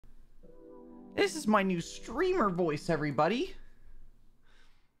This is my new streamer voice, everybody.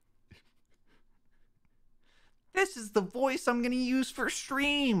 This is the voice I'm going to use for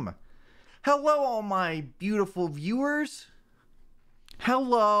stream. Hello, all my beautiful viewers.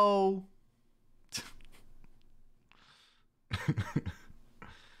 Hello.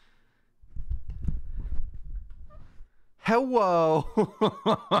 Hello.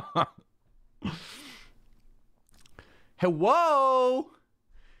 Hello.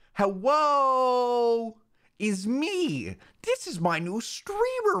 Hello. Is me. This is my new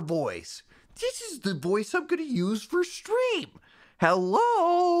streamer voice. This is the voice I'm going to use for stream.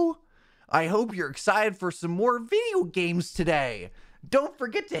 Hello. I hope you're excited for some more video games today. Don't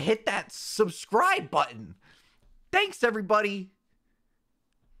forget to hit that subscribe button. Thanks, everybody.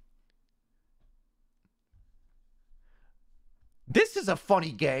 This is a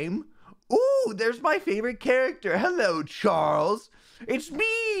funny game. Ooh, there's my favorite character. Hello, Charles. It's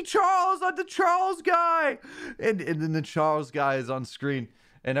me, Charles. I'm the Charles guy. And then the Charles guy is on screen.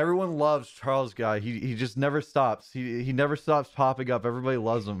 And everyone loves Charles guy. He just never stops. He never stops popping up. Everybody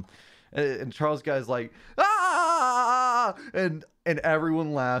loves him. And Charles guy's like, ah! And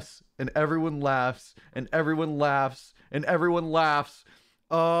everyone laughs. And everyone laughs. And everyone laughs. And everyone laughs.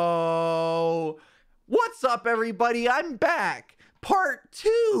 Oh, what's up, everybody? I'm back. Part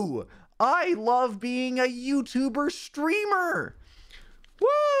 2. I love being a YouTuber streamer.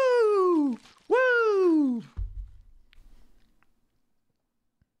 Woo! Woo!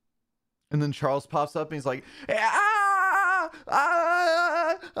 And then Charles pops up and he's like,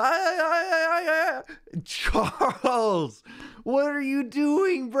 Charles, what are you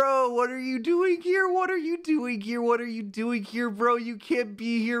doing, bro? What are you doing here? What are you doing here? What are you doing here, bro? You can't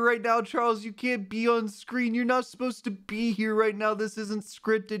be here right now, Charles. You can't be on screen. You're not supposed to be here right now. This isn't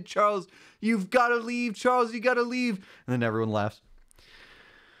scripted, Charles. You've got to leave, Charles. You got to leave. And then everyone laughs.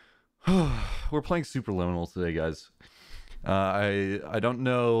 We're playing Superliminal today, guys. I don't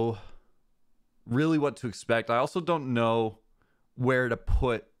know really what to expect. I also don't know where to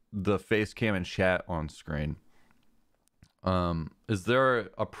put the face cam and chat on screen. Is there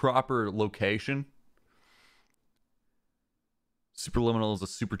a proper location? Superliminal is a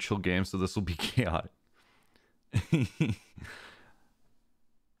super chill game, so this will be chaotic.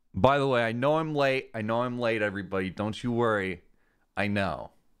 By the way, I know I'm late. Everybody. Don't you worry. I know.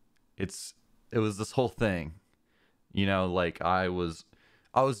 It was this whole thing. You know, like I was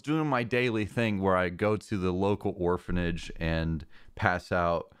doing my daily thing where I go to the local orphanage and pass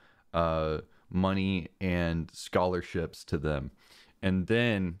out money and scholarships to them. And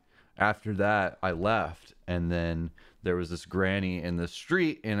then after that, I left. And then there was this granny in the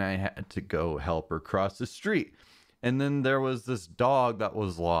street and I had to go help her cross the street. And then there was this dog that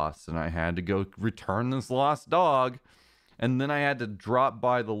was lost and I had to go return this lost dog. And then I had to drop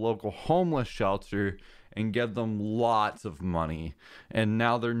by the local homeless shelter and give them lots of money. And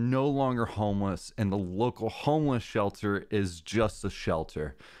now they're no longer homeless, and the local homeless shelter is just a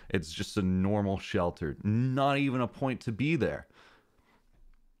shelter. It's just a normal shelter. Not even a point to be there.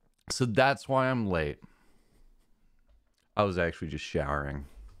 So that's why I'm late. I was actually just showering.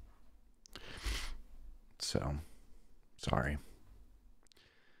 So, sorry.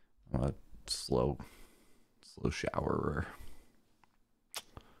 I'm a slow showerer.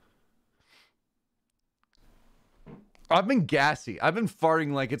 I've been gassy. I've been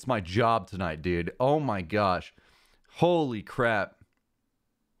farting like it's my job tonight, dude. Oh my gosh. Holy crap.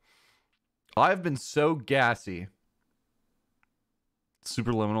 I've been so gassy.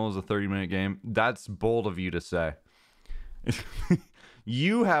 Superliminal is a 30-minute game. That's bold of you to say.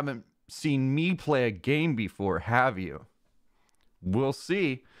 You haven't seen me play a game before, have you? We'll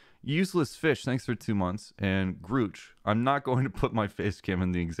see. Useless Fish, thanks for 2 months. And Grooch, I'm not going to put my face cam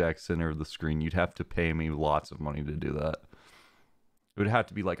in the exact center of the screen. You'd have to pay me lots of money to do that. It would have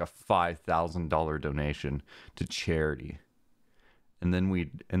to be like a $5,000 donation to charity. And then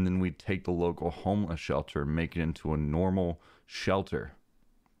we'd take the local homeless shelter and make it into a normal shelter.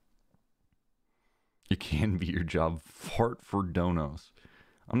 It can be your job. Fart for donos.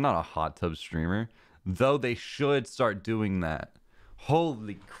 I'm not a hot tub streamer, though they should start doing that.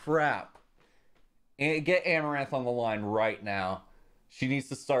 Holy crap. And get Amaranth on the line right now. She needs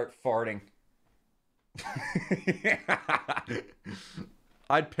to start farting.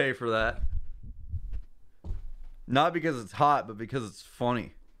 I'd pay for that. Not because it's hot, but because it's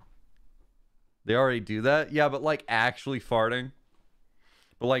funny. They already do that? Yeah, but like actually farting.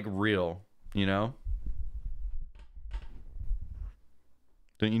 But like real, you know?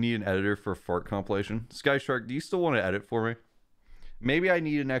 Don't you need an editor for a fart compilation? Sky Shark, do you still want to edit for me? Maybe I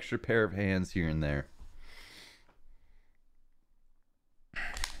need an extra pair of hands here and there.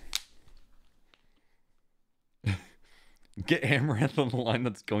 Get Amaranth on the line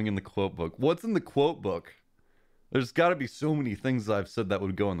that's going in the quote book. What's in the quote book? There's got to be so many things I've said that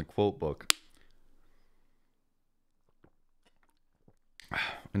would go in the quote book.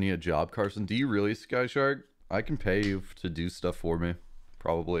 I need a job, Carson. Do you really, Sky Shark? I can pay you to do stuff for me.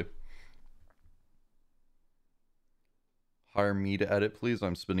 Probably. Hire me to edit, please.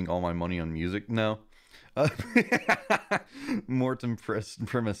 I'm spending all my money on music. No. Mortem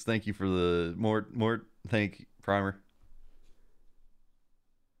Primus, thank you for the... thank you, Primer.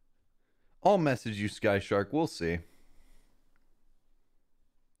 I'll message you, Sky Shark. We'll see.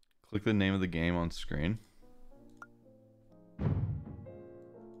 Click the name of the game on screen.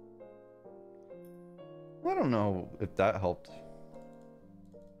 I don't know if that helped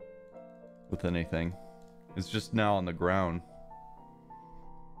with anything. It's just now on the ground.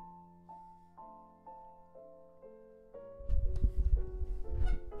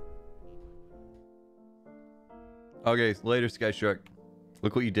 Okay, later, Sky Shark.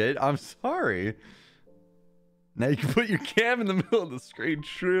 Look what you did. I'm sorry. Now you can put your cam in the middle of the screen.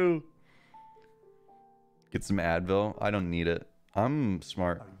 True. Get some Advil. I don't need it. I'm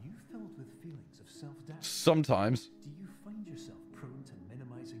smart. Are you filled with feelings of self-doubt? Sometimes. Do you find yourself prone to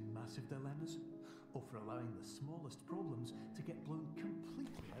minimizing massive dilemmas? Or for allowing the smallest problems to get blown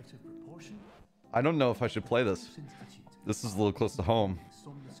completely out of proportion? I don't know if I should play this. This is a little close to home.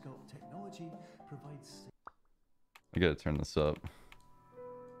 Technology provides... I gotta turn this up.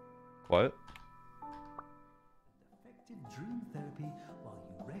 Quiet. Effective dream therapy while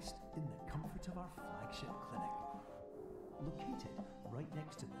you rest in the comfort of our flagship clinic. Located right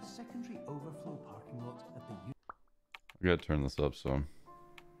next to the secondary overflow parking lot at the... I gotta turn this up, so...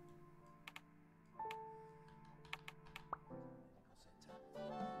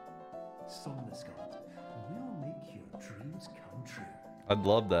 Somnascott, we'll make your dreams come true. I'd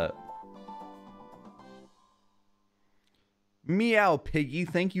love that. Meow Piggy,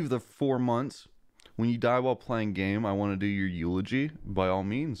 thank you for the 4 months. When you die while playing game, I want to do your eulogy. By all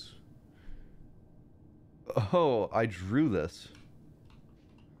means. Oh, I drew this.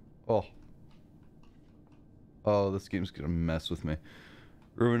 Oh. Oh, this game's gonna mess with me.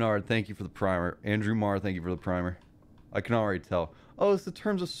 Ruinard, thank you for the primer. Andrew Marr, thank you for the primer. I can already tell. Oh, it's the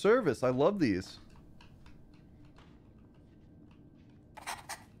terms of service. I love these.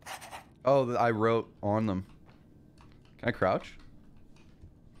 Oh, I wrote on them. Can I crouch?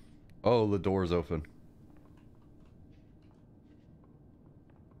 Oh, the door's open.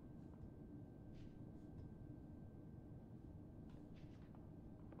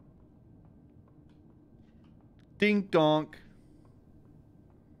 Dink donk.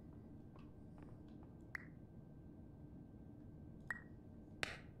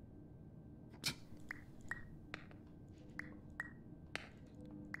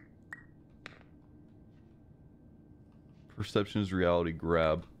 Perception is reality.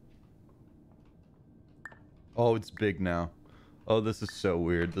 Grab. Oh, it's big now. Oh, this is so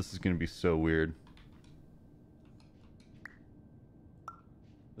weird. This is gonna be so weird.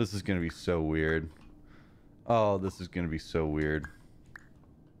 This is gonna be so weird. Oh, this is gonna be so weird.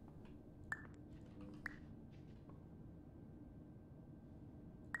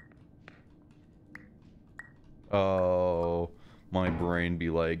 Oh, my brain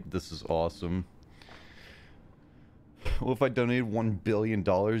be like, this is awesome. Well, if I donated $1 billion,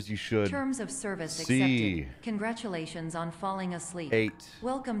 you should. Terms of service see. accepted. Congratulations on falling asleep. 8.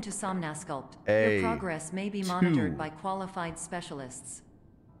 Welcome to Somnasculpt. A. Your progress may be 2. monitored by qualified specialists.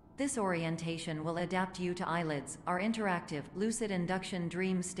 This orientation will adapt you to eyelids, our interactive, lucid induction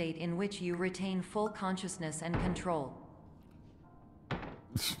dream state in which you retain full consciousness and control.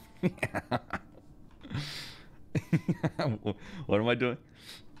 What am I doing?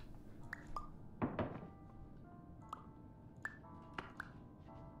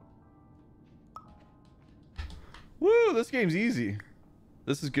 Woo, this game's easy.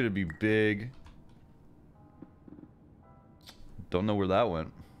 This is gonna be big. Don't know where that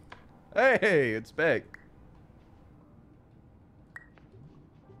went. Hey, it's back.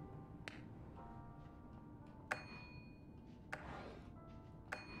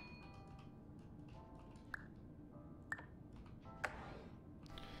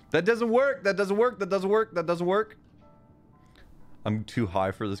 That doesn't work. That doesn't work. That doesn't work. That doesn't work. I'm too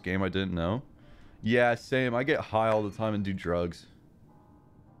high for this game. I didn't know. Yeah, same. I get high all the time and do drugs.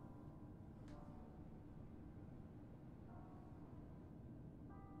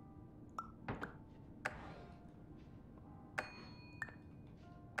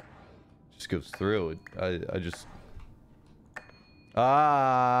 Just goes through. I just...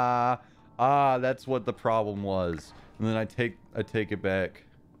 that's what the problem was. And then I take it back.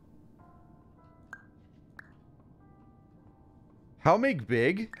 How make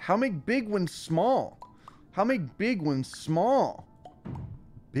big? How make big when small? How make big when small?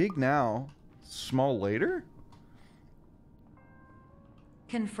 Big now, small later?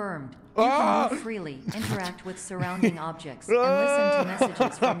 Confirmed. You can move freely, interact with surrounding objects, and listen to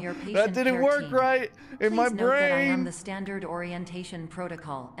messages from your patient That didn't care work team. right in Please my note that I am brain. the standard orientation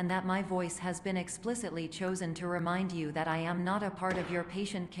protocol, and that my voice has been explicitly chosen to remind you that I am not a part of your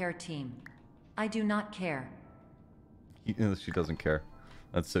patient care team. I do not care. She doesn't care.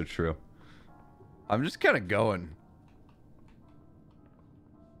 That's so true. I'm just kind of going.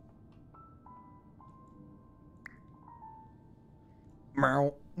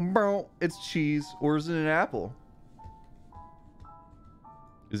 Meow, meow. It's cheese, or is it an apple?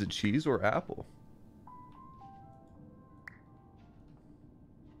 Is it cheese or apple?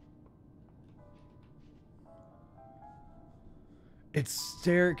 It's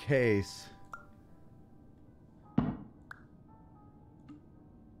staircase.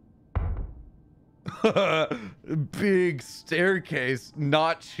 Big staircase,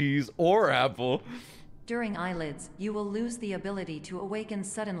 not cheese or apple. During eyelids, you will lose the ability to awaken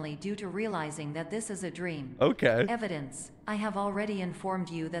suddenly due to realizing that this is a dream. Okay. Evidence. I have already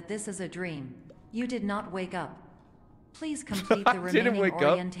informed you that this is a dream. You did not wake up. Please complete the remaining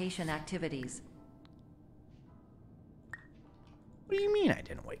orientation activities. What do you mean I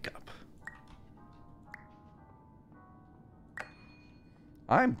didn't wake up?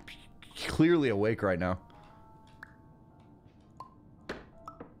 I'm clearly awake right now.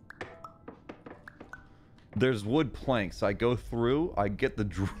 There's wood planks. I go through. I get the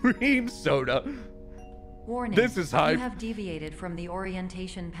dream soda. Warning. This is hype. You have deviated from the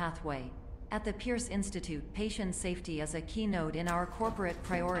orientation pathway. At the Pierce Institute, patient safety is a keynote in our corporate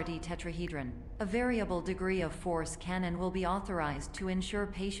priority tetrahedron. A variable degree of force can and will be authorized to ensure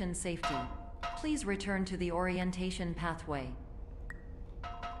patient safety. Please return to the orientation pathway.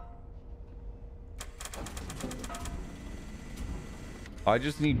 I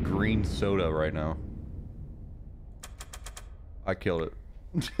just need green soda right now. I killed it.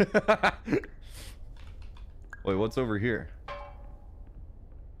 Wait, what's over here?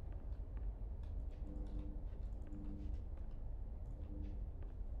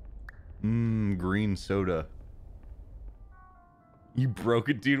 Green soda. You broke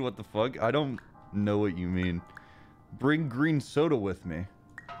it, dude? What the fuck? I don't know what you mean. Bring green soda with me.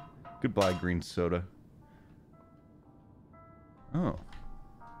 Goodbye, green soda. Oh.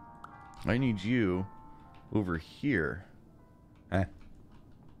 I need you over here.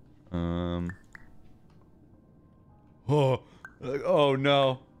 Oh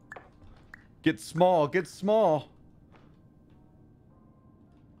no. Get small, get small.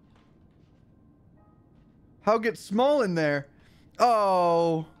 How get small in there?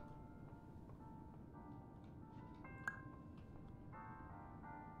 Oh.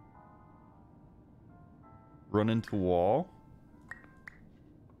 Run into wall.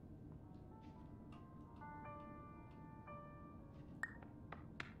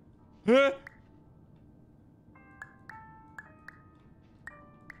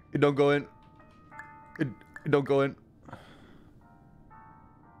 It don't go in. It don't go in.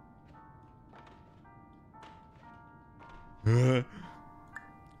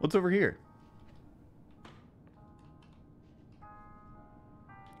 What's over here?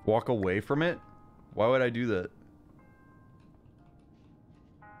 Walk away from it? Why would I do that?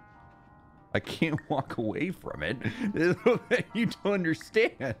 I can't walk away from it. You don't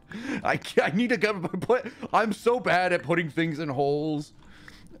understand. I need to go. I'm so bad at putting things in holes.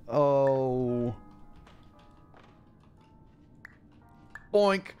 Oh.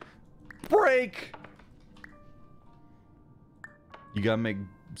 Boink. Break. You gotta make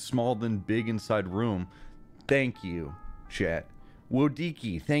small then big inside room. Thank you, chat.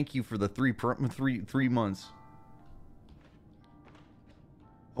 Wodiki, thank you for the three months.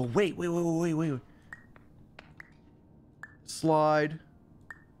 Oh, wait. Slide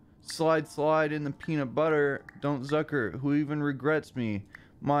in the peanut butter. Don't Zucker. Who even regrets me?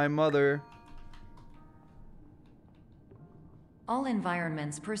 My mother. All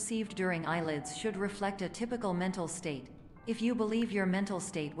environments perceived during eyelids should reflect a typical mental state. If you believe your mental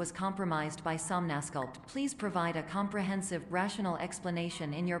state was compromised by somnasculpt, please provide a comprehensive, rational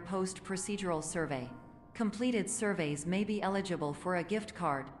explanation in your post-procedural survey. Completed surveys may be eligible for a gift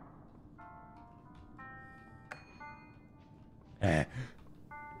card.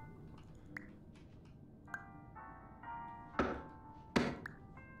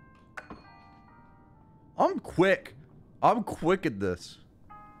 I'm quick. I'm quick at this.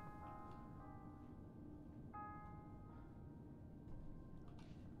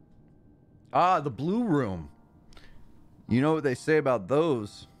 Ah, the blue room. You know what they say about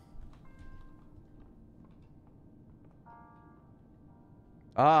those?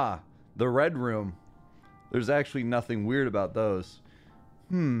 Ah, the red room. There's actually nothing weird about those.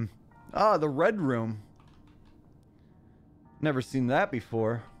 Ah, the red room. Never seen that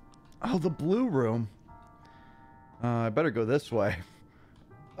before. Oh, the blue room. I better go this way.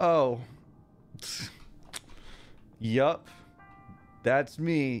 Oh. Yup. That's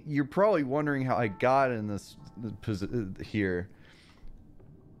me. You're probably wondering how I got in this position here.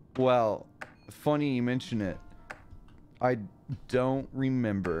 Well, funny you mention it. I don't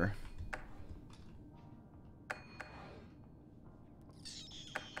remember.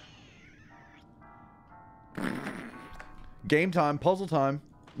 Game time, puzzle time.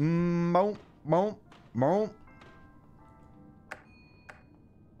 Moom, moom, moom.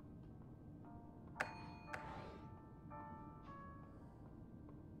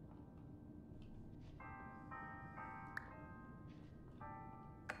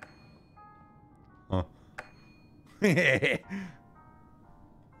 Huh.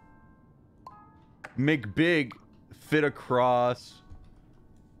 Make big, fit across.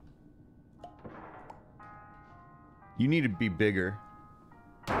 You need to be bigger.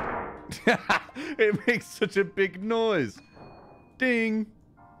 It makes such a big noise. Ding.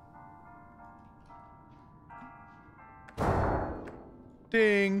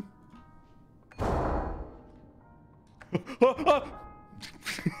 Ding.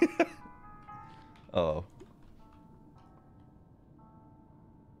 Oh.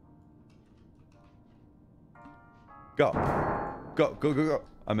 Go. Go, go, go, go.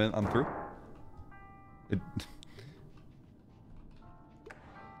 I'm in. I'm through. It...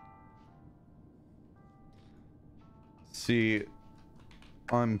 See,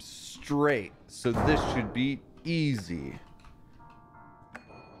 I'm straight, so this should be easy.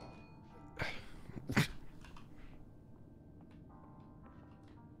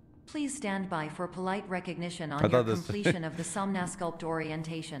 Please stand by for polite recognition on your completion of the Somnasculpt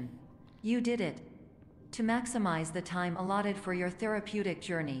orientation. You did it. To maximize the time allotted for your therapeutic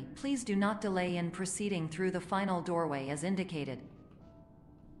journey, please do not delay in proceeding through the final doorway as indicated.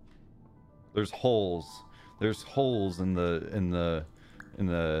 There's holes. There's holes in the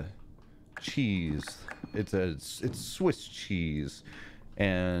cheese. It's Swiss cheese,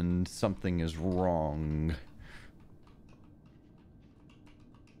 and something is wrong.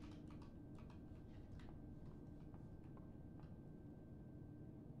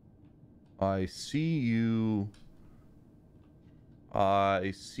 I see you.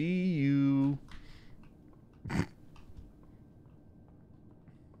 I see you.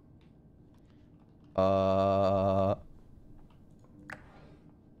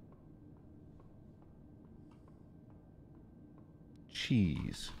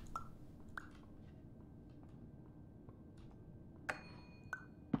 Cheese.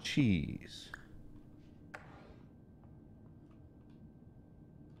 Cheese.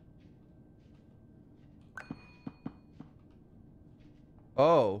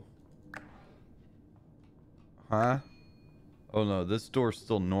 Oh. Huh? Oh no, this door's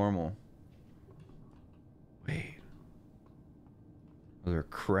still normal. Wait. Are there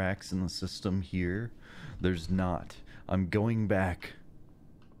cracks in the system here? There's not. I'm going back.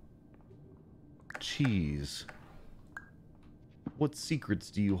 Cheese. What secrets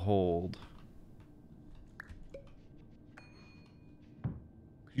do you hold? Could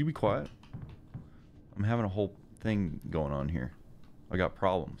you be quiet? I'm having a whole thing going on here. I got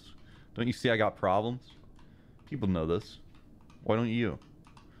problems. Don't you see I got problems? People know this. Why don't you?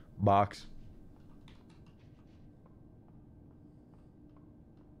 Box.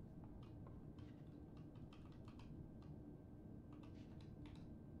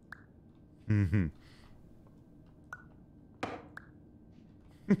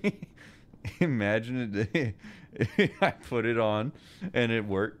 Imagine it. I put it on and it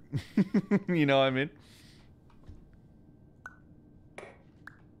worked. You know what I mean?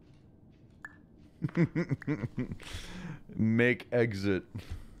 Make exit.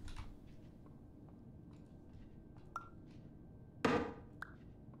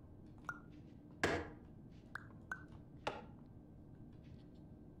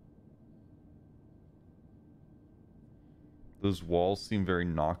 Those walls seem very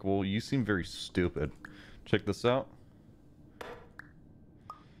knockable. You seem very stupid. Check this out.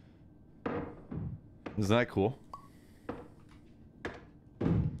 Isn't that cool?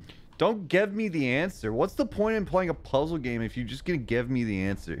 Don't give me the answer. What's the point in playing a puzzle game if you're just gonna give me the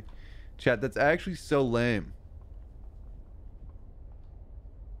answer? Chat, that's actually so lame.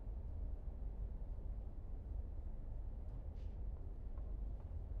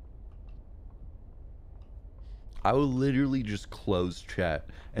 I will literally just close chat,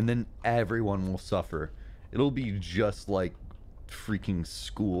 and then everyone will suffer. It'll be just like freaking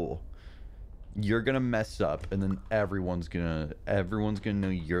school. You're gonna mess up, and then everyone's gonna know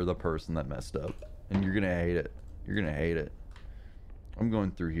you're the person that messed up, and you're gonna hate it. You're gonna hate it. I'm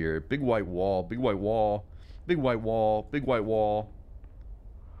going through here. Big white wall. Big white wall. Big white wall. Big white wall.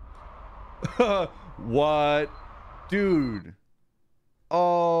 What? Dude.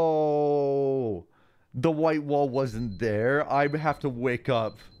 Oh. The white wall wasn't there. I have to wake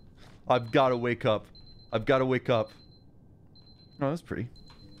up. I've got to wake up. I've got to wake up. Oh, that's pretty.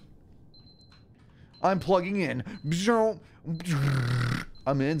 I'm plugging in.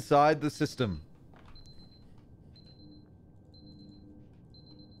 I'm inside the system.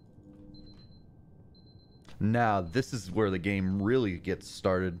 Now, this is where the game really gets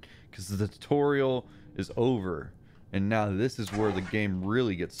started, because the tutorial is over. And now this is where the game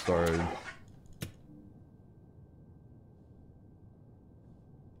really gets started.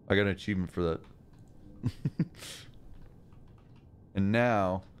 I got an achievement for that. And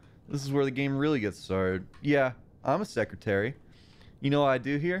now, this is where the game really gets started. Yeah, I'm a secretary. You know what I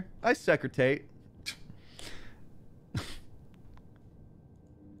do here? I secretate.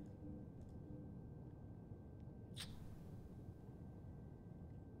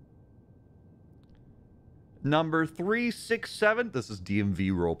 Number 367. This is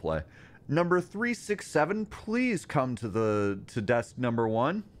DMV roleplay. Number 367, please come to desk number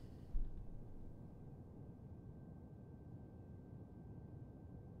 1.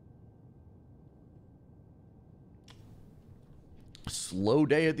 Slow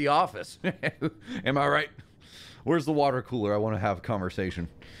day at the office. Am I right? Where's the water cooler? I want to have a conversation.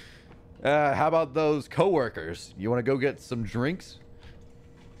 How about those coworkers? You want to go get some drinks?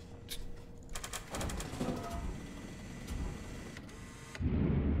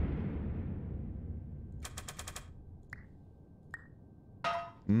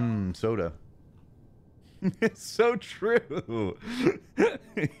 Soda. It's so true.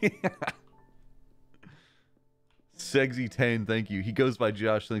 Yeah. Segsy Tane, thank you. He goes by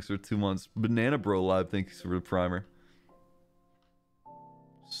Josh, thanks for 2 months. Banana Bro Live, thanks for the primer.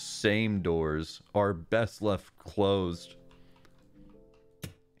 Same doors are best left closed.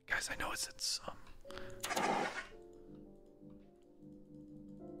 Guys, I know it said some.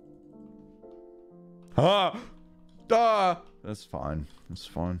 That's fine. That's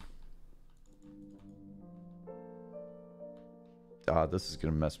fine. This is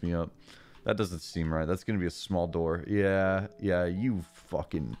gonna mess me up. That doesn't seem right. That's gonna be a small door. Yeah, you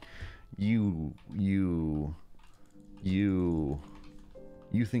fucking... You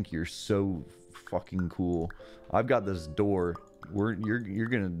think you're so fucking cool. I've got this door. You're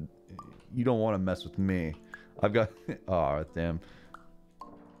gonna... You don't want to mess with me. I've got... Oh, damn.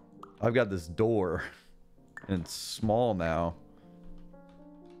 I've got this door. And it's small now.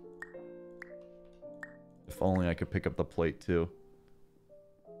 If only I could pick up the plate too.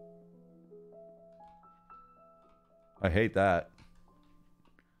 I hate that.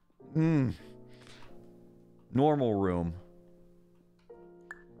 Normal room.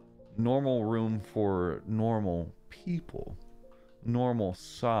 Normal room for normal people. Normal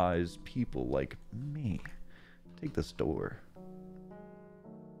sized people like me. Take this door.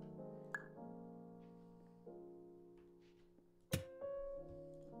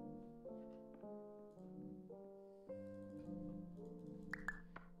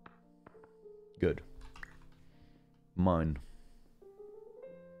 Good. Mine.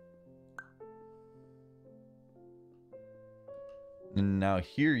 And now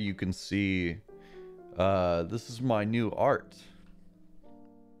here you can see this is my new art.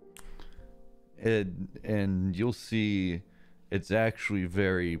 And you'll see it's actually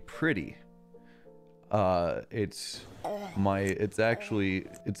very pretty. It's actually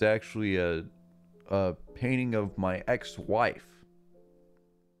a painting of my ex-wife.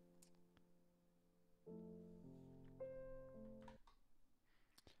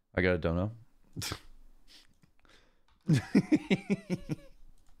 I got a dono.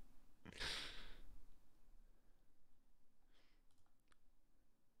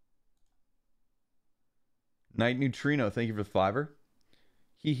 Night Neutrino, thank you for the $5.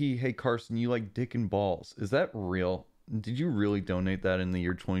 Hey Carson, you like dick and balls. Is that real? Did you really donate that in the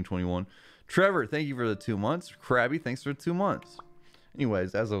year 2021? Trevor, thank you for the 2 months. Krabby, thanks for the 2 months.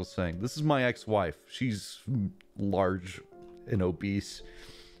 Anyways, as I was saying, this is my ex-wife. She's large and obese.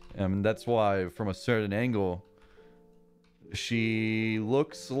 And that's why, from a certain angle, she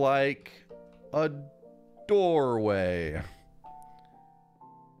looks like a doorway.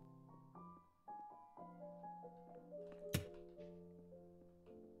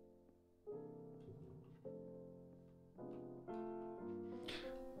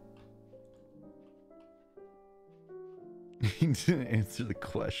 He didn't answer the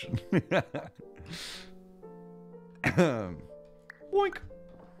question. Boink.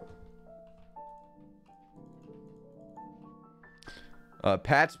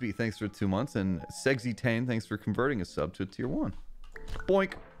 Patsby, thanks for 2 months, and Segsy Tane, thanks for converting a sub to a tier 1.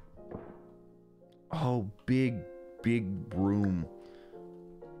 Boink. Oh, big room.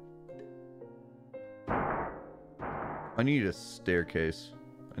 I need a staircase.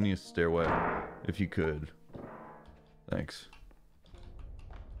 I need a stairway, if you could. Thanks.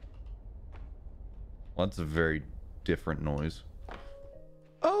 Well, that's a very different noise.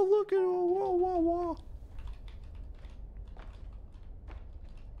 Oh, look at it. Whoa, whoa, whoa.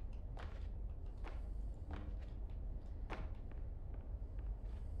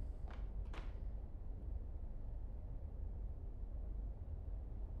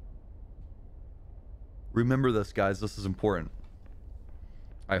 Remember this, guys. This is important.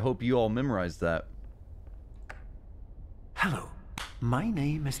 I hope you all memorize that. Hello, my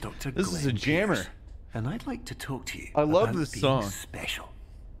name is Dr. This is a jammer. Pierce, and I'd like to talk to you I love about this being song. special.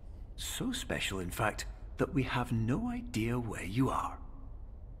 So special, in fact, that we have no idea where you are.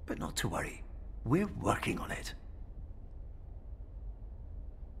 But not to worry, we're working on it.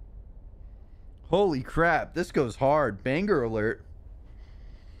 Holy crap, this goes hard. Banger alert.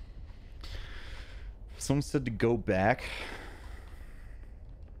 Someone said to go back.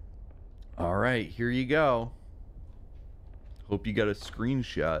 All right, here you go. Hope you got a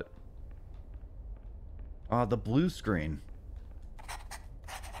screenshot. Ah, the blue screen.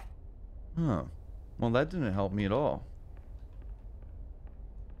 Huh. Well, that didn't help me at all.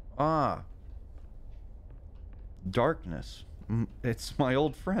 Ah. Darkness. It's my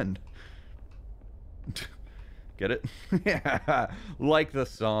old friend. Get it? Yeah. Like the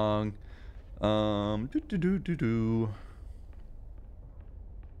song. Do.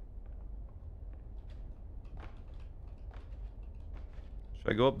 Should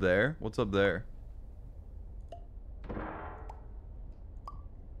I go up there? What's up there?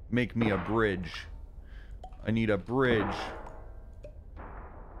 Make me a bridge. I need a bridge.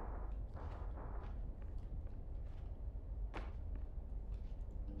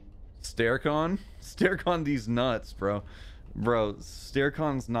 Staircon? Staircon these nuts, bro. Bro,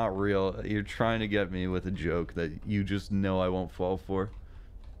 Staircon's not real. You're trying to get me with a joke that you just know I won't fall for.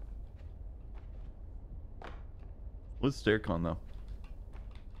 What's Staircon, though?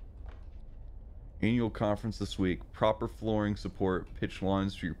 Annual conference this week. Proper flooring support. Pitch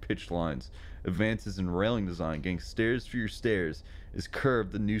lines for your pitch lines. Advances in railing design. Getting stairs for your stairs. Is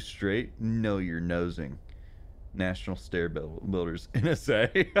curved the new straight? No, you're nosing. National Stair Builders.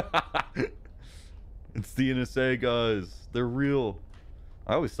 NSA. It's the NSA, guys. They're real.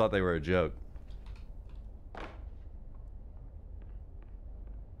 I always thought they were a joke. Can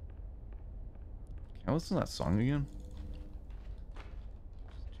I listen to that song again?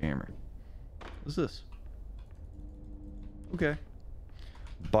 Jammer. What's this? Okay.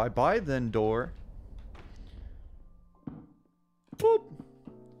 Bye-bye then, door. Boop.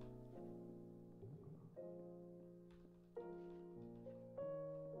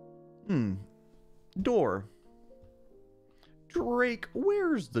 Door. Drake,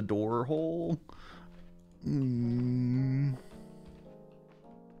 where's the door hole? Boink.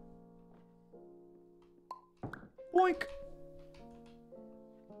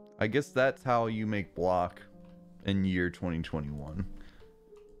 I guess that's how you make block in year 2021.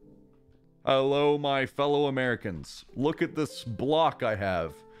 Hello, my fellow Americans. Look at this block I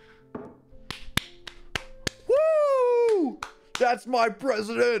have. Woo! That's my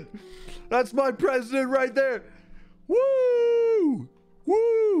president! That's my president right there! Woo!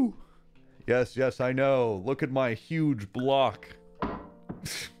 Woo! Yes, yes, I know. Look at my huge block.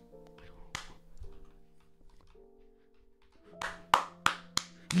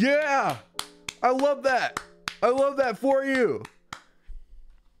 Yeah! I love that! I love that for you!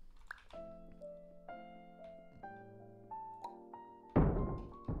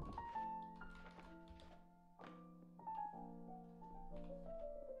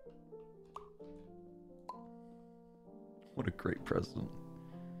 What a great president.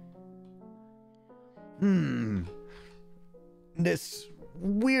 This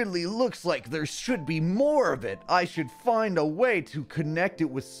weirdly looks like there should be more of it. I should find a way to connect it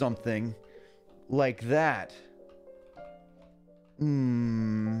with something like that.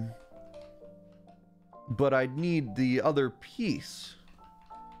 But I'd need the other piece.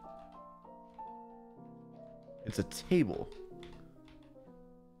 It's a table.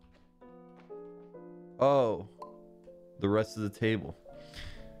 Oh. The rest of the table.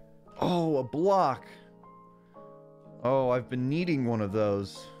 Oh, a block. Oh, I've been needing one of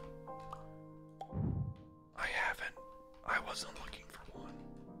those. I haven't. I was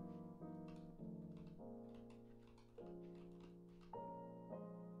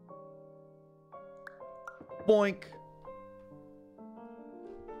Boink.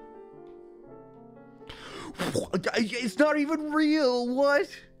 It's not even real. What?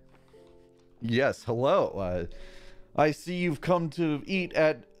 Yes, hello. I see you've come to eat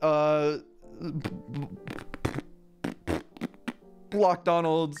at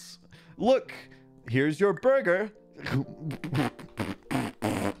Blockdonald's. Look, here's your burger.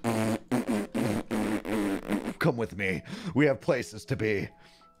 Come with me. We have places to be.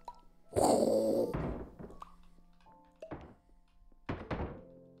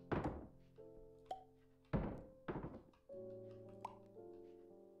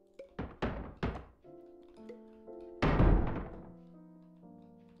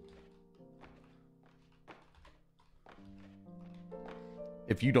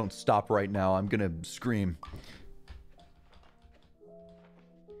 If you don't stop right now, I'm gonna scream.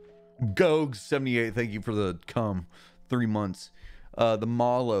 Gogs78, thank you for the cum. 3 months. The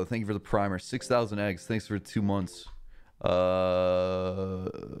Malo, thank you for the primer. 6,000 eggs, thanks for 2 months. Bobby's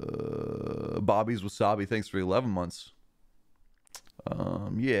Wasabi, thanks for 11 months.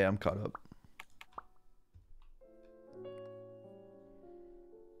 Yeah, I'm caught up.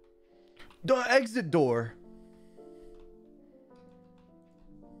 The exit door.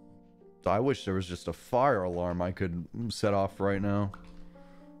 I wish there was just a fire alarm I could set off right now.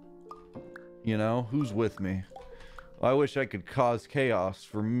 You know, who's with me? I wish I could cause chaos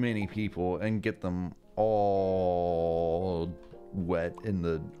for many people and get them all wet in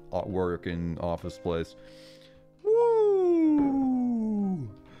the working office place. Woo!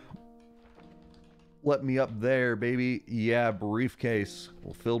 Let me up there, baby. Yeah, briefcase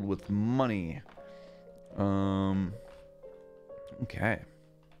filled with money. Okay.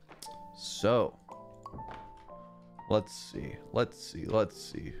 So, let's see.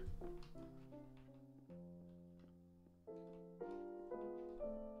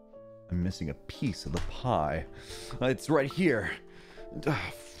 I'm missing a piece of the pie. It's right here.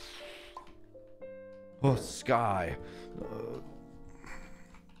 Oh, sky.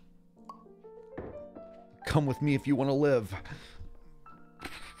 Come with me if you want to live.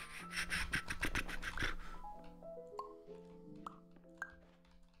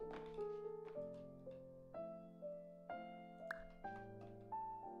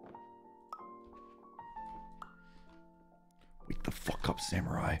 Wake the fuck up,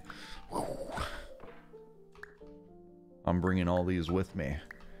 samurai. Whew. I'm bringing all these with me.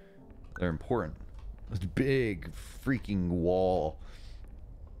 They're important. This big freaking wall.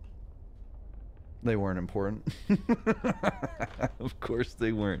 They weren't important. Of course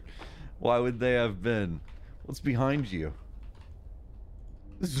they weren't. Why would they have been? What's behind you?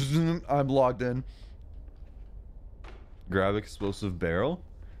 I'm logged in. Grab explosive barrel.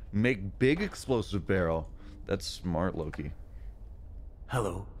 Make big explosive barrel. That's smart, Loki.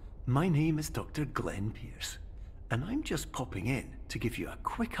 Hello, my name is Dr. Glenn Pierce, and I'm just popping in to give you a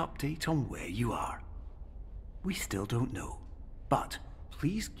quick update on where you are. We still don't know, but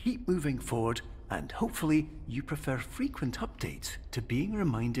please keep moving forward, and hopefully you prefer frequent updates to being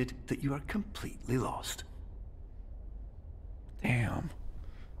reminded that you are completely lost. Damn.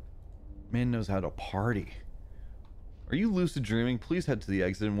 Man knows how to party. Are you lucid dreaming? Please head to the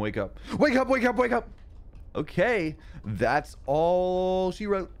exit and wake up. Wake up, wake up, wake up! Okay, that's all she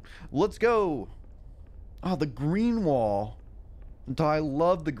wrote. Let's go. Oh, the green wall. I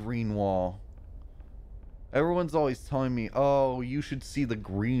love the green wall. Everyone's always telling me, oh, you should see the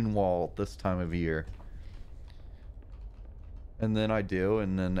green wall this time of year. And then I do,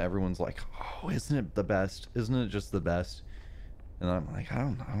 and then everyone's like, oh, isn't it the best? Isn't it just the best? And I'm like, I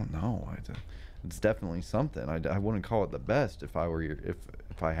don't know. It's definitely something. I wouldn't call it the best if I were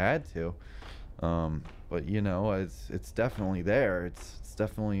if I had to. But you know, it's definitely there. It's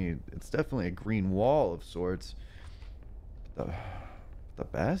definitely a green wall of sorts. The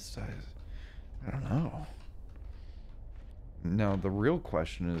best? I don't know. Now the real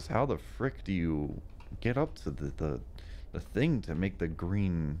question is, how the frick do you get up to the thing to make the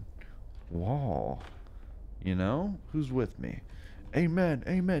green wall? You know? Who's with me? Amen,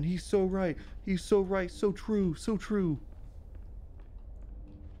 amen. He's so right. He's so right. So true. So true.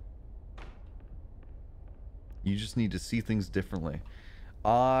 You just need to see things differently.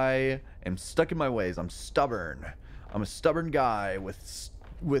 I am stuck in my ways. I'm stubborn. I'm a stubborn guy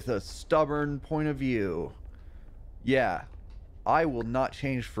with a stubborn point of view. Yeah. I will not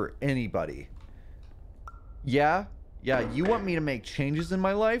change for anybody. Yeah? Yeah, you want me to make changes in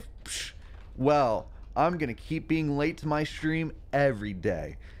my life? Psh, well, I'm gonna keep being late to my stream every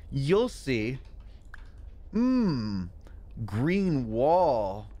day. You'll see. Green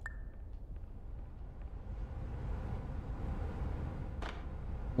wall.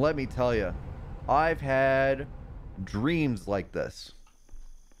 Let me tell you, I've had dreams like this.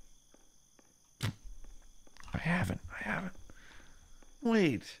 I haven't.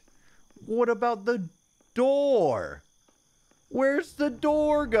 Wait. What about the door? Where's the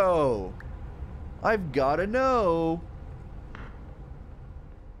door go? I've gotta know.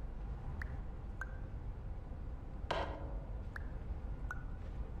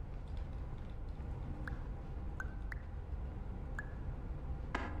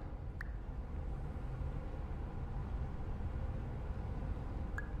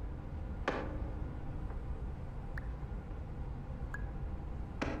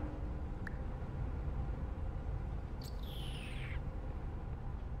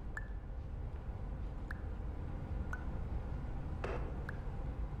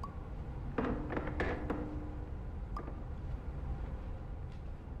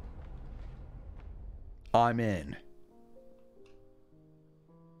 I'm in.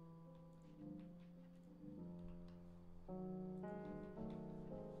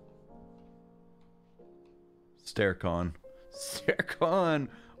 Starecon. Starecon.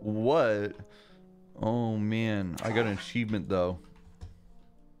 What? Oh man, I got an achievement though.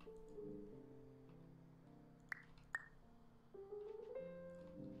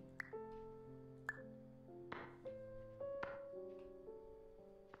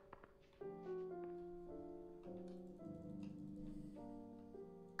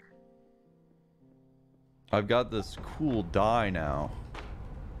 I've got this cool dye now.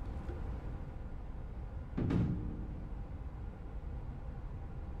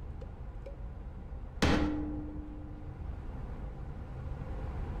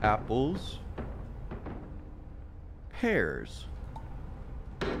 Apples. Pears.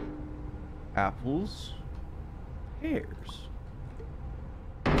 Apples. Pears.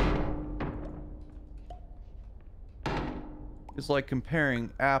 It's like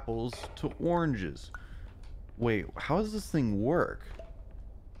comparing apples to oranges. Wait, how does this thing work?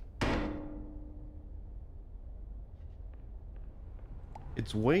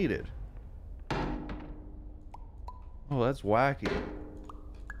 It's weighted. Oh, that's wacky.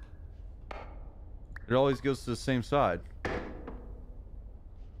 It always goes to the same side.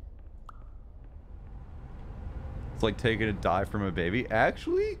 It's like taking a dye from a baby.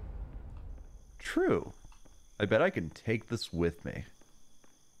 Actually, true. I bet I can take this with me.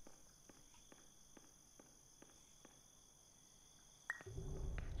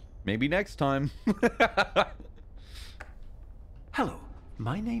 Maybe next time. Hello,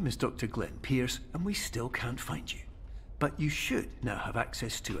 my name is Dr. Glenn Pierce, and we still can't find you. But you should now have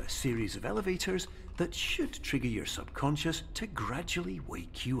access to a series of elevators that should trigger your subconscious to gradually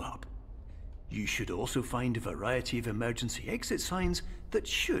wake you up. You should also find a variety of emergency exit signs that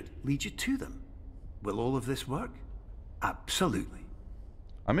should lead you to them. Will all of this work? Absolutely.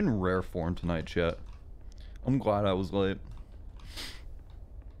 I'm in rare form tonight, chat. I'm glad I was late.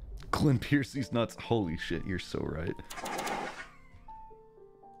 Glenn Pierce, these nuts. Holy shit, you're so right.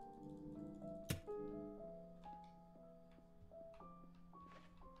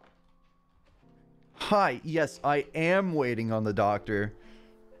 Hi, yes, I am waiting on the doctor.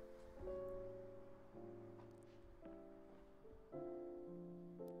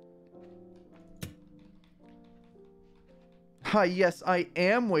 Hi, yes, I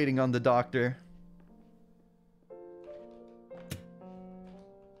am waiting on the doctor.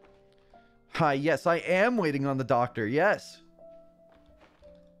 Hi, yes, I am waiting on the doctor, yes.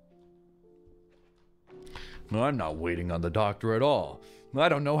 No, I'm not waiting on the doctor at all. I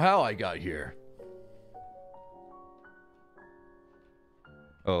don't know how I got here.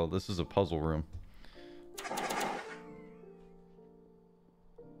 Oh, this is a puzzle room.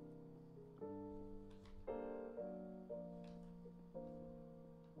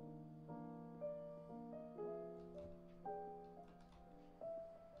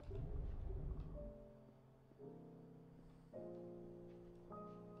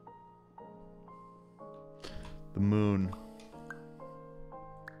 The moon.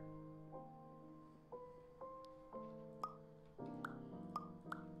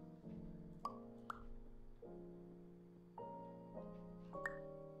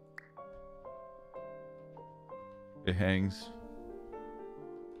 It hangs.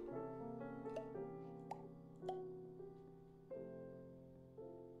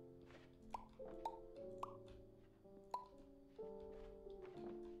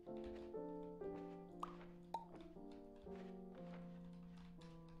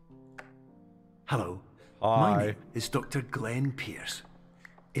 Hello. Hi. My name is Dr. Glenn Pierce.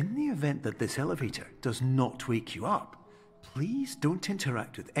 In the event that this elevator does not wake you up, please don't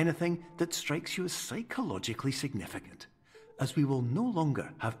interact with anything that strikes you as psychologically significant. as we will no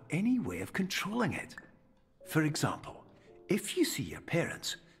longer have any way of controlling it. For example, if you see your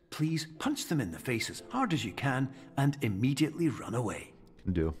parents, please punch them in the face as hard as you can and immediately run away.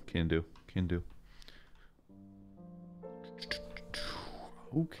 Can do.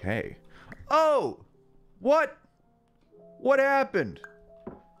 Okay. Oh! What? What happened?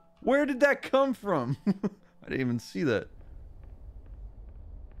 Where did that come from? I didn't even see that.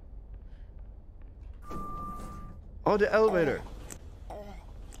 Oh, the elevator.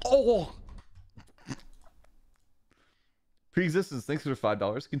 Oh! Pre-existence, thanks for the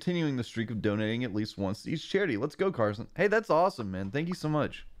 $5. Continuing the streak of donating at least once to each charity. Let's go, Carson. Hey, that's awesome, man. Thank you so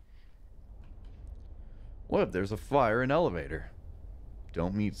much. What if there's a fire in elevator?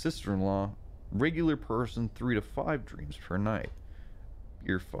 Don't meet sister-in-law. Regular person, 3 to 5 dreams per night.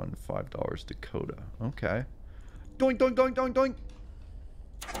 Beer fund, $5 Dakota. Okay. Doink, doink, doink, doink, doink.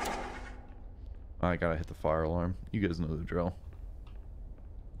 I gotta hit the fire alarm. You guys know the drill.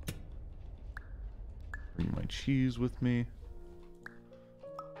 Bring my cheese with me.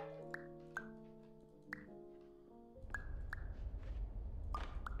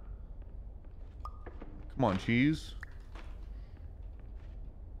 Come on, cheese.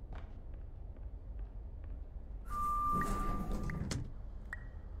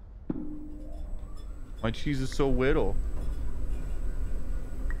 My cheese is so little.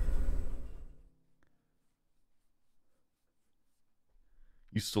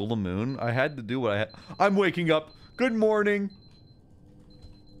 You stole the moon? I had to do what I had. I'm waking up. Good morning.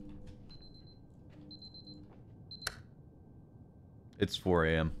 It's 4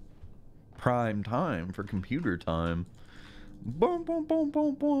 a.m. Prime time for computer time. Boom, boom, boom,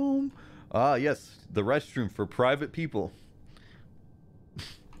 boom, boom. Ah, yes. The restroom for private people.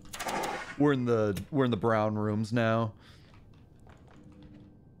 We're in the brown rooms now.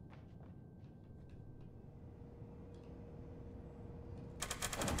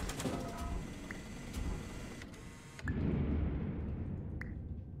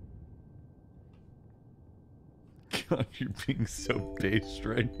 God, you're being so based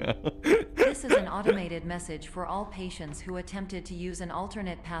right now. This is an automated message for all patients who attempted to use an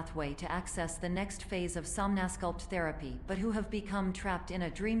alternate pathway to access the next phase of somnasculpt therapy, but who have become trapped in a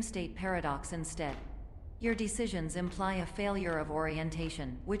dream state paradox instead. Your decisions imply a failure of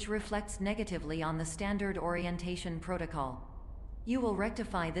orientation, which reflects negatively on the standard orientation protocol. You will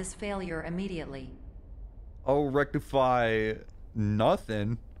rectify this failure immediately. I'll rectify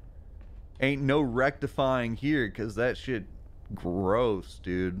nothing. Ain't no rectifying here, because that shit gross,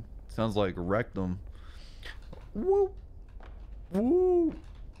 dude. Sounds like rectum. Woo. Woo.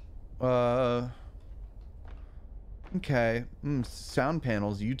 Okay. Sound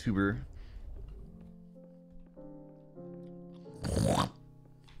panels, YouTuber.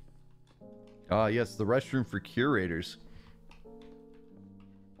 Ah, yes, the restroom for curators.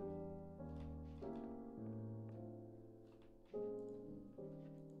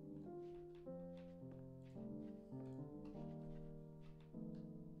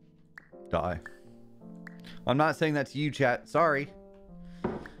 Die. I'm not saying that to you, chat. Sorry.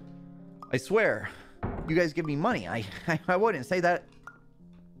 I swear. You guys give me money. I wouldn't say that.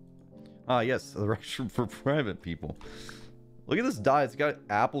 Ah, yes. The restroom for private people. Look at this die. It's got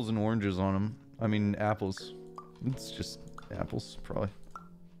apples and oranges on them. I mean, apples. It's just apples, probably.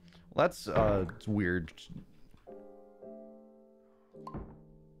 Well, that's, it's weird.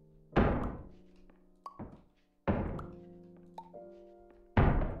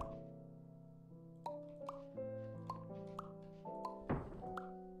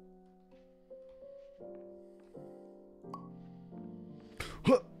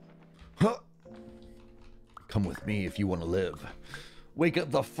 Come with me if you want to live. Wake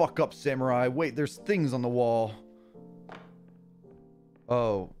up the fuck up, samurai. Wait, there's things on the wall.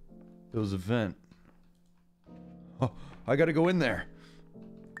 Oh, it was a vent. Oh, I gotta go in there.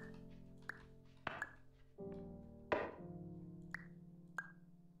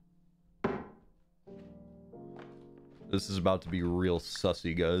 This is about to be real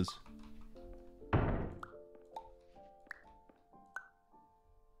sussy, guys.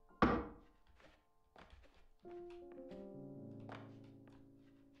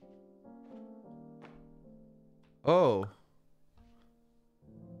 Oh.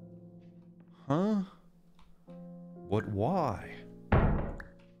 Huh? What, why?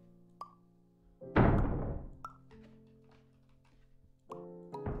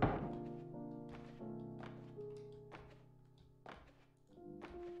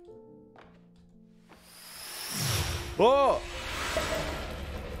 Oh!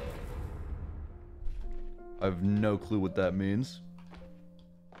 I have no clue what that means.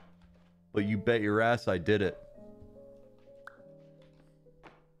 But you bet your ass I did it.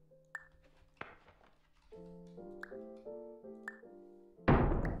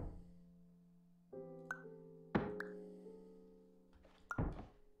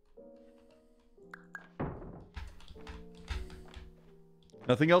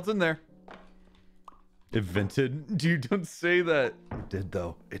 Nothing else in there. It vented. Dude, don't say that. It did,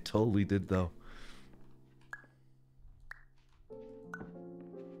 though. It totally did, though.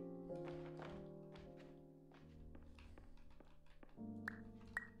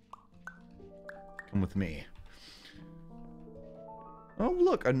 Come with me. Oh,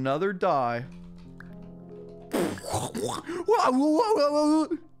 look. Another die.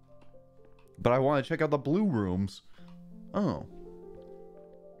 But I want to check out the blue rooms. Oh.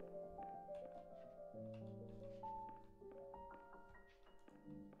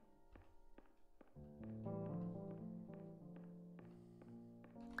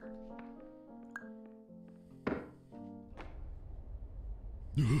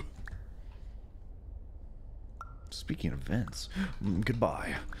 Speaking of vents,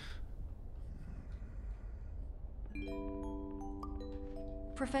 goodbye.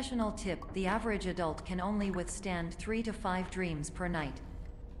 Professional tip: the average adult can only withstand 3 to 5 dreams per night.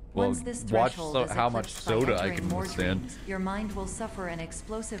 Well, Once this watch threshold is how much eclipsed by soda I entering can more withstand. dreams, your mind will suffer an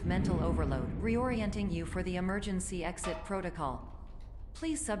explosive mental overload, reorienting you for the emergency exit protocol.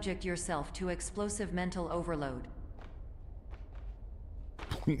 Please subject yourself to explosive mental overload.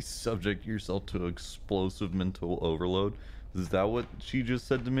 Please subject yourself to explosive mental overload. Is that what she just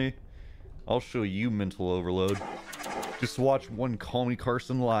said to me? I'll show you mental overload. Just watch one Call Me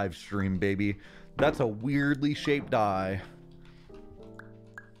Carson live stream, baby. That's a weirdly shaped eye.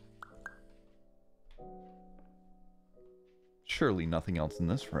 Surely nothing else in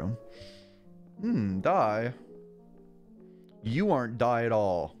this room. Die. You aren't die at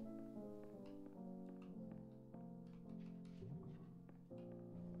all.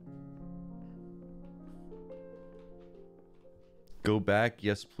 Go back,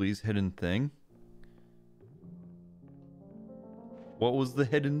 yes please, hidden thing. What was the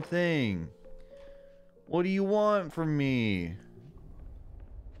hidden thing? What do you want from me?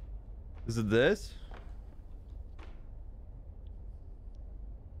 Is it this?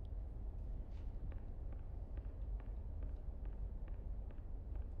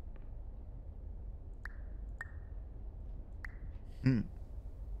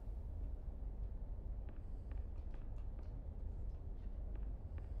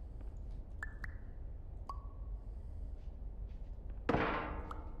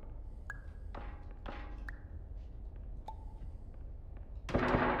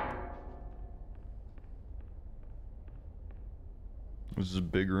 This is a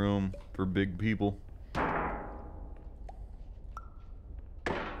big room for big people.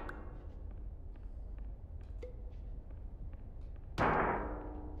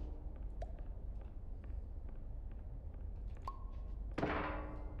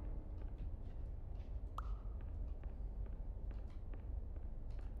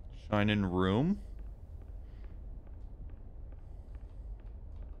 Shine-in room?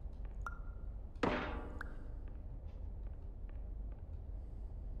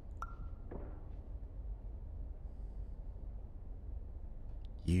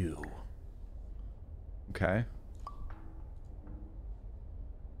 You. Okay.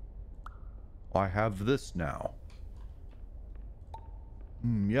 I have this now.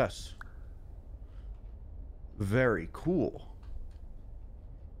 Yes. Very cool.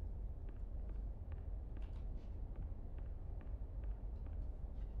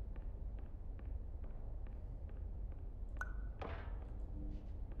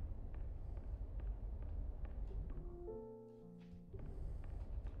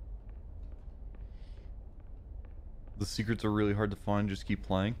 The secrets are really hard to find, just keep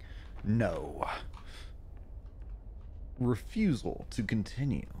playing. No. Refusal to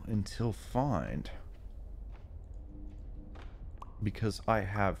continue until find. Because I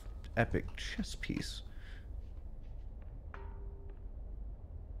have epic chess piece.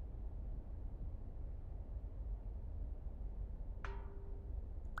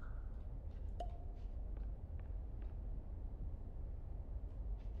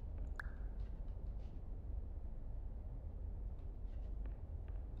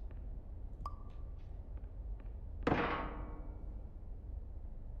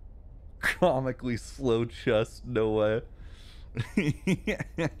 Comically slow chess, no way.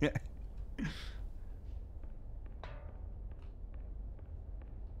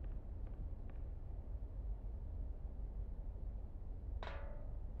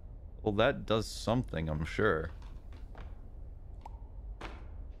 Well, that does something, I'm sure.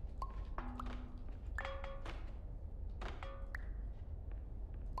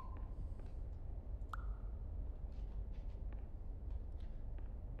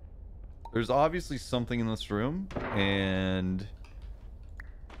 There's obviously something in this room, and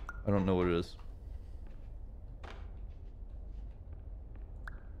I don't know what it is.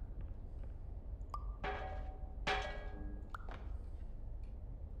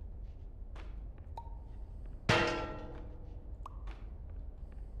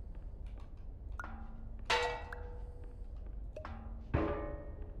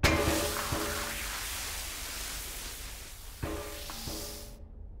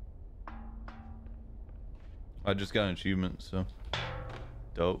 I just got an achievement, so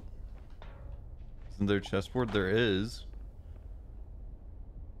dope. Isn't there a chessboard? There is.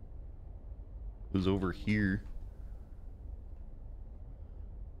 It was over here.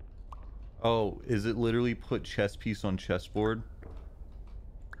 Oh, is it literally put chess piece on chessboard?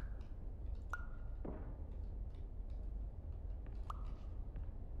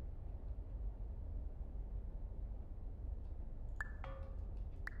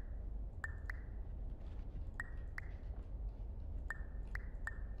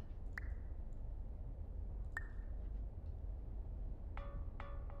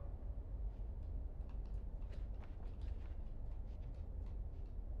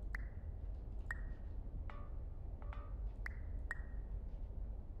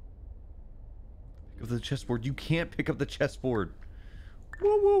 Pick up the chessboard. You can't pick up the chessboard.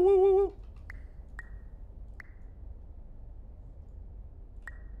 Whoa, whoa, whoa, whoa, whoa.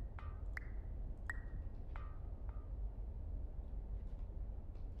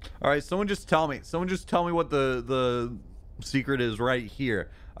 All right, someone just tell me. Someone just tell me what the secret is right here.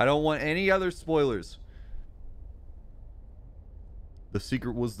 I don't want any other spoilers. The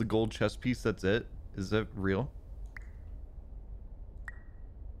secret was the gold chess piece. That's it. Is that real?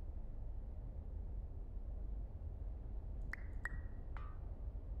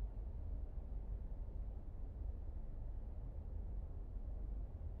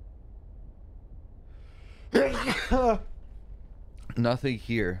 Nothing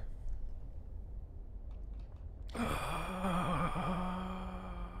here.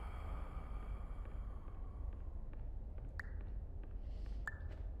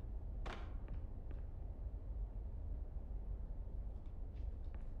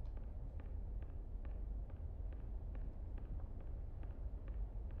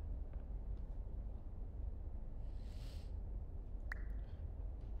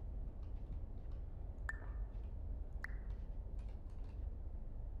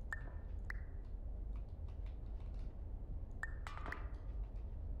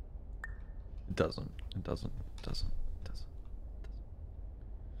 It doesn't. It doesn't. It doesn't. It doesn't.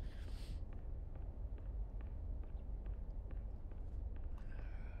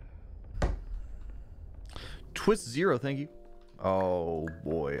 Twist Zero, thank you. Oh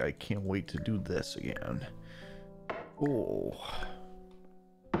boy, I can't wait to do this again. Oh.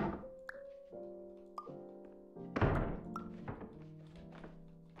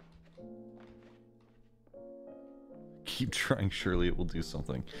 Keep trying, surely it will do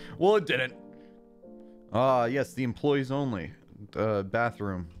something. Well, it didn't. Ah, yes, the employees only.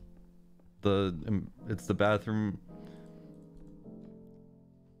 Bathroom. It's the bathroom.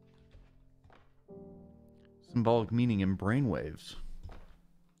 Symbolic meaning in brainwaves.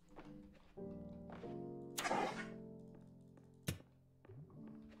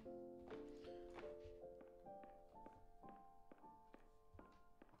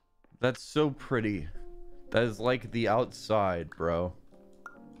 That's so pretty. That is like the outside, bro.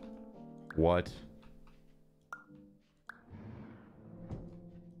 What?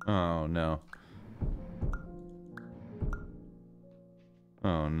 Oh no.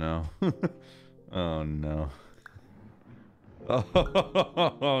 Oh no. Oh no.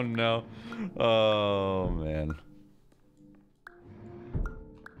 Oh no. Oh man.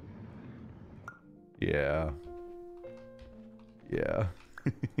 Yeah. Yeah.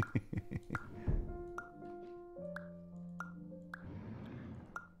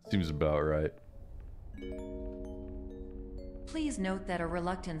 Seems about right. Please note that a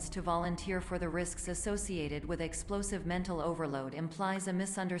reluctance to volunteer for the risks associated with explosive mental overload implies a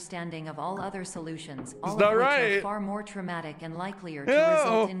misunderstanding of all other solutions, all of which are far more traumatic and likelier to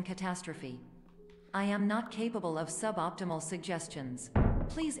result in catastrophe. I am not capable of suboptimal suggestions.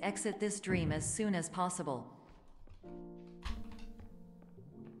 Please exit this dream as soon as possible.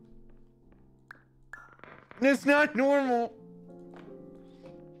 It's not normal.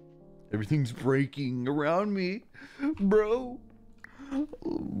 Everything's breaking around me, bro.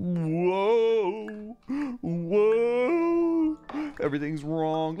 Whoa. Whoa. Everything's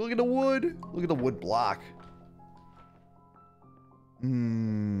wrong. Look at the wood. Look at the wood block.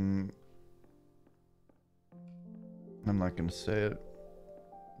 I'm not gonna say it,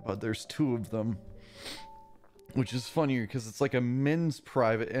 but there's two of them, which is funnier because it's like a men's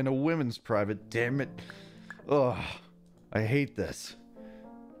private and a women's private. Damn it. Ugh. I hate this.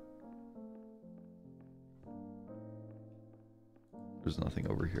 There's nothing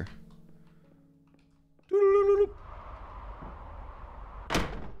over here.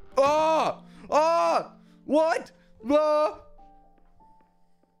 Ah! Ah! What? Ah!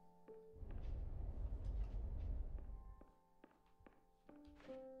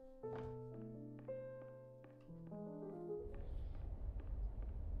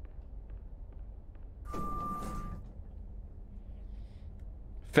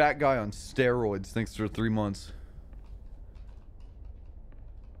 Fat guy on steroids. Thanks for 3 months.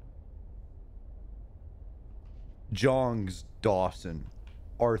 Jongs Dawson,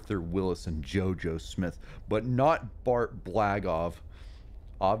 Arthur Willis, and JoJo Smith, but not Bart Blagov.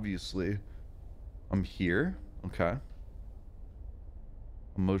 Obviously. I'm here. Okay.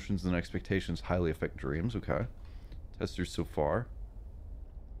 Emotions and expectations highly affect dreams. Okay. Testers so far.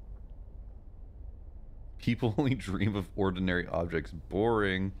 People only dream of ordinary objects.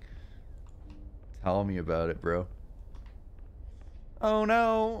 Boring. Tell me about it, bro. Oh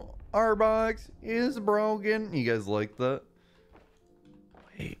no, our box is broken. You guys like that?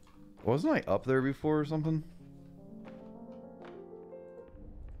 Wait, wasn't I up there before or something?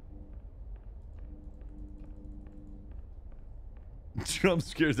 Jump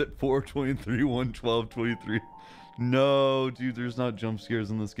scares at 4:23, 1:12:23. No, dude, there's not jump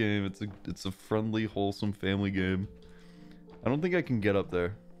scares in this game. It's a friendly, wholesome family game. I don't think I can get up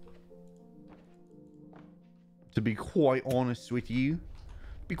there. To be quite honest with you.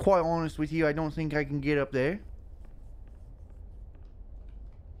 I don't think I can get up there.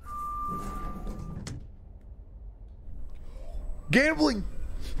 Gambling!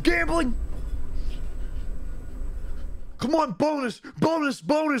 Gambling! Come on, bonus! Bonus!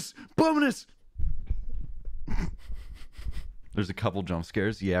 Bonus! Bonus! There's a couple jump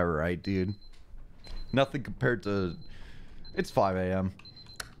scares. Yeah, right, dude. Nothing compared to... It's 5 a.m.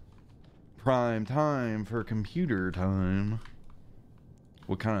 Prime time for computer time.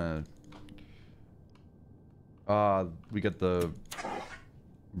 What kind of... we got the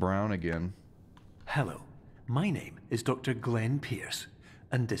brown again. Hello, my name is Dr. Glenn Pierce,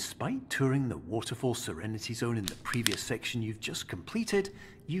 and despite touring the Waterfall Serenity Zone in the previous section you've just completed,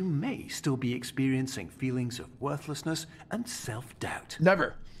 you may still be experiencing feelings of worthlessness and self-doubt.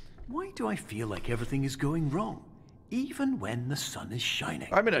 Never. Why do I feel like everything is going wrong, even when the sun is shining?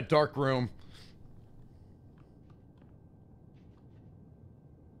 I'm in a dark room.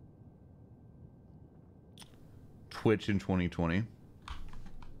 Twitch in 2020.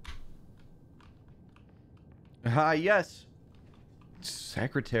 Yes.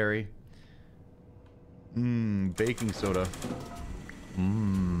 Secretary. Baking soda.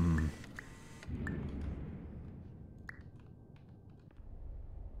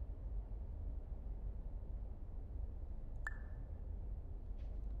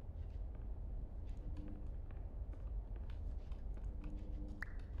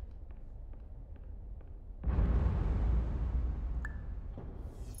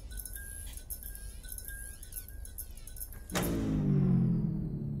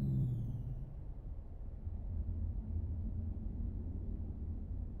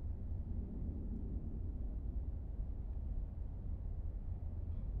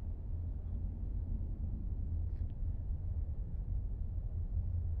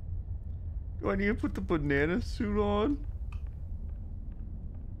 Do I need to put the banana suit on?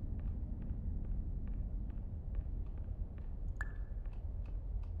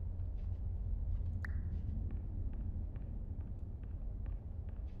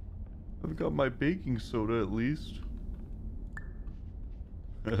 I've got my baking soda at least.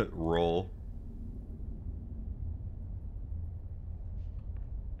 Roll.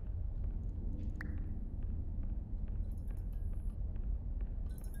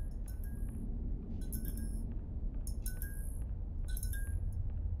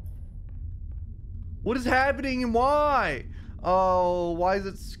 What is happening and why? Oh, why is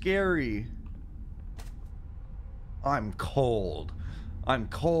it scary? I'm cold. I'm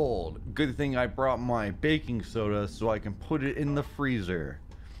cold. Good thing I brought my baking soda so I can put it in the freezer.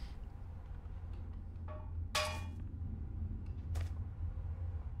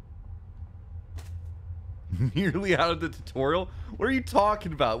 Nearly out of the tutorial? What are you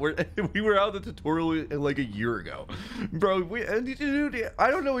talking about? We were out of the tutorial like a year ago. Bro, I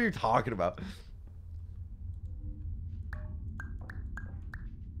don't know what you're talking about.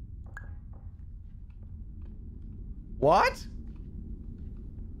 What?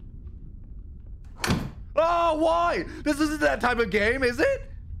 Oh, why? This isn't that type of game, is it?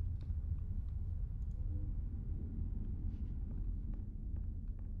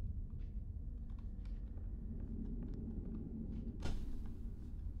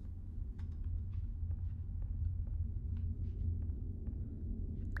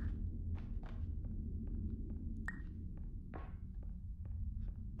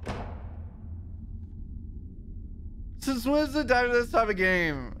 Since when's the time of this type of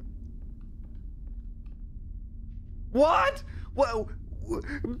game? What? What?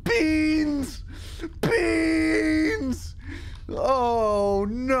 Beans! Beans! Oh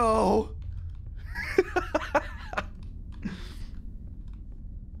no!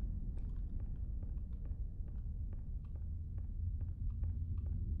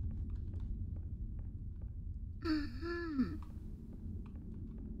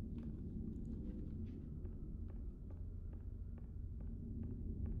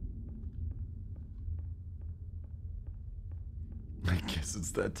 guess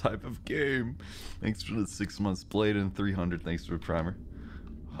it's that type of game. Thanks for the 6 months played and 300. Thanks for the primer.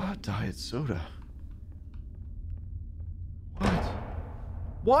 Diet soda. What?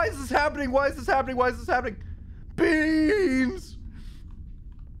 Why is this happening? Why is this happening? Why is this happening? Beans!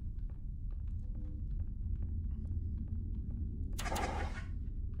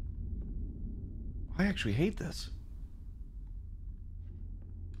 I actually hate this.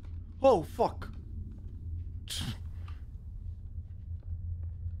 Oh, fuck.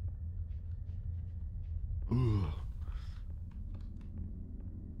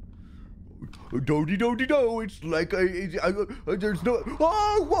 Do, it's like there's no.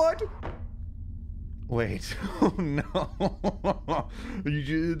 Oh, what? Wait. Oh, no.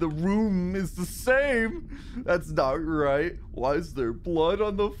 The room is the same. That's not right. Why is there blood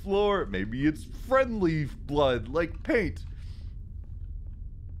on the floor? Maybe it's friendly blood, like paint.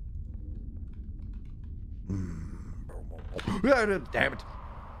 Damn it.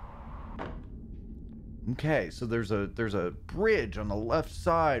 Okay, so there's a bridge on the left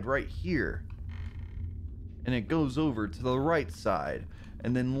side right here. And it goes over to the right side,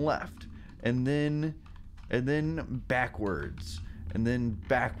 and then left, and then backwards, and then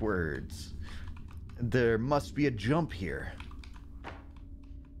backwards. There must be a jump here.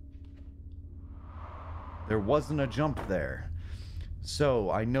 There wasn't a jump there.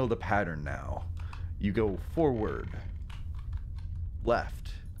 So I know the pattern now. You go forward,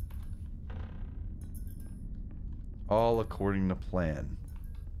 left, all according to plan.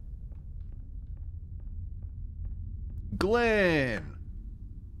 Glenn!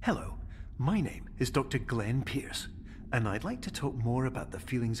 Hello, my name is Dr. Glenn Pierce, and I'd like to talk more about the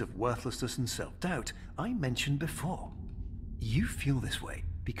feelings of worthlessness and self-doubt I mentioned before. You feel this way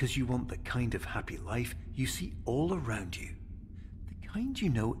because you want the kind of happy life you see all around you, the kind you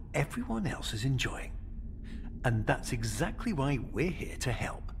know everyone else is enjoying. And that's exactly why we're here to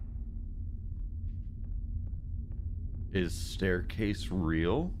help. Is staircase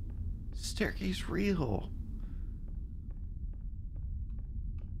real? Staircase real.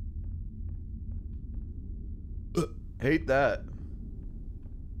 Hate that.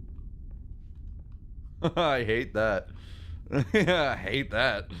 I hate that. Yeah, I hate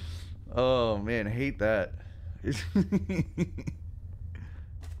that. Oh man, hate that.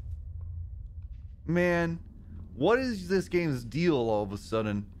 Man, what is this game's deal all of a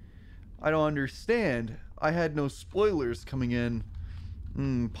sudden? I don't understand. I had no spoilers coming in.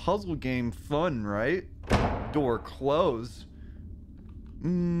 Puzzle game fun, right? Door closed.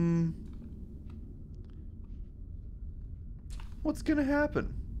 What's gonna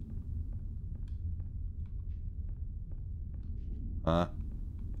happen? Huh?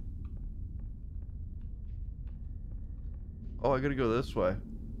 Oh, I gotta go this way.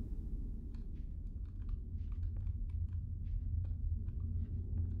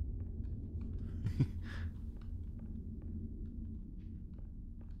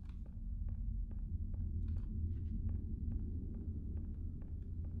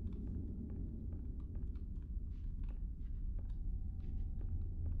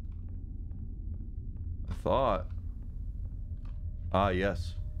 Thought. Ah,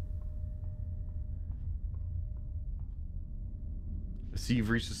 yes. I see you've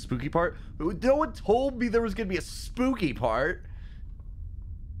reached the spooky part. No one told me there was gonna be a spooky part.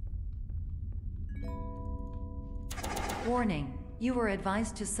 Warning. You were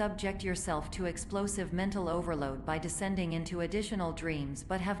advised to subject yourself to explosive mental overload by descending into additional dreams,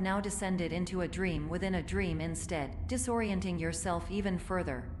 but have now descended into a dream within a dream instead, disorienting yourself even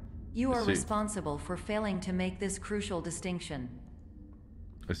further. You are responsible for failing to make this crucial distinction.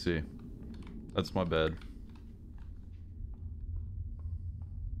 I see. That's my bad.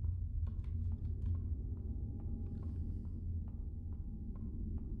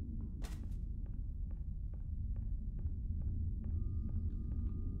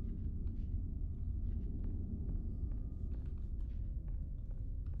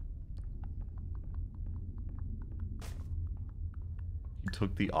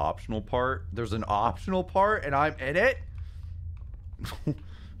 Took the optional part. There's an optional part and I'm in it?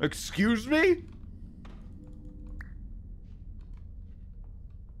 Excuse me?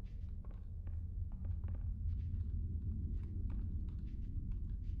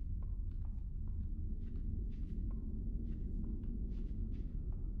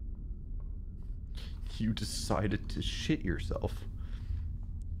 You decided to shit yourself.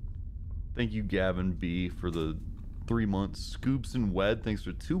 Thank you, Gavin B, for the 3 months. Scoops and Wed, thanks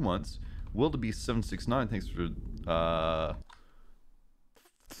for 2 months. Will to be 769, thanks for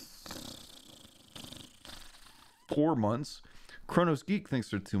 4 months. Chronos Geek, thanks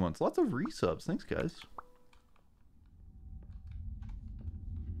for 2 months. Lots of resubs, thanks guys.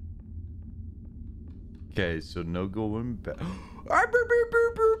 Okay, so no going back.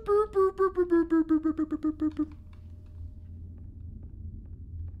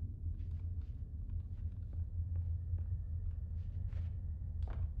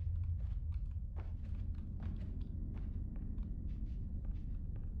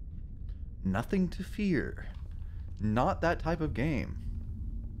 Nothing to fear. Not that type of game.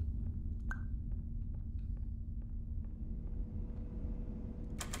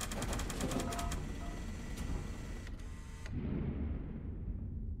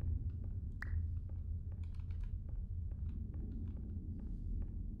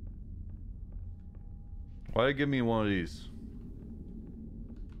 Why give me one of these?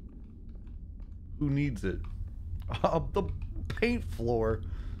 Who needs it? The paint floor.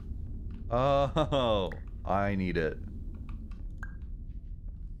 Oh, I need it.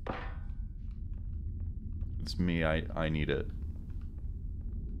 It's me. I need it.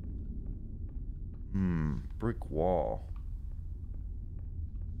 Brick wall.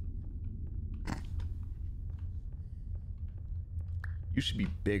 You should be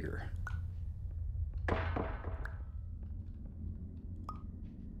bigger.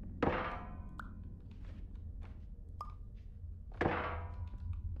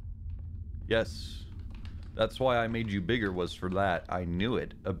 Yes. That's why I made you bigger, was for that. I knew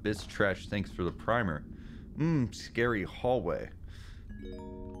it. Abyss trash, thanks for the primer. Scary hallway.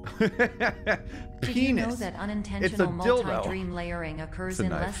 Did you know that unintentional multi-dream layering occurs in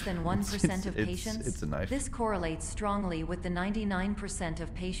less than 1% of patients? It's a knife. This correlates strongly with the 99%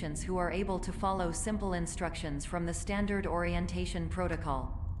 of patients who are able to follow simple instructions from the standard orientation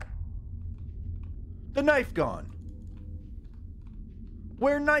protocol. The knife gone.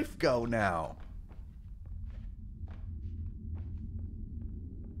 Where knife go now?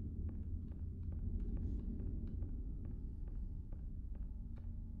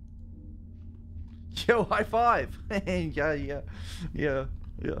 Yo, high five. Yeah.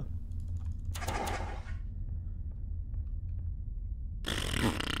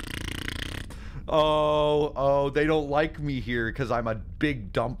 Oh, they don't like me here because I'm a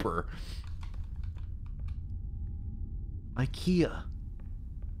big dumper. IKEA.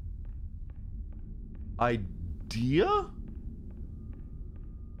 Idea?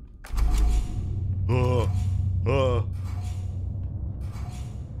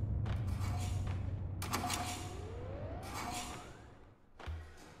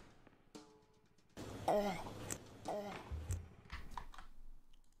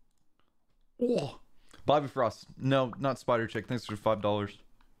 Bobby Frost. No, not Spider Chick. Thanks for $5.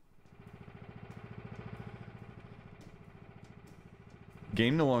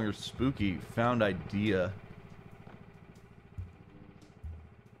 Game no longer spooky. Found idea.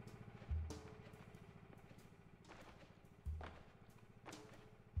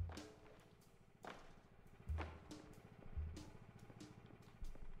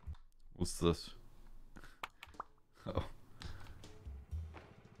 What's this? Oh.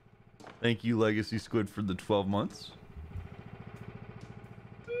 Thank you, Legacy Squid, for the 12 months.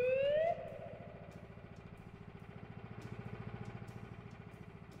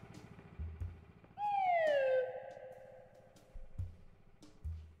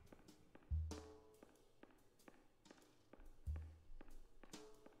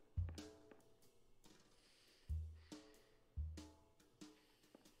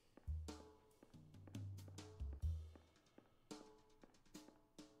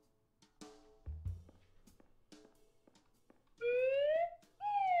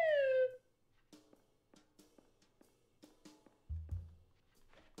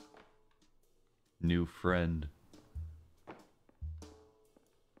 New friend.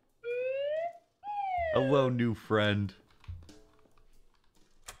 Hello, new friend.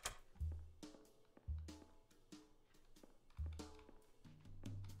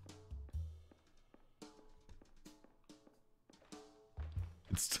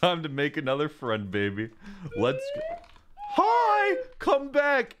 It's time to make another friend, baby. Let's go. Hi! Come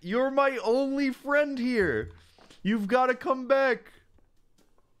back! You're my only friend here. You've got to come back.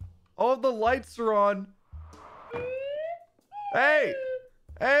 All the lights are on. Hey!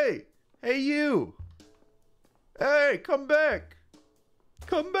 Hey! Hey, you! Hey, come back!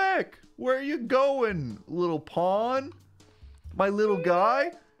 Come back! Where are you going, little pawn? My little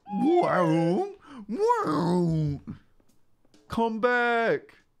guy? Wow! Wow! Come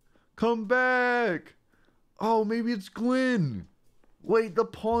back! Come back! Oh, maybe it's Glenn. Wait, the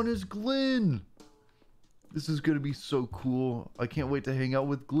pawn is Glenn. This is gonna be so cool. I can't wait to hang out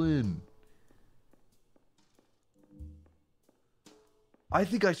with Glenn. I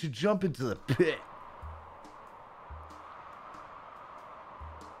think I should jump into the pit.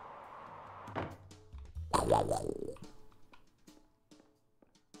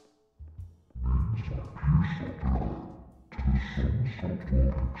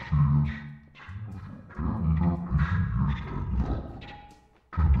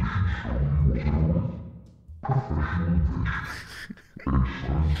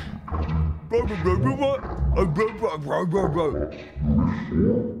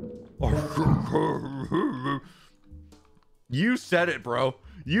 You said it, bro.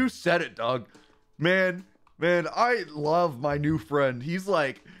 You said it, dog. Man, I love my new friend. He's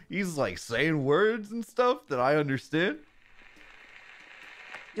like saying words and stuff that I understand.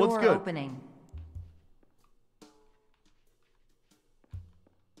 What's Door good? opening.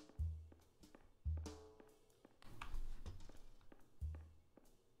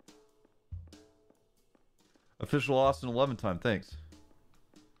 Official Austin 11 time, thanks.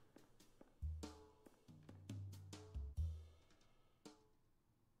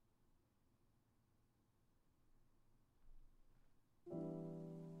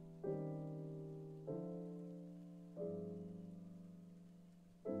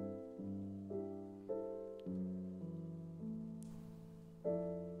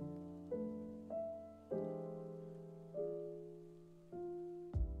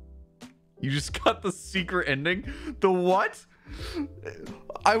 You just got the secret ending? The what?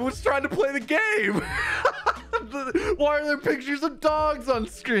 I was trying to play the game. Why are there pictures of dogs on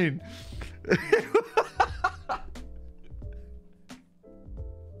screen?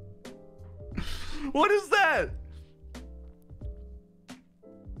 What is that?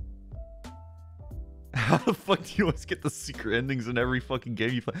 How the fuck do you always get the secret endings in every fucking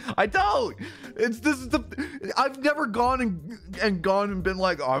game you play? I don't. I've never gone and been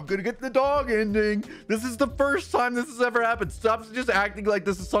like, oh, I'm gonna get the dog ending. This is the first time this has ever happened. Stop just acting like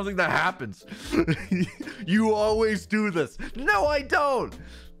this is something that happens. You always do this. No, I don't.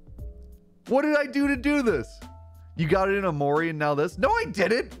 What did I do to do this? You got it in Amori and now this? No, I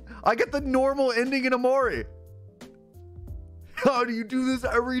didn't. I get the normal ending in Amori. How do you do this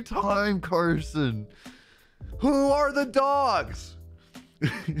every time, Carson? Who are the dogs?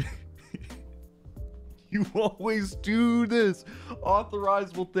 You always do this.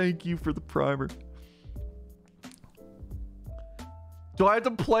 Authorized will thank you for the primer. Do I have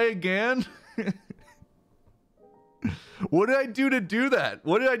to play again? What did I do to do that?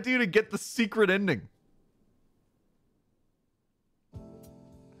 What did I do to get the secret ending?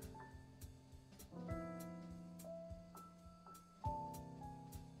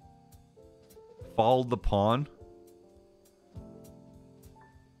 Followed the pawn.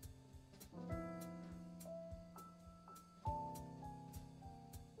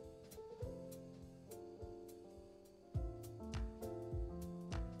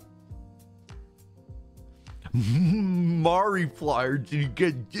 Mari flyer, did you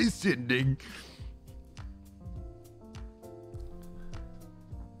get this ending?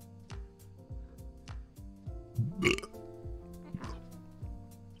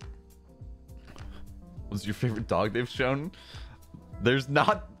 What's your favorite dog they've shown? There's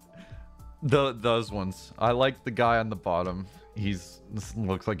not those ones. I like the guy on the bottom. This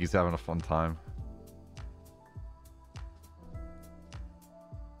looks like he's having a fun time.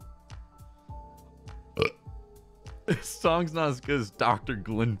 This song's not as good as Dr.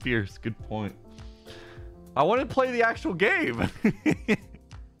 Glenn Pierce. Good point. I want to play the actual game.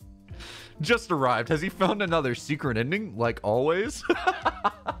 Just arrived. Has he found another secret ending? Like always?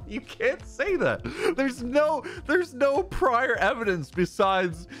 You can't say that. There's no prior evidence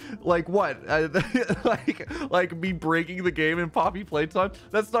besides like what? Like me breaking the game in Poppy Playtime.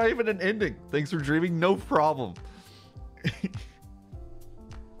 That's not even an ending. Thanks for dreaming. No problem.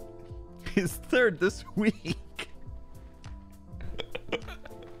 His third this week.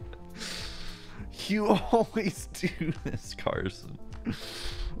 You always do this, Carson.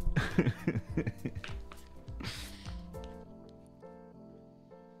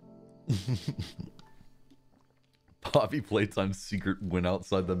 Poppy Playtime's secret went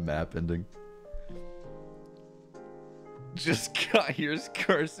outside the map ending. Just got here's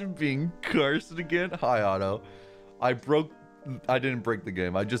Carson being Carson again. Hi, Otto. I didn't break the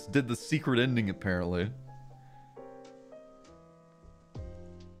game. I just did the secret ending apparently.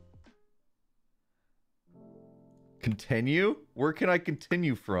 Continue? Where can I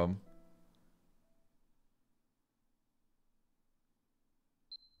continue from?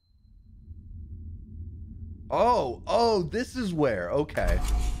 Oh, this is where. Okay.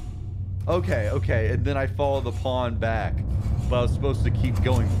 And then I follow the pawn back. But I was supposed to keep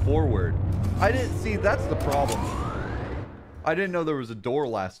going forward. I didn't see, that's the problem. I didn't know there was a door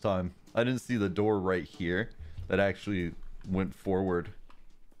last time. I didn't see the door right here that actually went forward.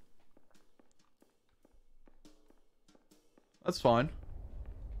 That's fine.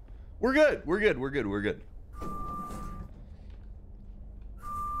 We're good.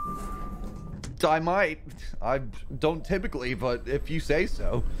 I might. I don't typically, but if you say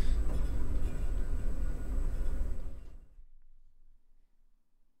so.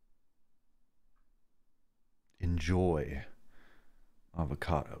 Enjoy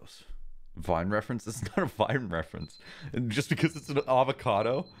avocados. Vine reference? It's not a Vine reference. And just because it's an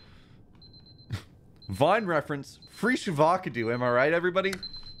avocado. Vine reference. Free Shavakadu. Am I right, everybody?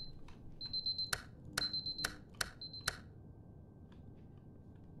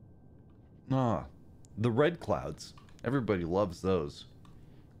 Ah, the red clouds. Everybody loves those.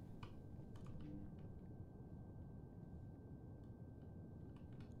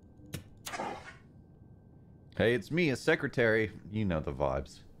 Hey, it's me, a secretary. You know the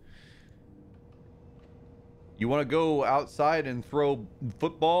vibes. You want to go outside and throw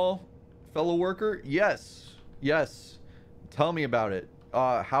football, fellow worker? Yes. Yes. Tell me about it.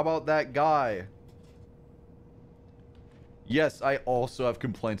 How about that guy? Yes, I also have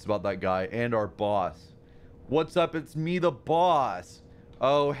complaints about that guy and our boss. What's up? It's me, the boss.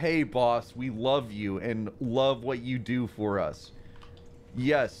 Oh, hey, boss. We love you and love what you do for us.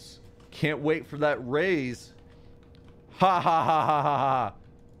 Yes. Can't wait for that raise. Ha ha ha ha ha ha.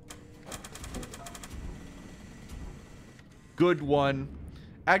 Good one.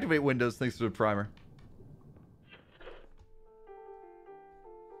 Activate Windows. Thanks for the primer.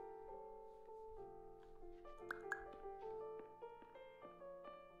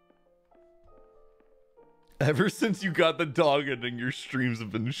 Ever since you got the dog ending, your streams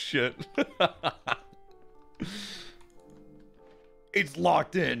have been shit. It's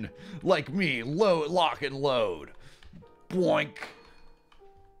locked in. Like me. Load, lock, and load. Boink.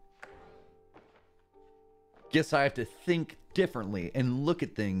 Guess I have to think differently and look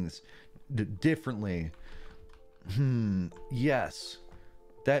at things differently. Yes.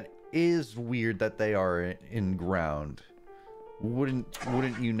 That is weird that they are in ground.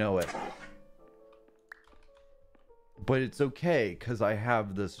 Wouldn't you know it? But it's okay, because I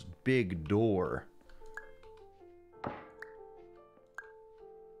have this big door.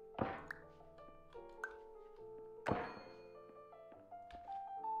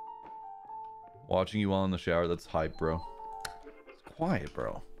 Watching you while in the shower, that's hype, bro. It's quiet,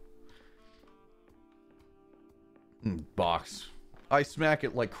 bro. Box. I smack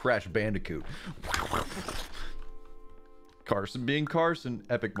it like Crash Bandicoot. Carson being Carson.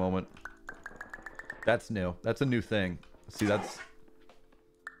 Epic moment. That's new. That's a new thing. See, that's...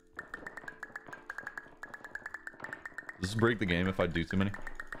 Does this break the game if I do too many?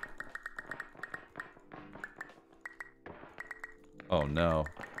 Oh, no.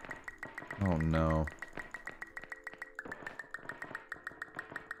 Oh, no.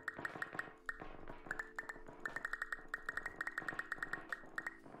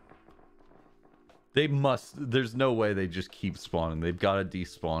 They must... There's no way they just keep spawning. They've got to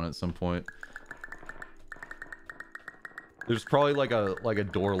despawn at some point. There's probably like a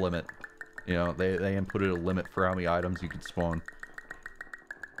door limit. You know, they inputted a limit for how many items you could spawn.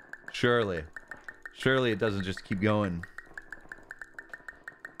 Surely. Surely it doesn't just keep going.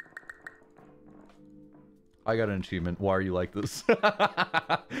 I got an achievement. Why are you like this?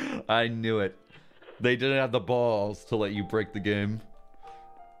 I knew it. They didn't have the balls to let you break the game.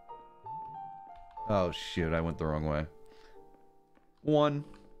 Oh shit, I went the wrong way. 1,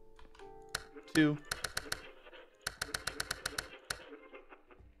 2.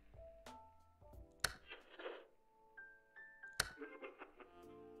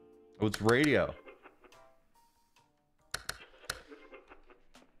 Oh, it's radio.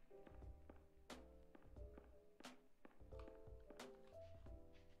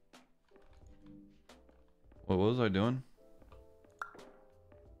 What was I doing?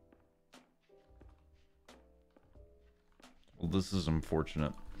 Well, this is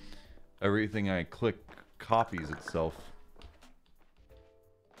unfortunate. Everything I click copies itself.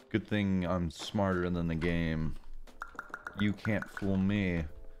 Good thing I'm smarter than the game. You can't fool me.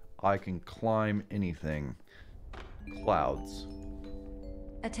 I can climb anything. Clouds.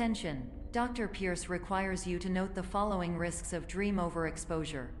 Attention. Dr. Pierce requires you to note the following risks of dream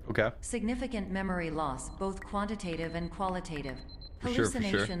overexposure. Okay. Significant memory loss, both quantitative and qualitative. For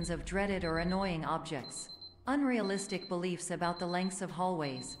Hallucinations of dreaded or annoying objects. Unrealistic beliefs about the lengths of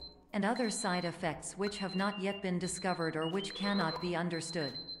hallways. And other side effects which have not yet been discovered or which cannot be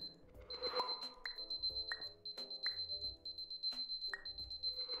understood.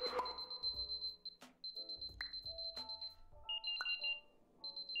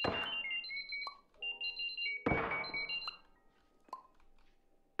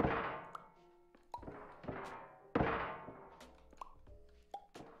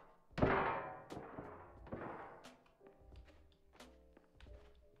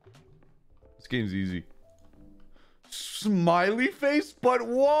 game's easy. Smiley face? But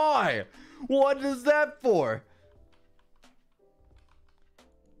why? What is that for?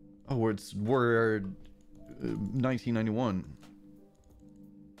 Oh, we're 1991.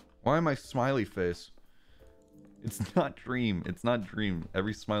 Why am I smiley face? It's not dream. It's not dream.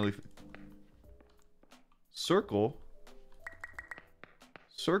 Every smiley circle.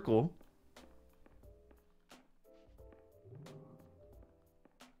 Circle.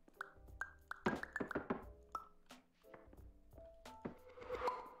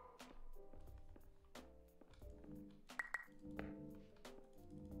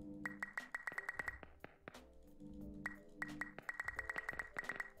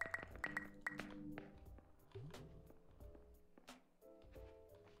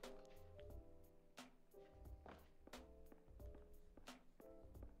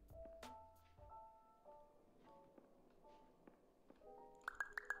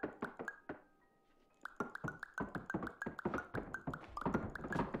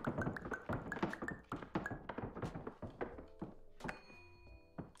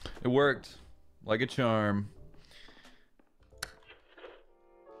 It worked like a charm.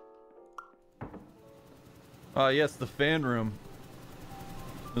 Yes, the fan room.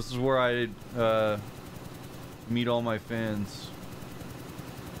 This is where I meet all my fans.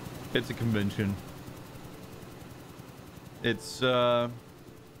 It's a convention. It's a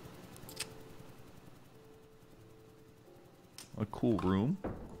cool room.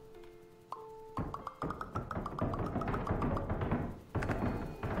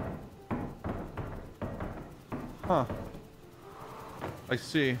 Huh. I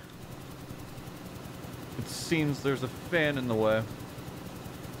see. It seems there's a fan in the way.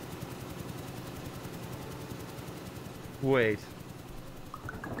 Wait.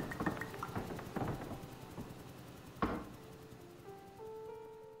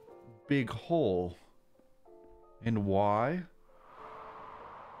 Big hole. And why?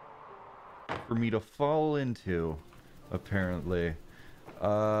 For me to fall into, apparently.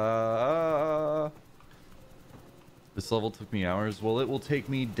 This level took me hours. Well, it will take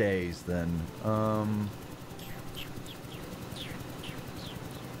me days then.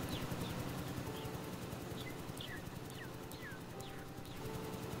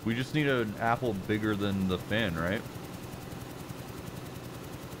 We just need an apple bigger than the fan, right?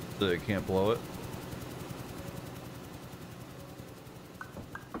 So it can't blow it.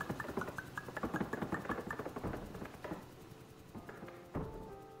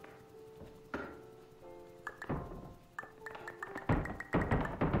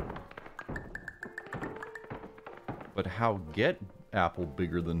 But how get apple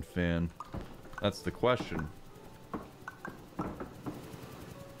bigger than fan? That's the question.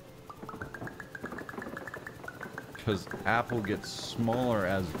 Because apple gets smaller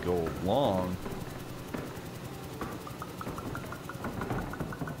as you go along.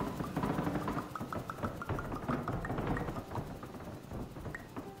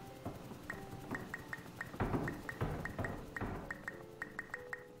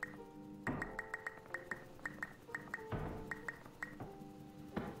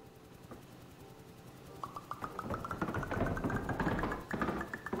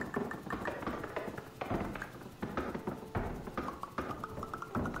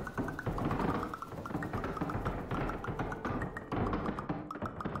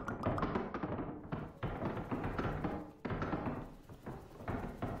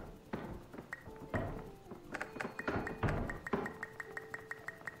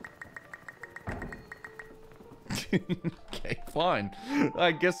 Okay, fine.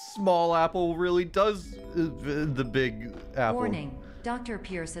 I guess small apple really does the big apple. Warning. Dr.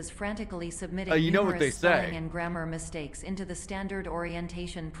 Pierce is frantically submitting you know what they numerous spelling say. and grammar mistakes into the standard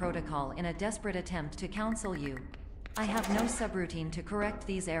orientation protocol in a desperate attempt to counsel you. I have no subroutine to correct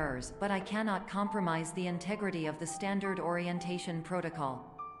these errors, but I cannot compromise the integrity of the standard orientation protocol.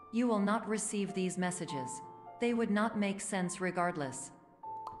 You will not receive these messages. They would not make sense regardless.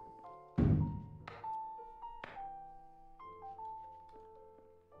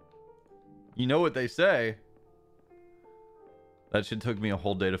 You know what they say. That shit took me a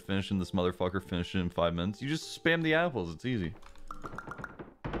whole day to finish, and this motherfucker finished it in 5 minutes. You just spam the apples. It's easy.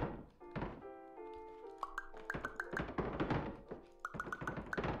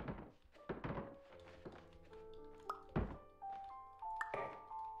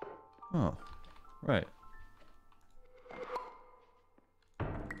 Oh, right.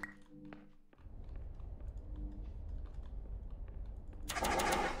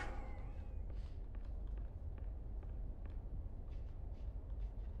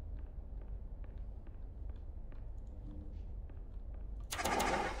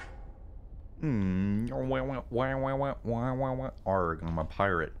 Arg, I'm a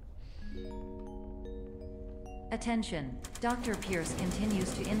pirate. Attention, Dr. Pierce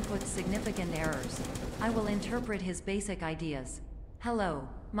continues to input significant errors. I will interpret his basic ideas. Hello,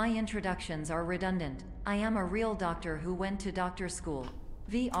 my introductions are redundant. I am a real doctor who went to doctor school.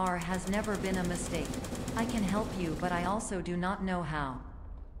 VR has never been a mistake. I can help you, but I also do not know how.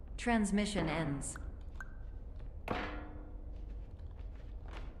 Transmission ends.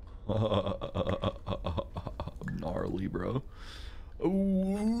 Gnarly, bro.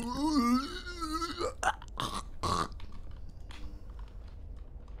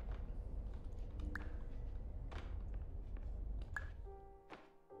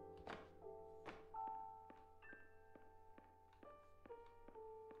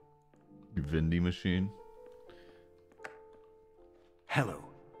 Vending machine. Hello,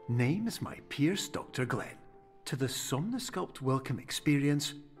 name is my Pierce Dr. Glenn. To the Somnosculpt Welcome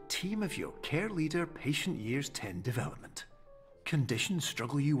Experience, team of your care leader patient years 10 development. Conditions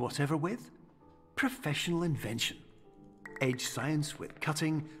struggle you whatever with? Professional invention. Edge science with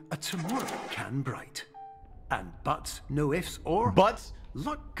cutting, a tomorrow can bright. And buts, no ifs or... Butts?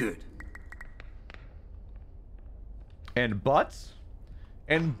 Look good. And butts?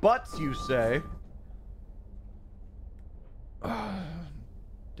 And butts, you say?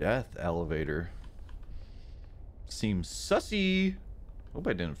 Death elevator. Seems sussy. Hope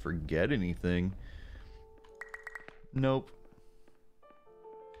I didn't forget anything. Nope.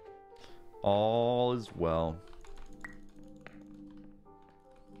 All is well.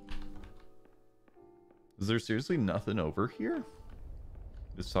 Is there seriously nothing over here?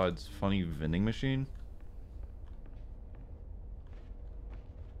 Besides funny vending machine?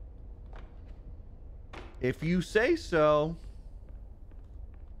 If you say so.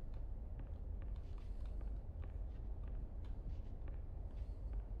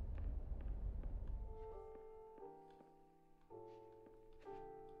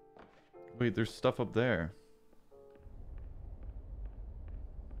 Wait, there's stuff up there.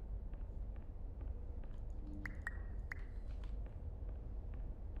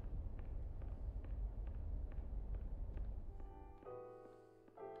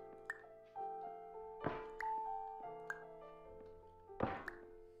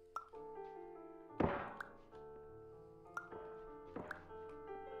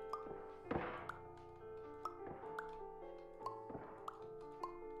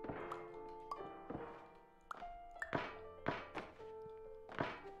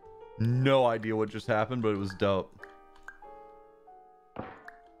 No idea what just happened, but it was dope. I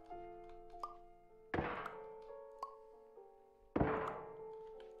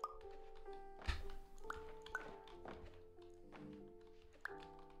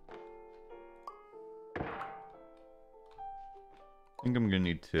think I'm gonna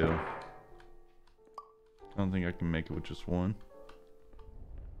need two. I don't think I can make it with just one.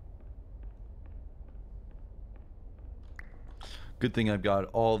 Good thing I've got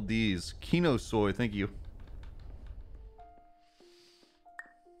all these. Kino soy, thank you.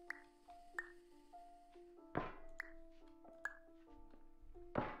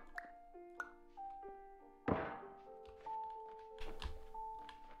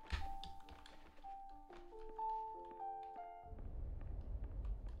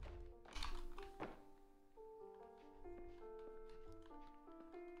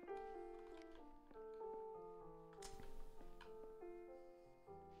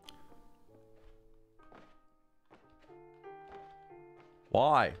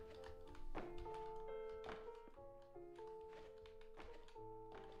 Why?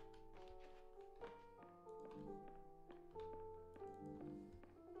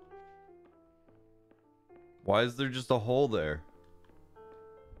 Why is there just a hole there?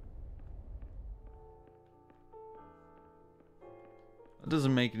 That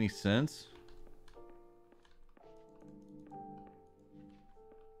doesn't make any sense.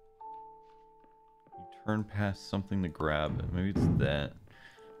 You turn past something to grab it. Maybe it's that.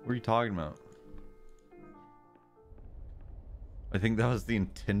 What are you talking about? I think that was the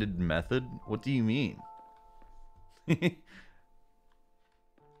intended method. What do you mean? There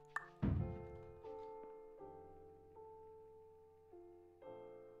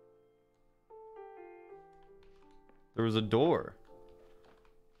was a door.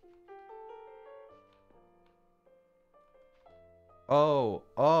 Oh,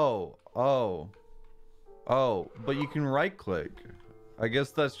 but you can right click. I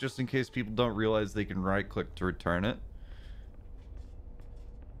guess that's just in case people don't realize they can right click to return it.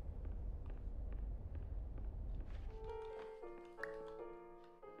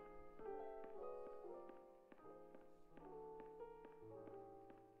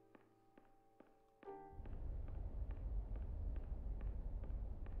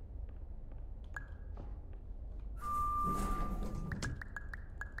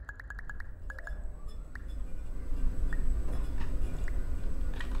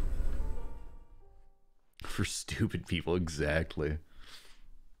 For stupid people, exactly.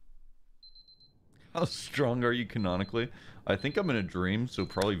 How strong are you canonically? I think I'm in a dream, so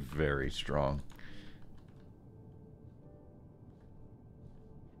probably very strong.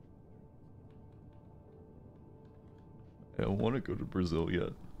 I don't want to go to Brazil yet.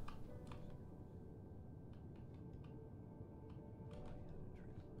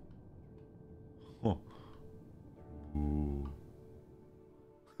 Oh. Ooh.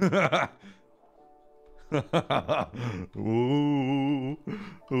 Ooh.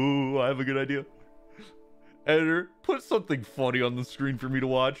 Ooh, I have a good idea. Editor, put something funny on the screen for me to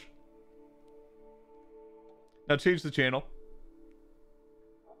watch. Now change the channel.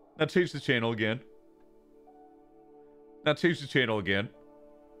 Now change the channel again. Now change the channel again.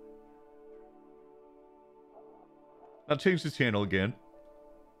 Now change the channel again.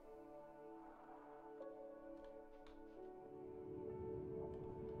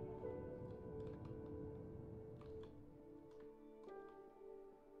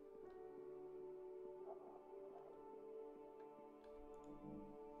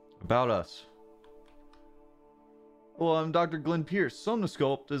 About us. Well, I'm Dr. Glenn Pierce.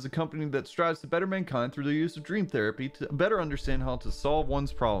 Somnosculpt is a company that strives to better mankind through the use of dream therapy to better understand how to solve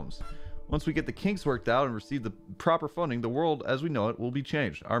one's problems. Once we get the kinks worked out and receive the proper funding, the world as we know it will be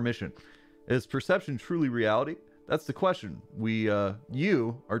changed. Our mission. Is perception truly reality? That's the question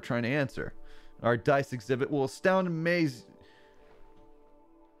you are trying to answer. Our dice exhibit will astound and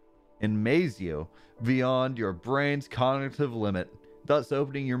amaze you beyond your brain's cognitive limit, thus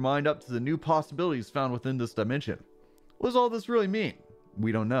opening your mind up to the new possibilities found within this dimension. What does all this really mean?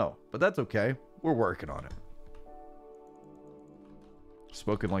 We don't know, but that's okay. We're working on it.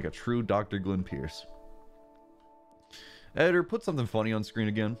 Spoken like a true Dr. Glenn Pierce. Editor, put something funny on screen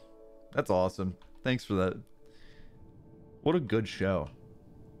again. That's awesome. Thanks for that. What a good show.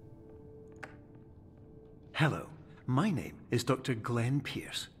 Hello, my name is Dr. Glenn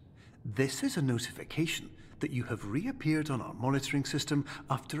Pierce. This is a notification that you have reappeared on our monitoring system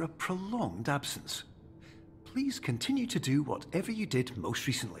after a prolonged absence. Please continue to do whatever you did most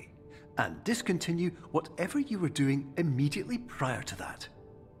recently, and discontinue whatever you were doing immediately prior to that.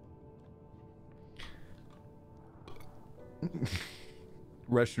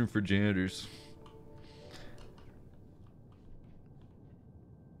 Restroom for janitors.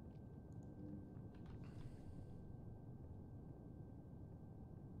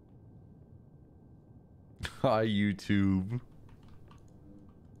 Hi, YouTube.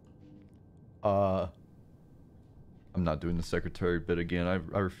 I'm not doing the secretary bit again.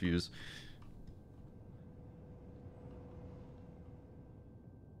 I refuse.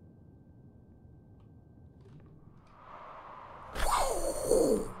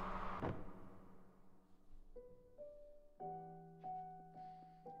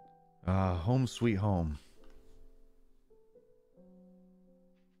 Home sweet home.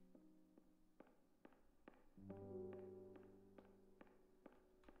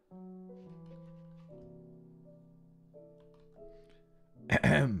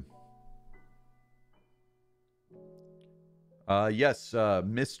 Yes,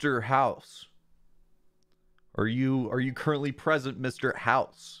 Mr. House. Are you currently present, Mr.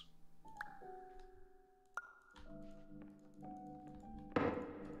 House?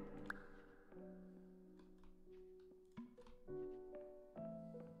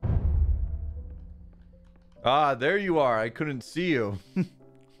 Ah, there you are. I couldn't see you.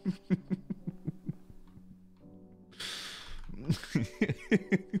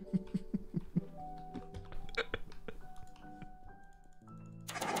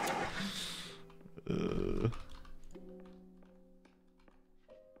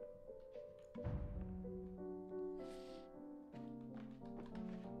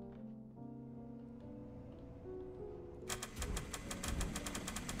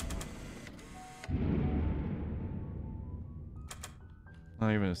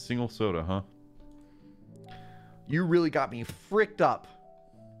 Not even a single soda, huh? You really got me fricked up.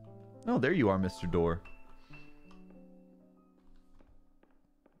 Oh, there you are, Mr. Door.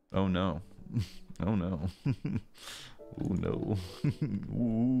 Oh no. Oh no. Oh no. Ooh,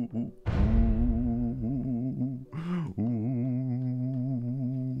 ooh, ooh, ooh.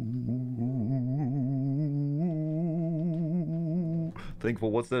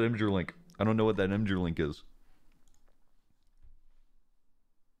 Thankful, what's that Imgur link? I don't know what that Imgur link is.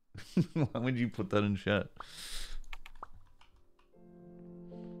 Why would you put that in chat?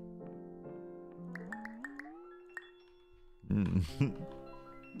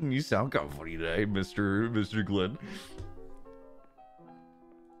 You sound kind of funny today, Mr. Glenn.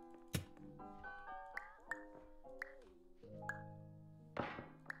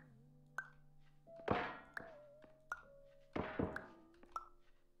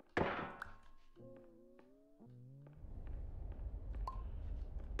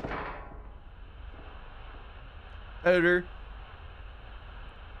 editor.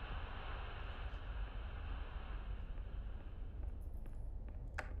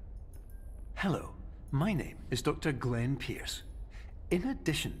 Hello, my name is Dr. Glenn Pierce. In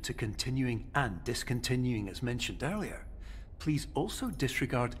addition to continuing and discontinuing as mentioned earlier, please also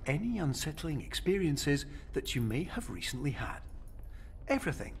disregard any unsettling experiences that you may have recently had.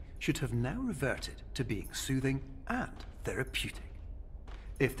 Everything should have now reverted to being soothing and therapeutic.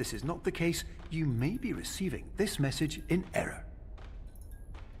 If this is not the case, you may be receiving this message in error.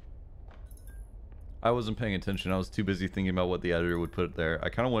 I wasn't paying attention. I was too busy thinking about what the editor would put there. I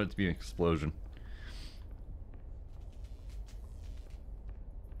kind of want it to be an explosion.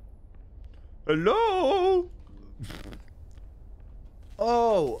 Hello?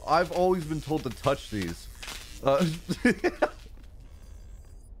 Oh, I've always been told to touch these.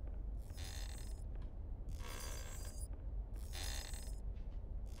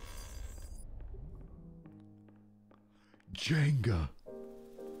 Jenga.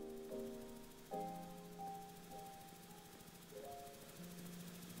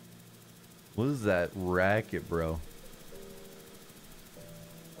 What is that racket, bro?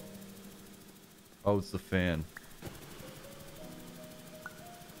 Oh, it's the fan.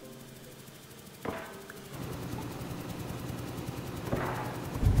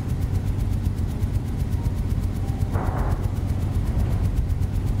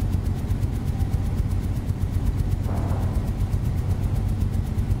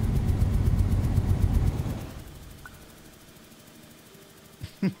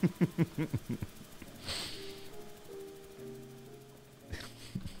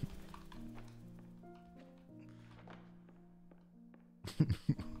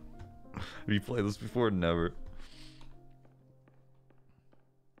 Have you played this before? Never.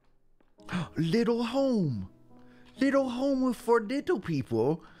 Little home. Little home for little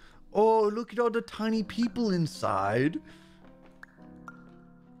people. Oh, look at all the tiny people inside.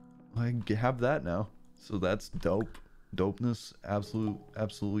 I have that now. So that's dope. Dopeness.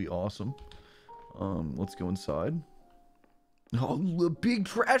 Absolutely awesome. Let's go inside. Oh, the big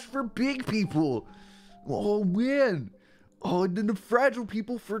trash for big people. Oh, man. Oh, and then the fragile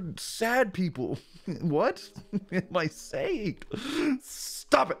people for sad people. What am I saying?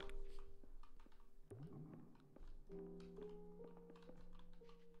 Stop it.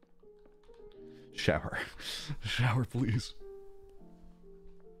 Shower. Shower, please.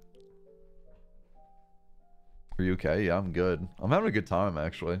 Are you okay? Yeah, I'm good. I'm having a good time,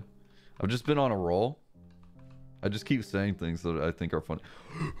 actually. I've just been on a roll. I just keep saying things that I think are funny.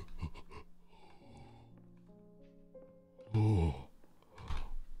 Oh.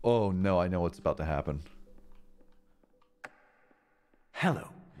 Oh no, I know what's about to happen. Hello.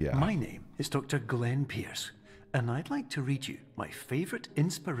 Yeah. My name is Dr. Glenn Pierce, and I'd like to read you my favorite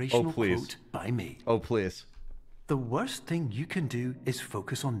inspirational quote by me. Oh, please. The worst thing you can do is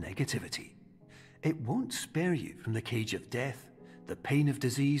focus on negativity. It won't spare you from the cage of death, the pain of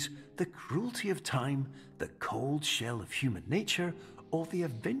disease, the cruelty of time, the cold shell of human nature, or the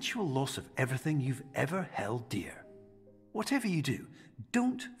eventual loss of everything you've ever held dear. Whatever you do,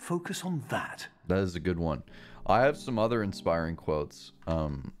 don't focus on that. That is a good one. I have some other inspiring quotes I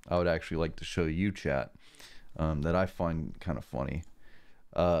would actually like to show you, chat, that I find kind of funny.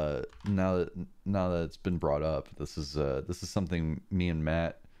 Now that it's been brought up, this is something me and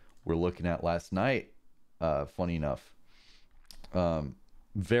Matt were looking at last night. Funny enough.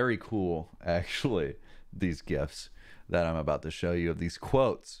 Very cool, actually, these gifs that I'm about to show you of these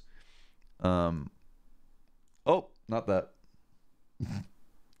quotes. Oh, not that.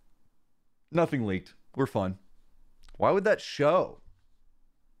 Nothing leaked. We're fine. Why would that show?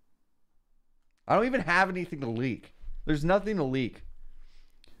 I don't even have anything to leak. There's nothing to leak.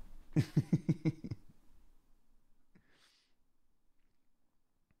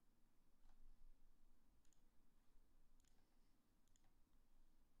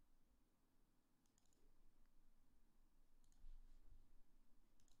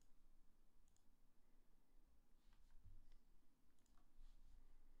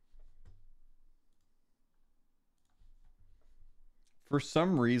 For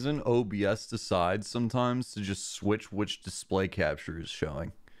some reason, OBS decides sometimes to just switch which display capture is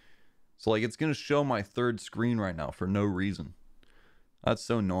showing. So like it's going to show my third screen right now for no reason. That's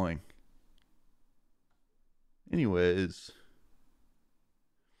so annoying. Anyways.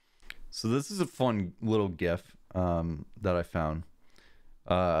 So this is a fun little GIF that I found.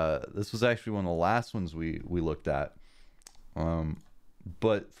 This was actually one of the last ones we looked at.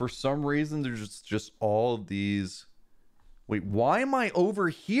 But for some reason, there's just all of these... Wait, why am I over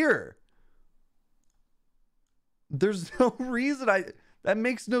here? There's no reason that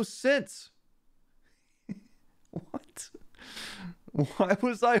makes no sense. What? Why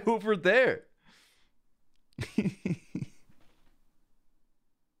was I over there?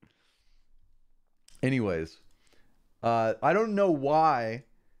 Anyways, I don't know why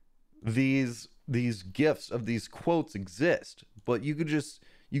these gifs of these quotes exist, but you could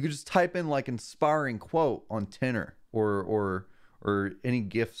just type in like inspiring quote on Tinder or any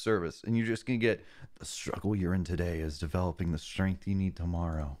gift service, and you're just gonna get, the struggle you're in today is developing the strength you need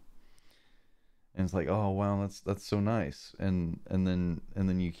tomorrow. And it's like, oh wow, that's so nice. And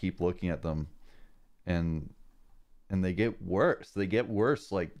then you keep looking at them, and they get worse. They get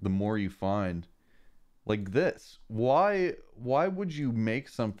worse like the more you find like this. Why would you make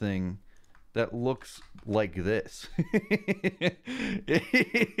something that looks like this?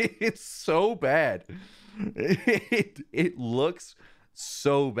 It's so bad. It looks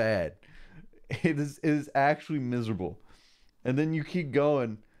so bad. It is actually miserable. And then you keep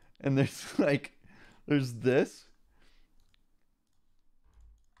going, and there's this.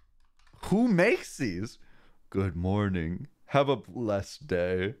 Who makes these? Good morning. Have a blessed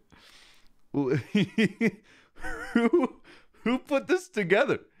day. who put this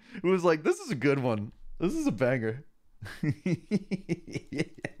together? It was like, this is a good one. This is a banger.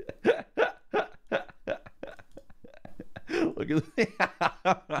 Look at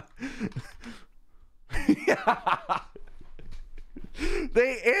that.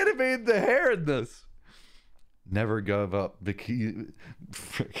 They animated the hair in this. Never give up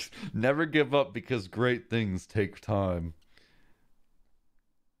because never give up because great things take time.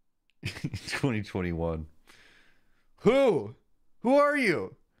 2021. Who are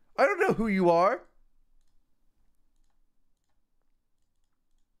you? I don't know who you are.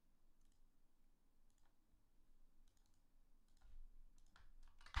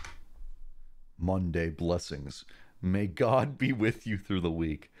 Monday blessings. May God be with you through the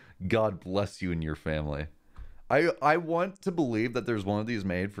week. God bless you and your family. I want to believe that there's one of these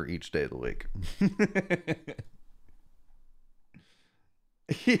made for each day of the week.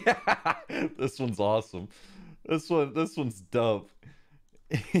 Yeah, this one's awesome. This one's dope.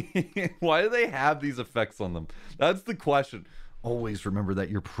 Why do they have these effects on them? That's the question. Always remember that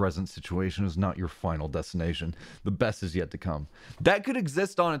your present situation is not your final destination. The best is yet to come. That could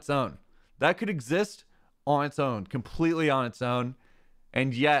exist on its own. That could exist on its own, completely on its own,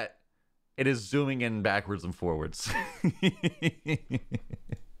 and yet it is zooming in backwards and forwards.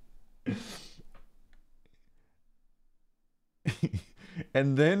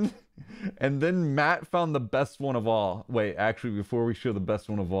 And then Matt found the best one of all. Wait, actually, before we show the best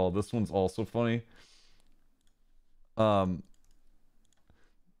one of all, this one's also funny. The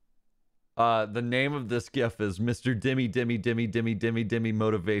name of this GIF is Mr. Dimmy Dimmy Dimmy Dimmy Dimmy Dimmy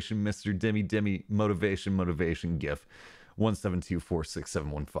Motivation, Mr. Dimmy Dimmy Motivation GIF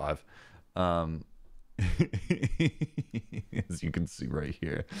 172466715. As you can see right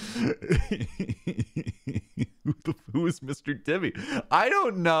here. Who is Mr. Dimmy? I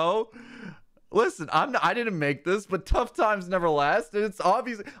don't know. Listen, I didn't make this, but tough times never last, and it's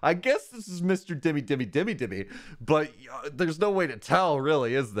obvious. I guess this is Mr. Dimmy Dimmy Dimmy Dimmy, but there's no way to tell,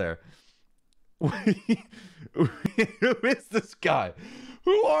 really, is there? Who is this guy?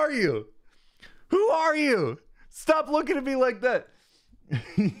 Who are you? Who are you? Stop looking at me like that.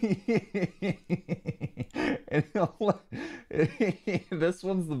 This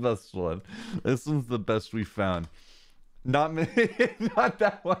one's the best one. This one's the best we found. Not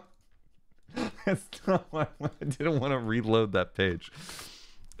that one. That's not one. I didn't want to reload that page.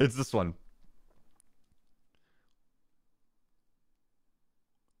 It's this one.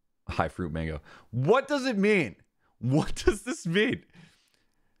 High fruit mango. What does it mean? What does this mean?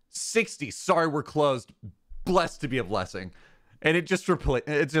 60. Sorry, we're closed. Blessed to be a blessing. And it just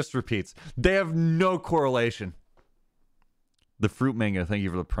repeats. They have no correlation. The fruit mango. Thank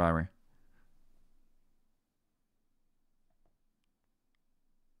you for the primer.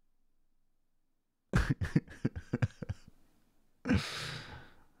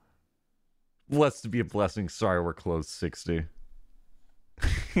 Blessed to be a blessing. Sorry, we're closed. 60.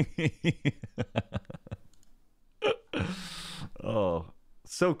 Oh,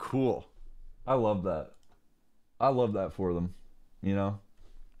 so cool. I love that. I love that for them, you know?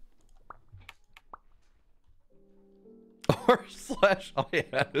 R/ I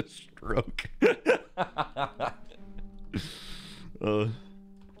had a stroke.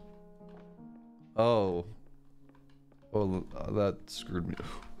 Oh, that screwed me.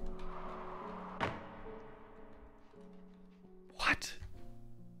 What?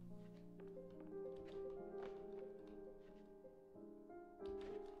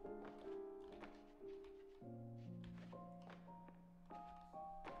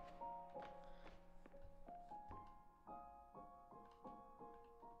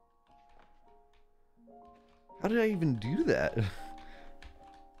 How did I even do that? It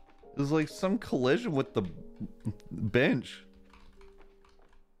was like some collision with the bench.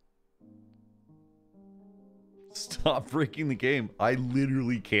 Stop breaking the game. I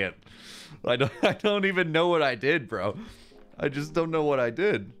literally can't. I don't even know what I did, bro. I just don't know what I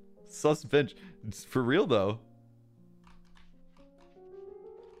did. Sus bench. It's for real though.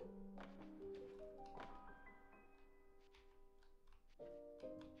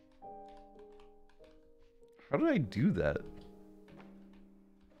 How did I do that?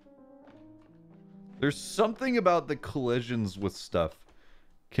 There's something about the collisions with stuff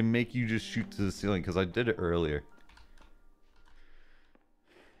can make you just shoot to the ceiling, because I did it earlier.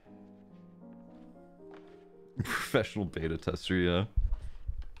 Professional beta tester, yeah.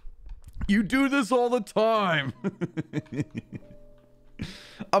 You do this all the time!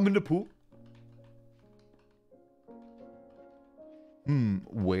 I'm in the pool.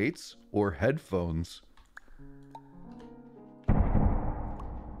 Weights or headphones?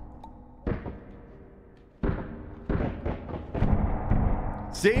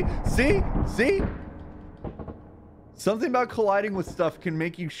 See? See? See? Something about colliding with stuff can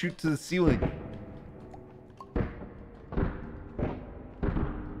make you shoot to the ceiling.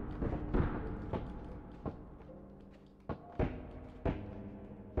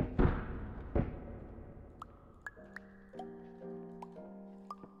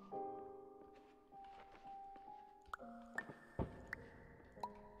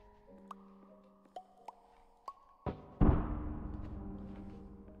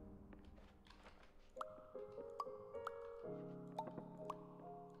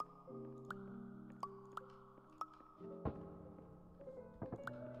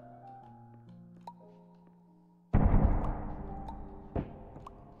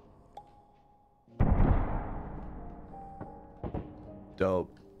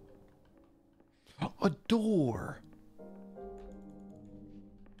 Dope. A door.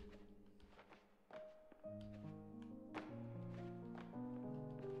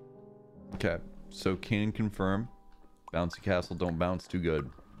 Okay, so can confirm. Bouncy castle don't bounce too good.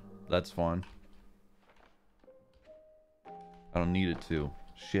 That's fine. I don't need it to.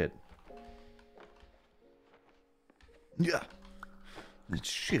 Shit. Yeah. Let's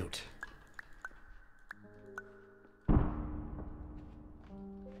shoot.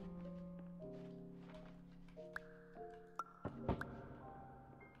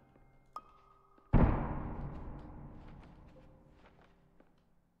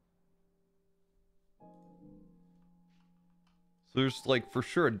 So there's like for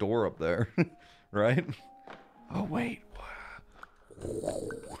sure a door up there, right? Oh wait.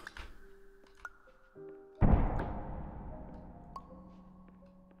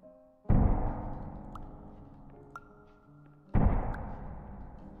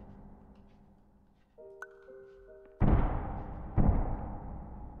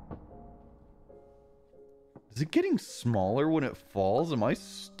 Is it getting smaller when it falls? Am I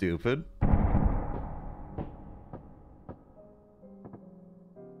stupid?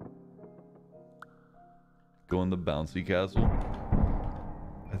 Go in the bouncy castle.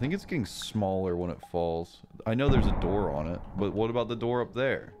 I think it's getting smaller when it falls. I know there's a door on it, but what about the door up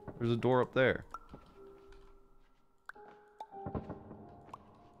there? There's a door up there.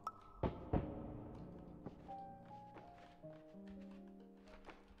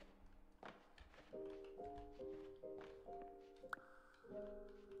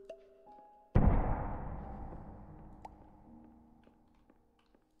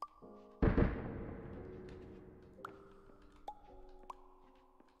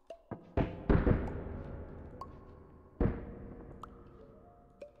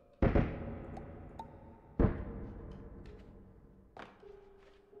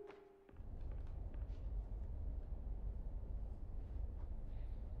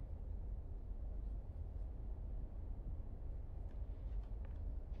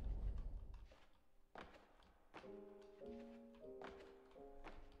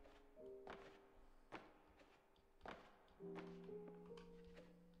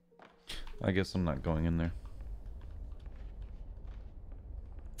 I guess I'm not going in there.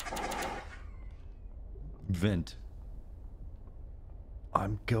 Vent.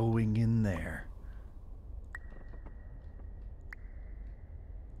 I'm going in there.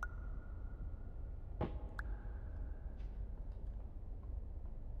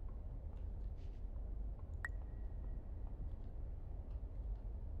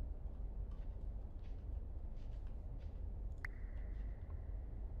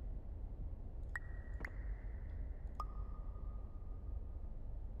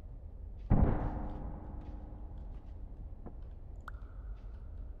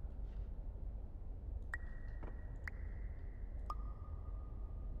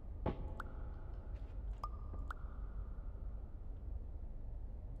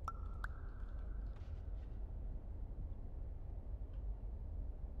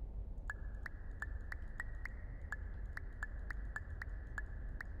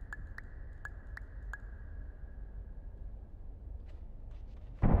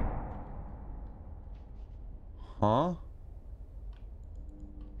 Huh?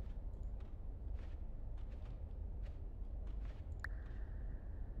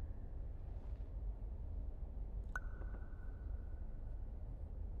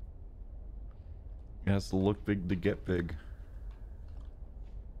 It has to look big to get big.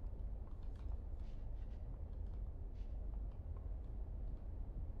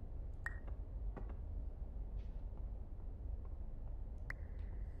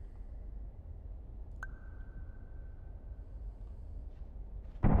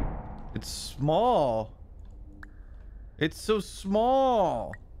 It's small. It's so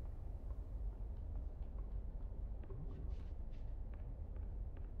small.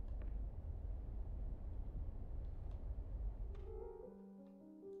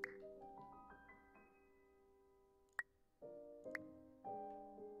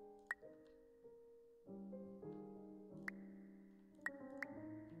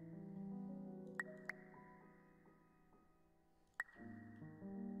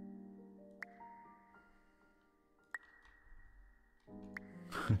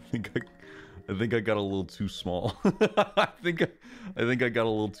 I think I got a little too small. I think I got a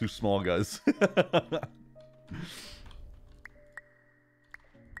little too small, guys.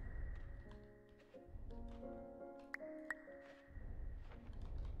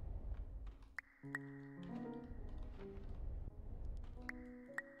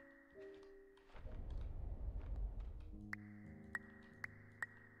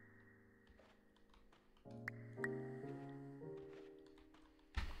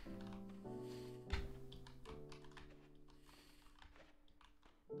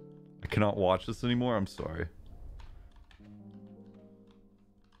 I cannot watch this anymore. I'm sorry.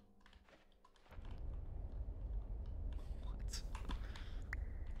 What?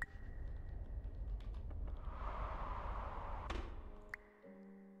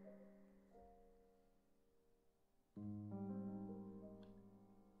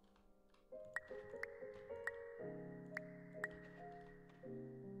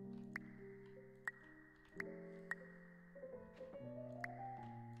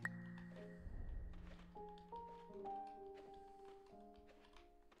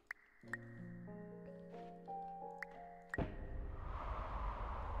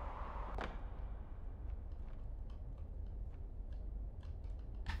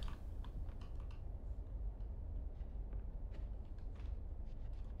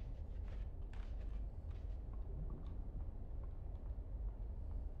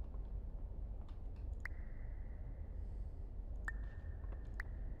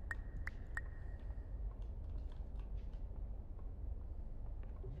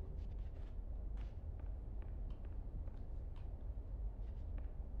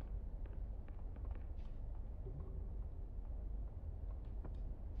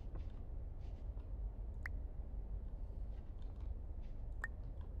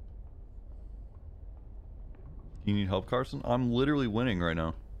 You need help, Carson? I'm literally winning right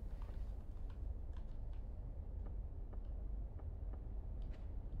now.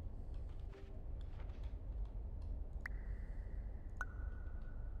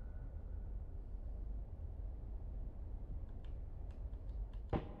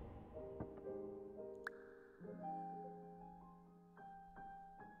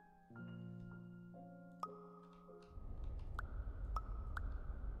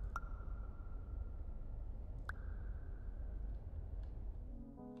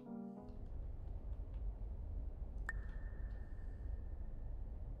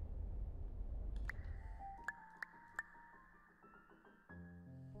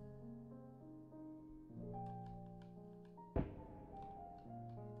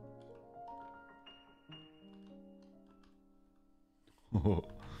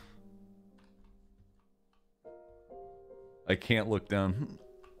 I can't look down.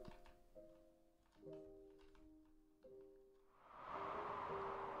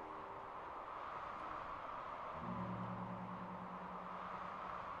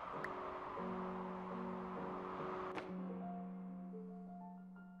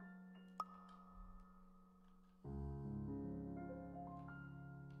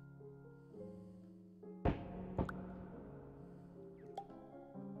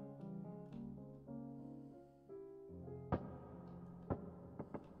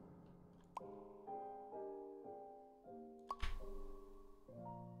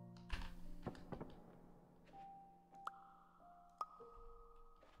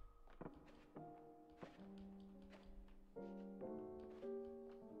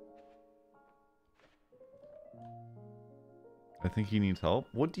 I think he needs help.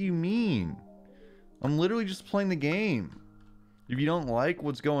 What do you mean? I'm literally just playing the game. If you don't like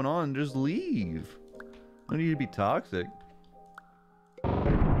what's going on, just leave. No need to be toxic.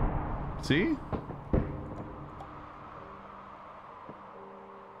 See?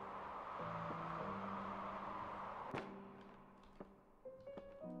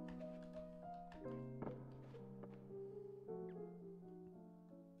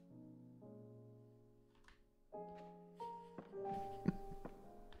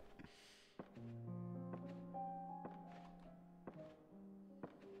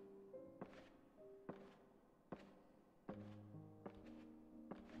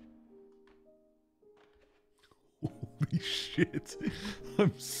 Holy shit.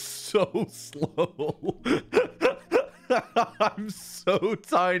 I'm so slow. I'm so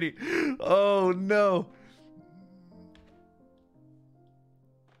tiny. Oh no.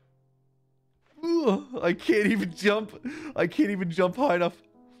 Ugh, I can't even jump. I can't even jump high enough.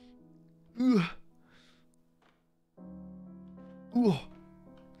 Ugh. Ugh.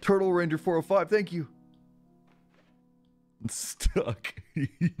 Turtle Ranger 405, thank you. I'm stuck.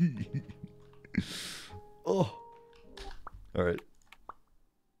 Oh. All right.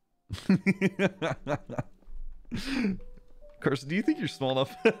 Carson, do you think you're small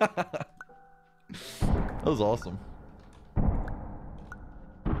enough? That was awesome.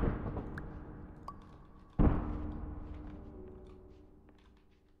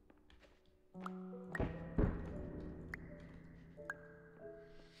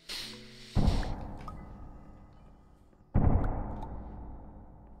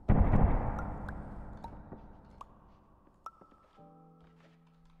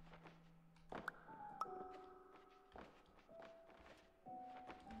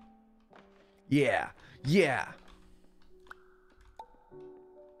 Yeah, yeah.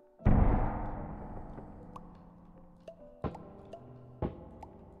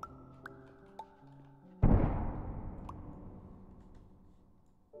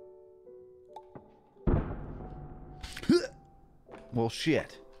 Well,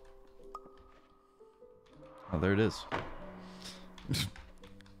 shit. Oh, there it is.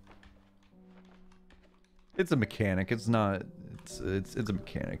 It's a mechanic. It's not. It's a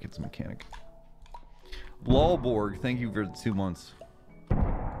mechanic. It's a mechanic. Lawborg, thank you for the 2 months.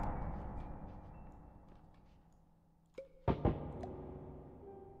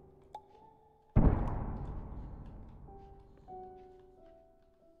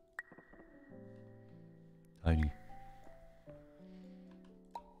 Tiny.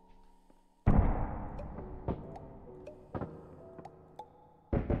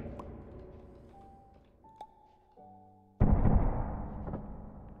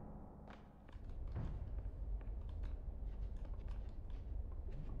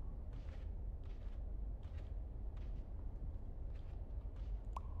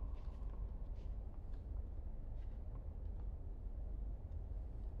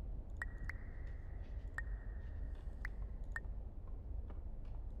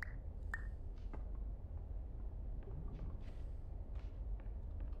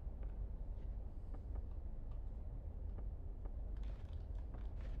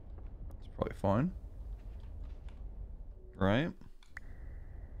 Probably fine. Right?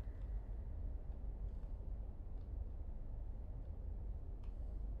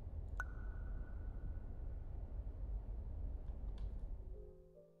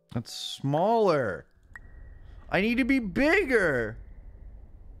 That's smaller. I need to be bigger.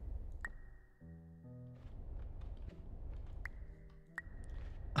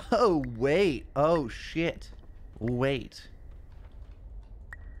 Oh, wait. Oh, shit. Wait.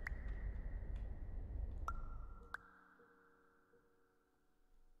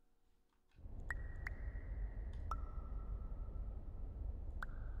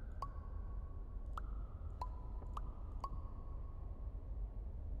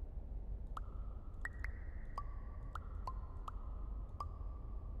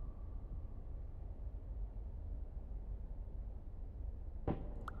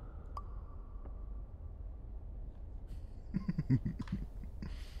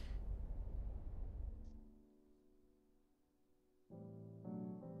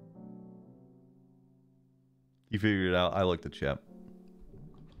 You figured it out. I looked at chat.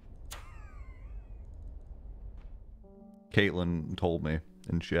 Caitlin told me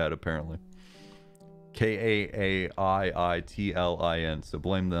in chat, apparently. K-A-A-I-I-T-L-I-N. So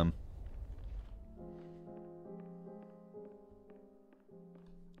blame them.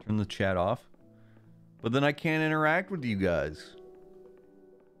 Turn the chat off. But then I can't interact with you guys.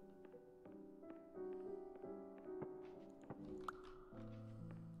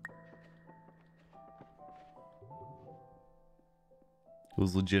 It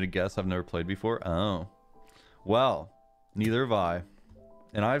was legit a guess I've never played before. Oh. Well, neither have I.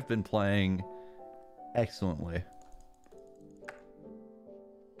 And I've been playing excellently.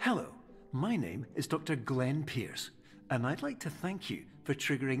 Hello, my name is Dr. Glenn Pierce, and I'd like to thank you for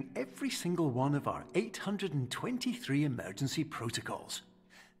triggering every single one of our 823 emergency protocols.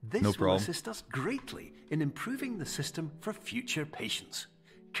 This No will problem. assist us greatly in improving the system for future patients.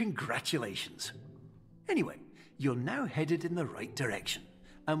 Congratulations. Anyway, you're now headed in the right direction,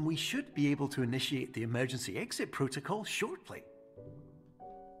 and we should be able to initiate the emergency exit protocol shortly.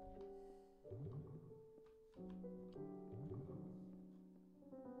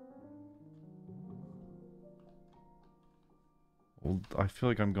 Well, I feel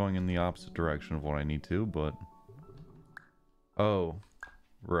like I'm going in the opposite direction of what I need to, but... Oh,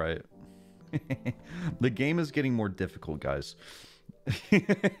 right. The game is getting more difficult, guys.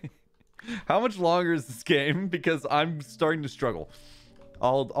 How much longer is this game? Because I'm starting to struggle.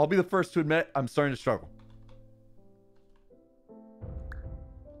 I'll be the first to admit I'm starting to struggle.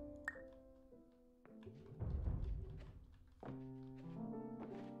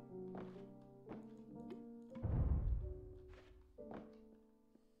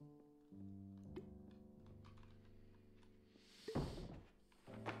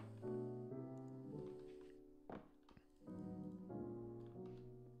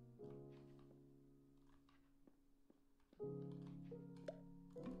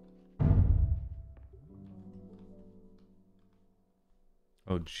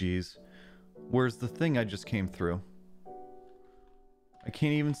 Oh, jeez. Where's the thing I just came through? I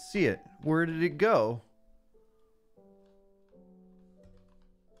can't even see it. Where did it go?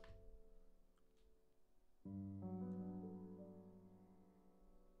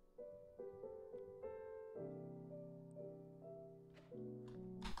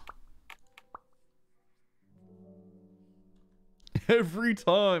 Every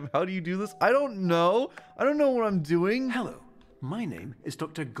time. How do you do this? I don't know. I don't know what I'm doing. Hello, my name is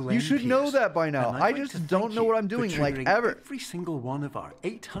Dr. Glenn You should Pierce, know that by now. and I'd I like just to don't thank know you what I'm for doing, like, triggering ever. every single one of our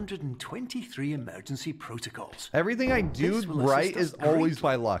 823 emergency protocols. Everything I do This will right assist is us always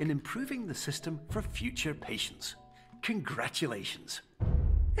by greatly luck. in improving the system for future patients. Congratulations.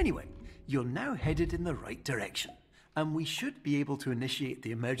 Anyway, you're now headed in the right direction, and we should be able to initiate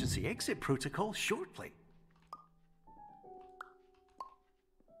the emergency exit protocol shortly.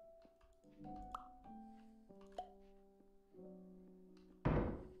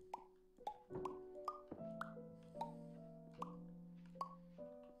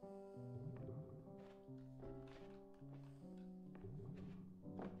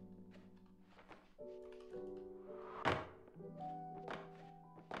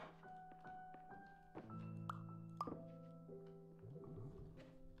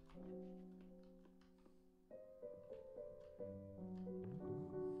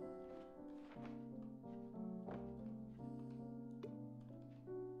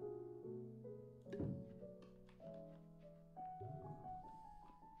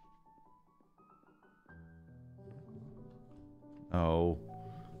 Oh,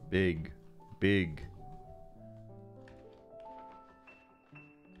 big, big.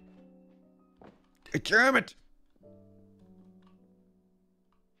 Damn it!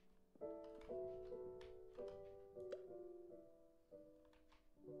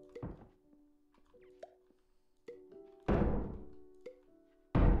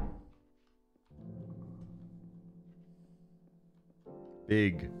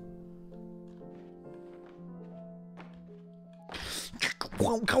 Big.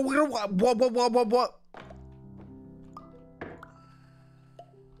 What?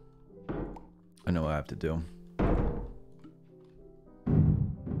 I know what I have to do.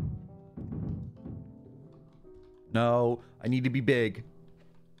 No, I need to be big.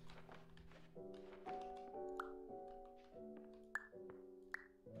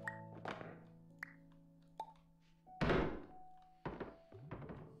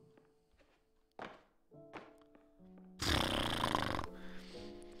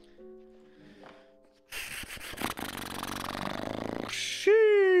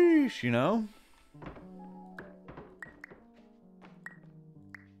 Sheesh, you know?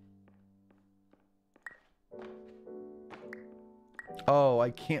 Oh, I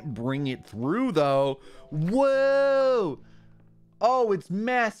can't bring it through, though. Whoa! Oh, it's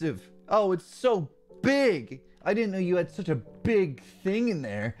massive. Oh, it's so big. I didn't know you had such a big thing in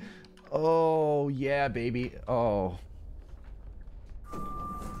there. Oh, yeah, baby. Oh.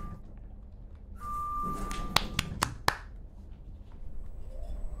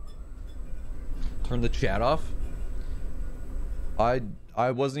 Turn the chat off? I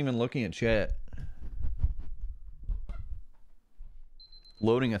wasn't even looking at chat.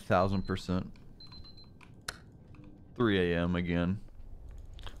 Loading 1000%. 3 a.m. again.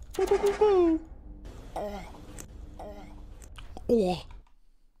 Oh.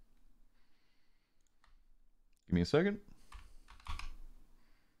 Give me a second.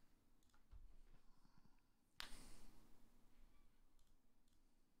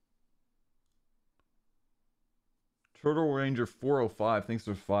 Turtle Ranger 405 thinks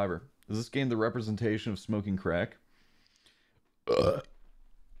there's fiber. Is this game the representation of smoking crack?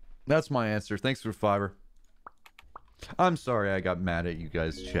 That's my answer. Thanks for fiber. I'm sorry I got mad at you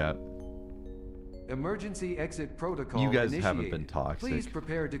guys, chat. Emergency exit protocol. You guys initiated. haven't been toxic. Please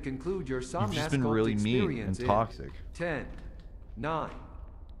prepare to conclude your You've just been really mean and toxic. 10, 9,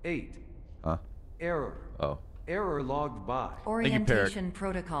 8. Huh? Error. Oh. Error logged by. Orientation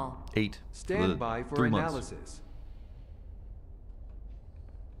protocol. 8. Stand by for 3 months. analysis.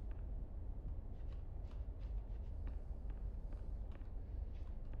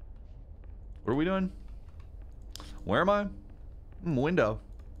 What are we doing? Where am I? Window.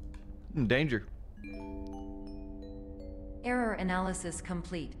 Danger. Error analysis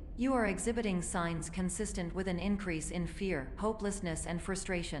complete. You are exhibiting signs consistent with an increase in fear, hopelessness, and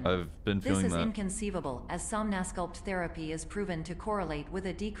frustration. I've been feeling This is that. inconceivable, as somnasculpt therapy is proven to correlate with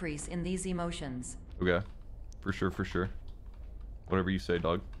a decrease in these emotions. Okay. For sure, for sure. Whatever you say,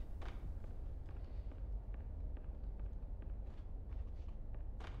 dog.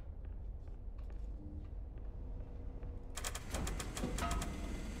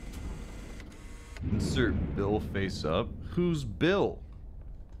 Insert Bill face up. Who's Bill?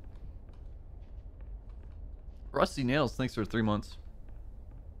 Rusty Nails, thanks for 3 months.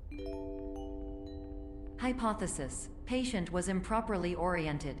 Hypothesis: patient was improperly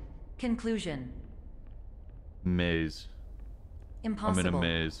oriented. Conclusion: Maze. impossible. I'm in a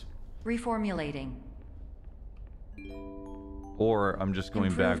maze. Reformulating. Or I'm just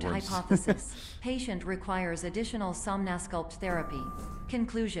going Improved backwards. hypothesis: patient requires additional somnasculpt therapy.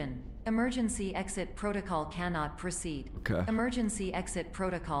 Conclusion: emergency exit protocol cannot proceed. Okay. Emergency exit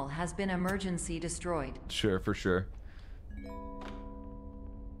protocol has been emergency destroyed. Sure, for sure.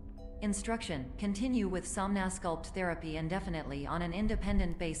 Instruction: continue with somnasculpt therapy indefinitely on an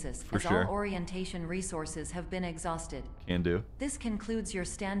independent basis, For as sure. all orientation resources have been exhausted. Can do. This concludes your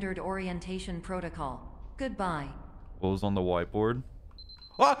standard orientation protocol. Goodbye. What was on the whiteboard?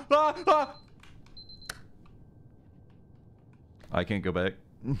 Ah! Ah! Ah! I can't go back.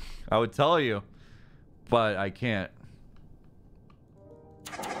 I would tell you, but I can't.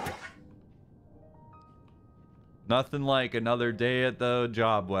 Nothing like another day at the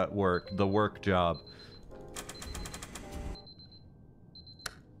job at work, the work job.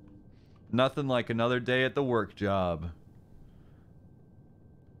 Nothing like another day at the work job.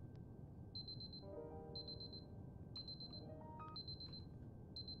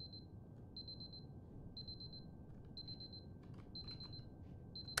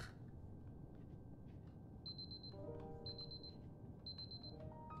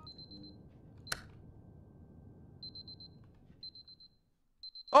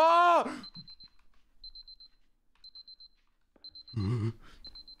 Oh!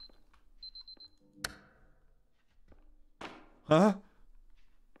 Huh?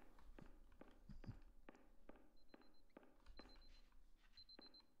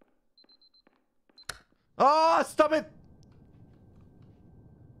 Ah, stop it!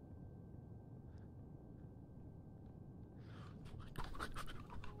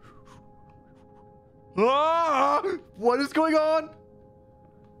 Ah! What is going on?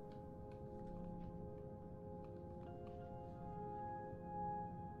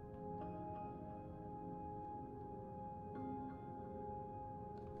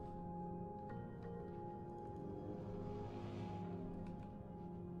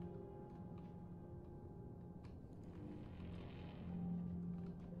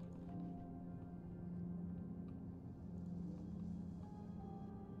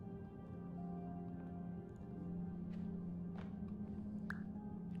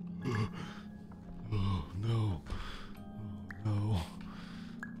 Oh no. Oh no.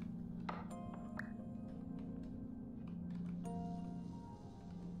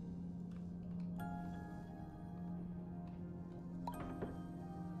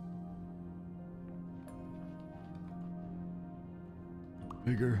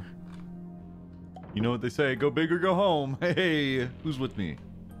 Bigger. You know what they say, go big or go home. Hey, who's with me?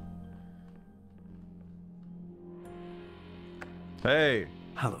 Hey.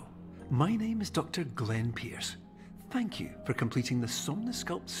 Hello, my name is Dr. Glenn Pierce. Thank you for completing the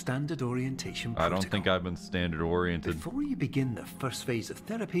Somnosculpt Standard Orientation I Protocol. don't think I've been standard oriented. Before you begin the first phase of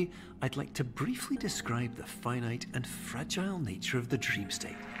therapy, I'd like to briefly describe the finite and fragile nature of the dream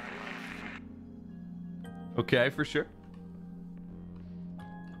state. Okay, for sure.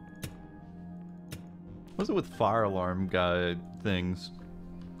 What's it with fire alarm guy things?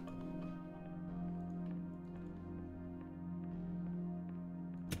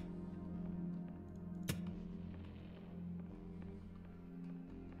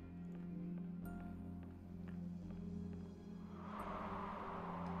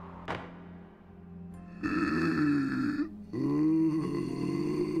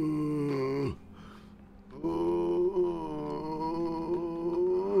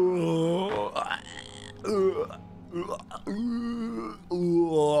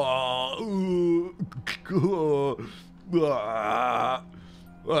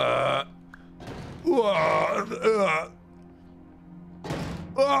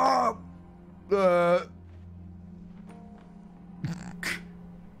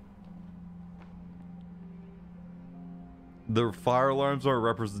 The fire alarms are a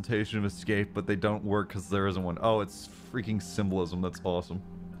representation of escape, but they don't work because there isn't one. Oh, it's freaking symbolism. That's awesome.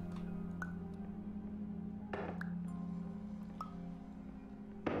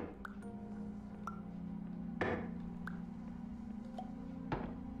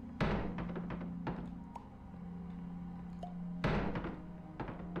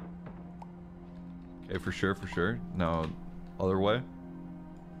 Okay, for sure, for sure. No, other way.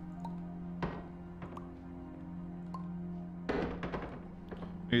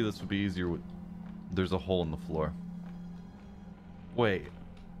 Maybe this would be easier with... There's a hole in the floor. Wait.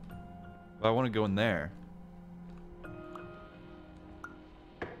 I want to go in there.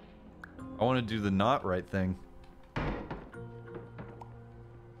 I want to do the not right thing.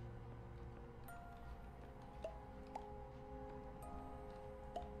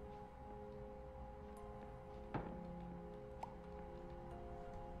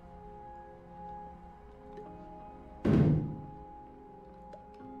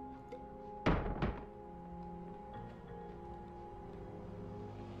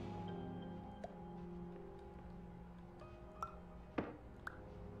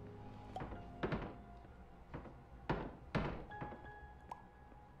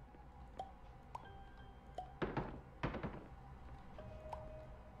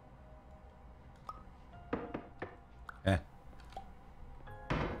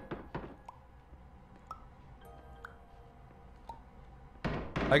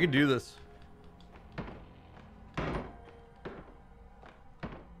 I could do this.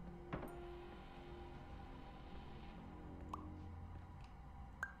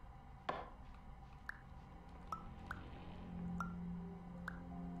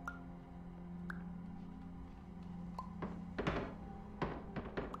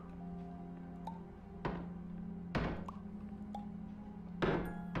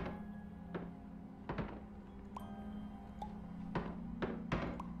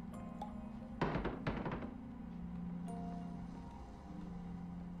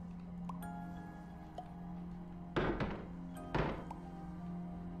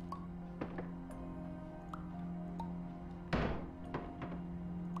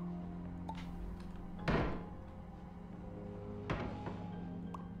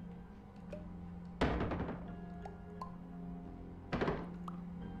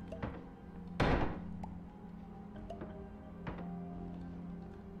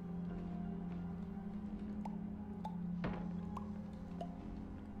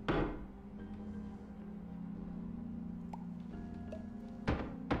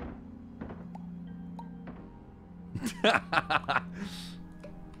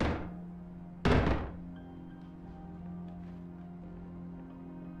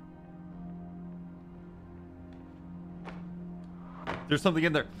 There's something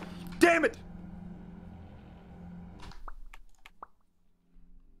in there. Damn it!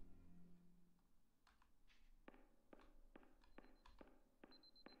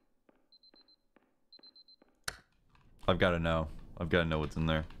 I've got to know. I've got to know what's in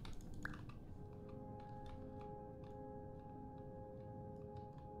there.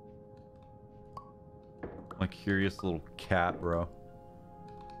 I'm a curious little cat, bro.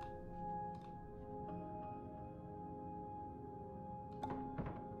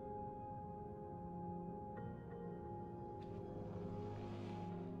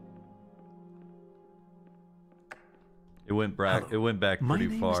 It went back. Hello. It went back My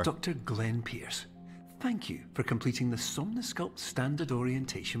pretty name far. is Dr. Glenn Pierce. Thank you for completing the Somnosculpt Standard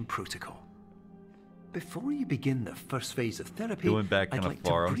Orientation Protocol. Before you begin the first phase of therapy, It went back I'd kinda like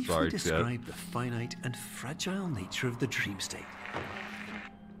far. to I'm briefly sorry, Chad. describe the finite and fragile nature of the dream state.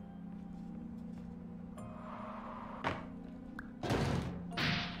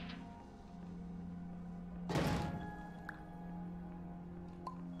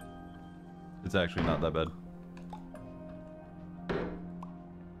 It's actually not that bad.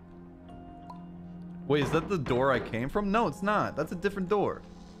 Wait, is that the door I came from? No, it's not. That's a different door.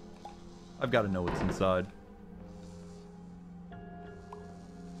 I've got to know what's inside.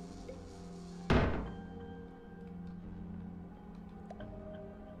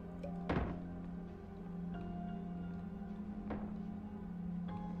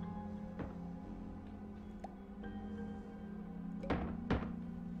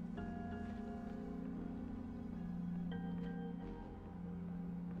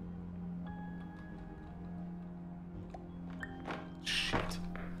 Shit.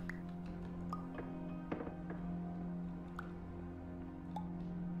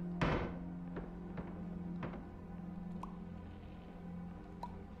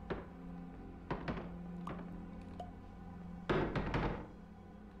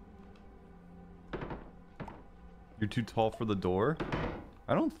 You're too tall for the door?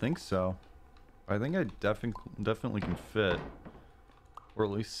 I don't think so. I think I definitely can fit. Or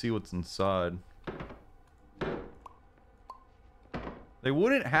at least see what's inside. They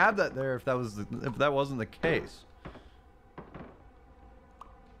wouldn't have that there if that wasn't the case.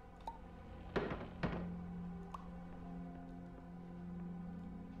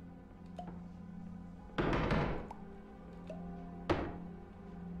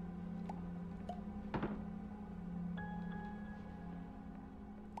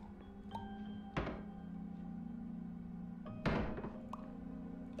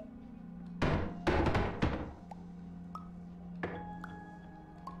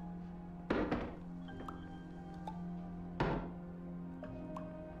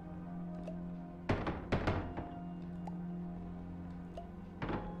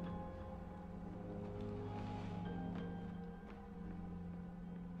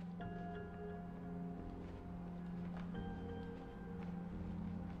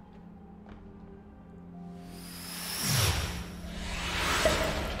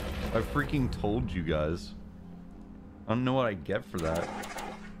 I freaking told you guys. I don't know what I get for that.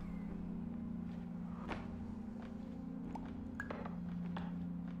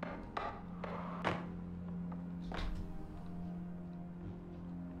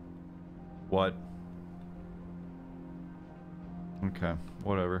 What? Okay,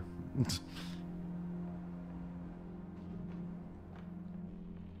 whatever.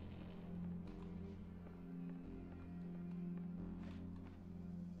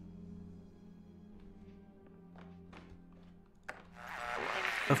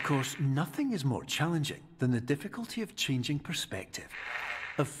 Of course, nothing is more challenging than the difficulty of changing perspective,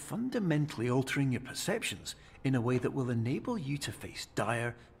 of fundamentally altering your perceptions in a way that will enable you to face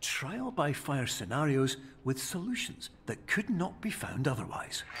dire, trial-by-fire scenarios with solutions that could not be found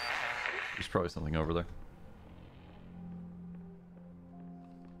otherwise. There's probably something over there.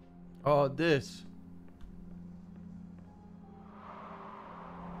 Oh, this.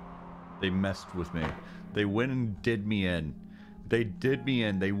 They messed with me. They went and did me in. They did me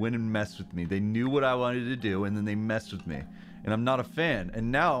in. They went and messed with me. They knew what I wanted to do, and then they messed with me. And I'm not a fan. And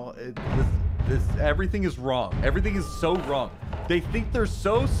now, everything is wrong. Everything is so wrong. They think they're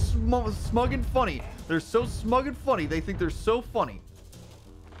so smug and funny. They're so smug and funny. They think they're so funny.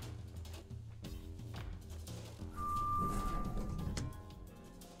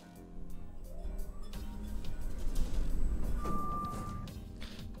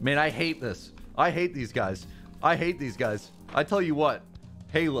 Man, I hate this. I hate these guys. I hate these guys. I tell you what.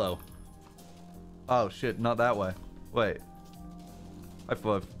 Halo. Oh, shit. Not that way. Wait. High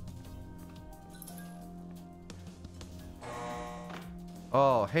five.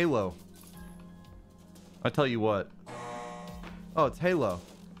 Oh, Halo. I tell you what. Oh, it's Halo.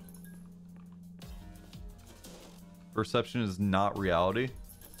 Perception is not reality.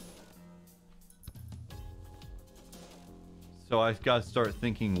 So I gotta start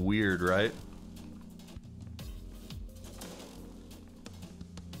thinking weird, right?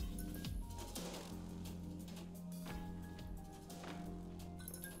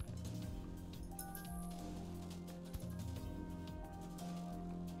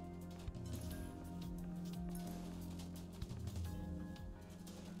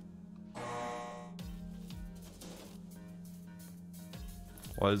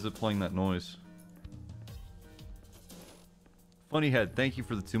 Why is it playing that noise? Funny Head, thank you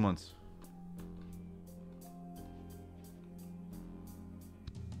for the 2 months.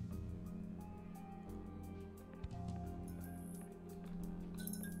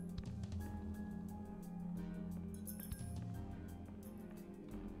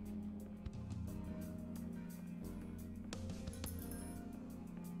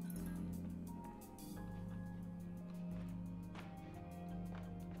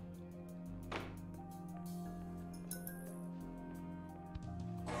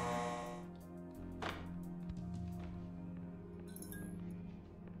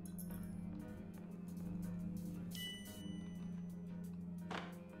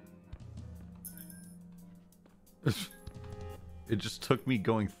 It just took me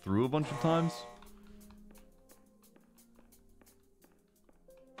going through a bunch of times.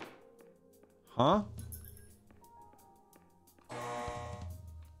 Huh?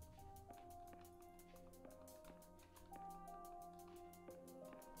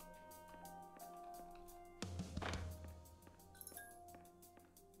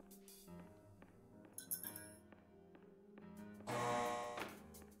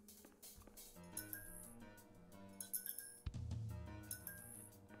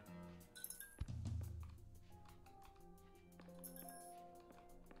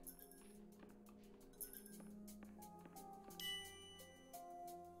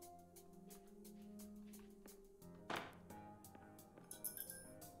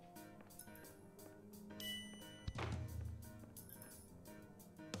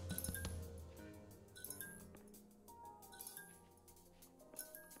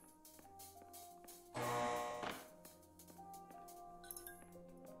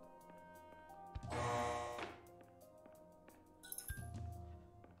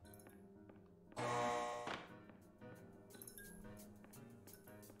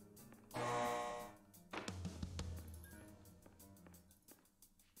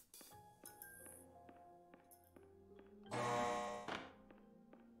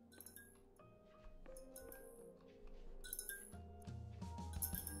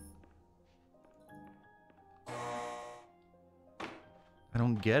 I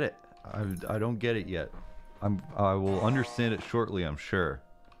don't get it. I don't get it yet. I will understand it shortly, I'm sure.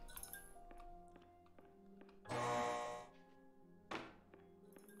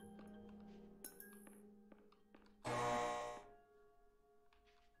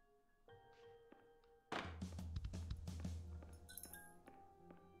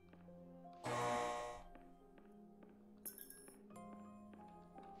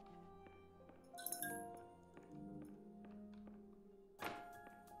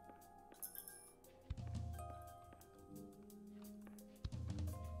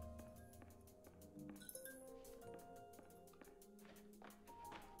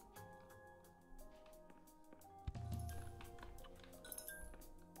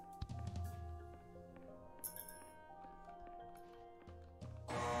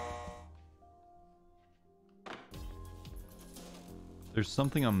 There's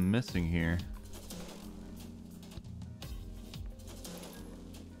something I'm missing here.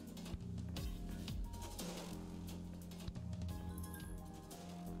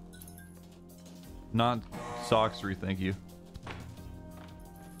 Not Soxery, thank you.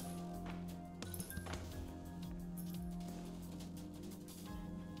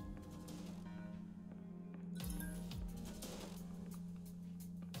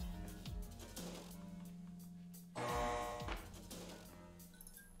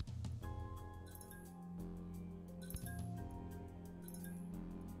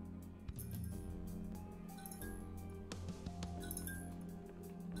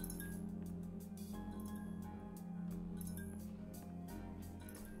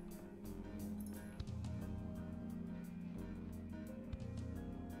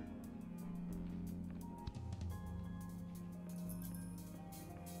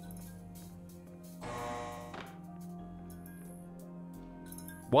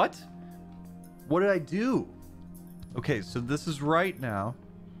 What? What did I do? Okay, so this is right now.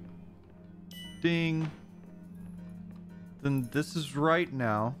 Ding. Then this is right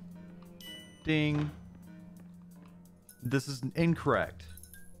now. Ding. This is incorrect.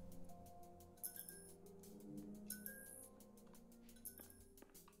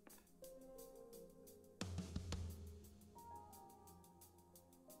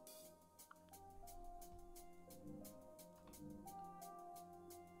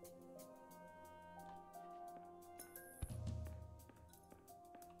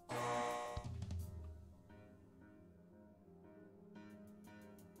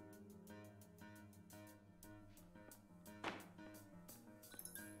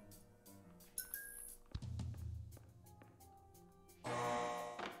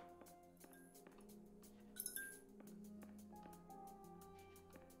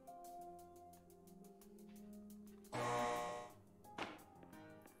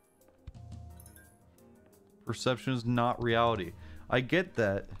 Perception is not reality. I get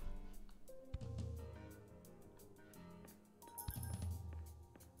that.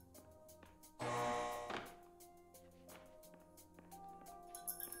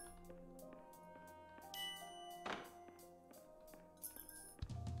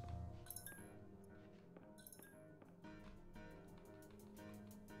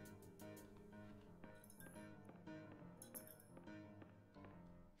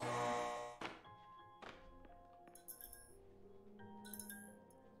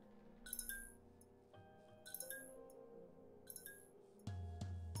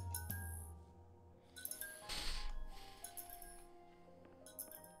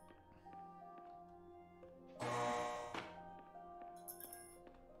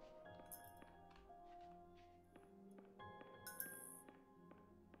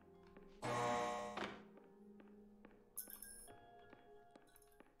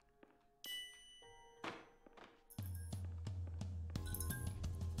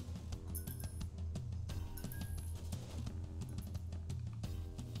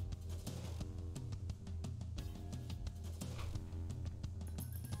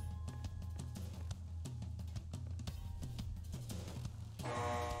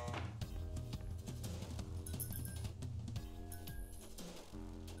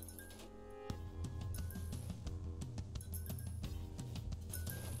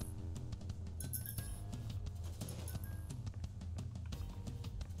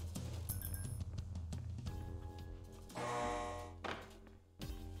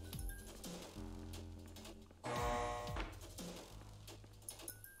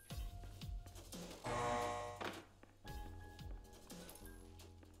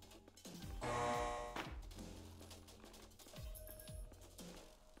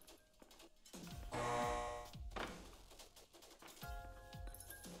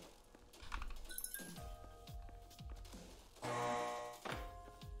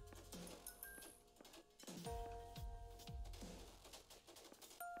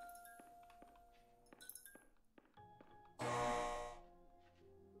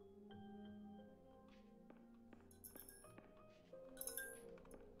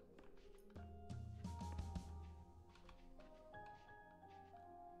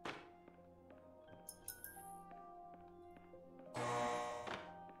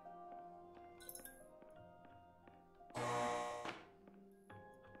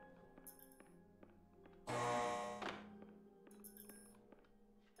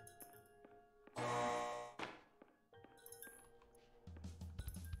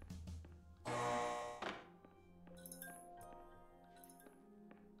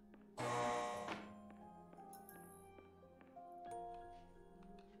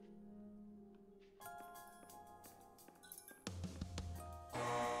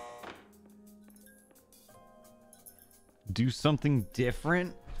 Do something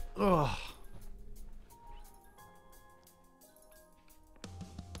different? Ugh.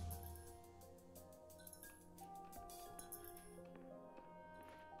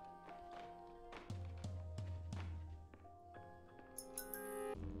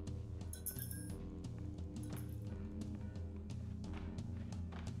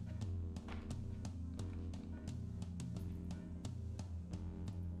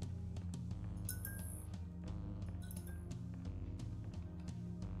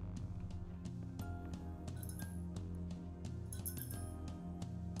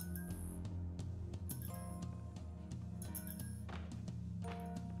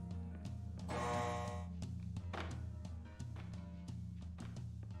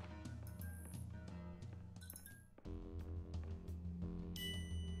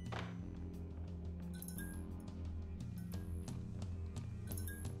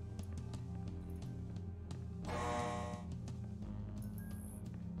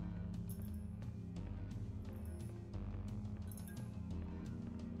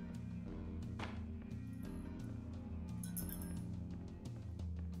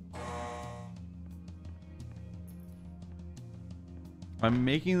 I'm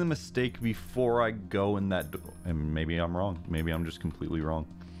making the mistake before I go in that door. And maybe I'm wrong. Maybe I'm just completely wrong.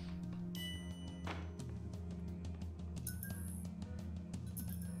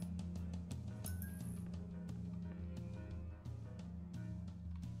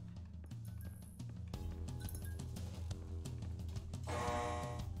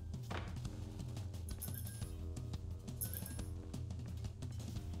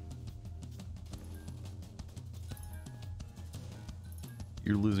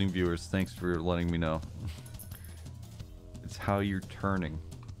 You're losing viewers. Thanks for letting me know. It's how you're turning.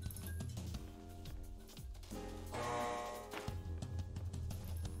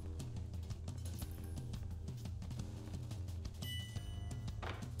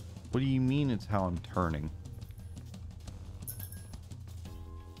 What do you mean it's how I'm turning?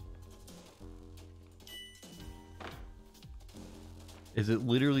 Is it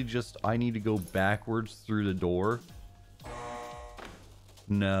literally just I need to go backwards through the door?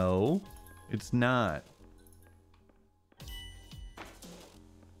 No, it's not.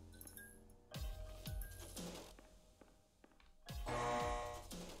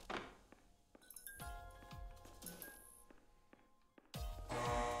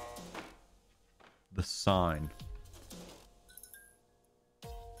 The sign.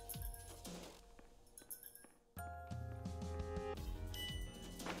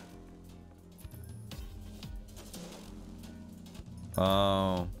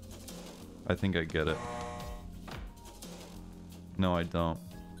 Oh, I think I get it. No, I don't.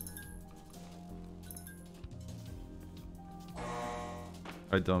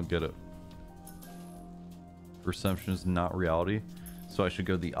 I don't get it. Perception is not reality, so I should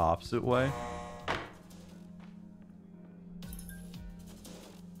go the opposite way.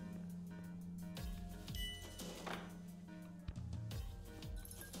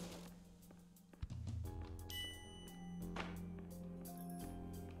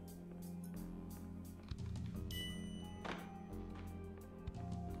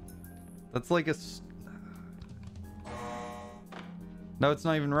 That's like a... No, it's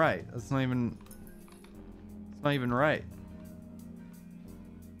not even right. That's not even... It's not even right.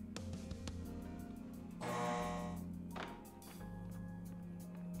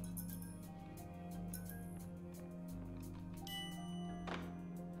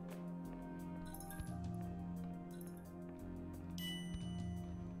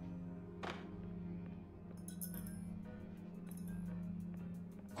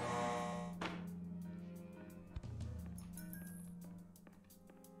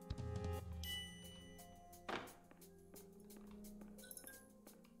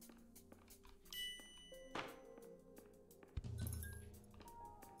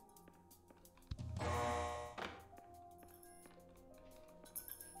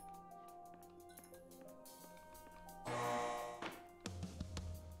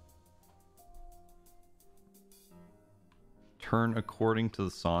 Turn according to the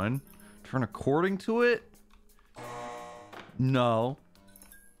sign? Turn according to it? No.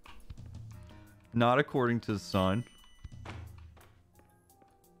 Not according to the sign.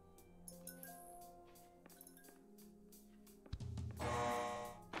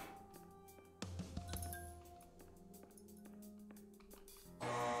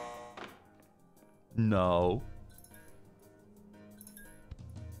 No.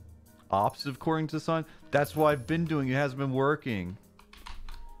 Opposite according to the sign? That's what I've been doing. It hasn't been working.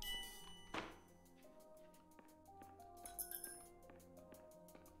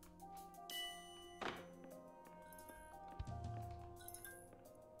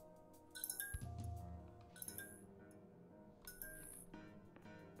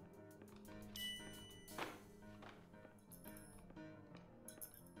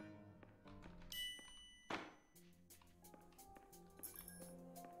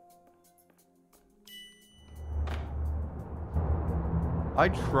 I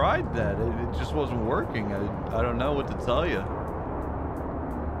tried that. It just wasn't working. I don't know what to tell you.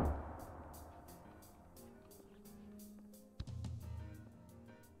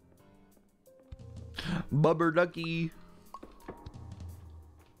 Bubber ducky.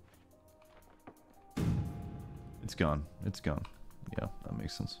 It's gone. It's gone. Yeah, that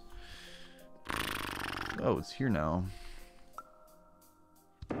makes sense. Oh, it's here now.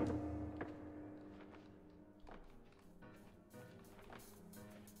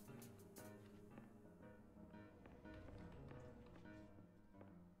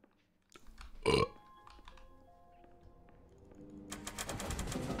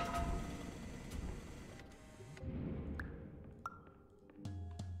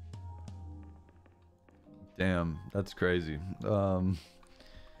 Damn, that's crazy.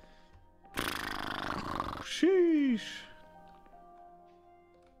 Sheesh.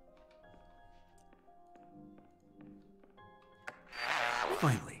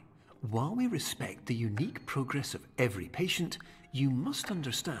 Finally, while we respect the unique progress of every patient, you must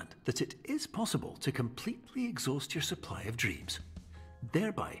understand that it is possible to completely exhaust your supply of dreams,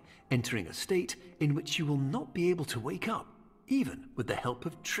 thereby entering a state in which you will not be able to wake up, even with the help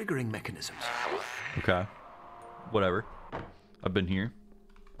of triggering mechanisms. Okay. Whatever. I've been here.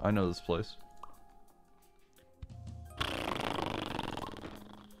 I know this place.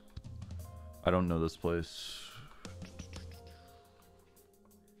 I don't know this place.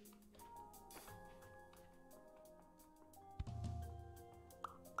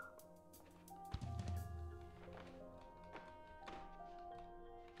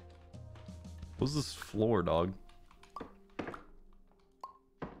 What's this floor, dog?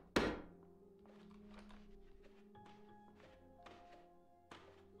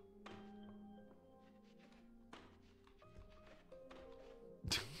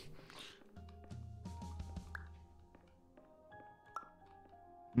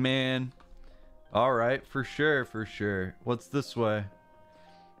 Man. All right, for sure, for sure. What's this way?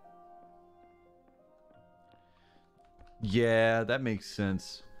 Yeah, that makes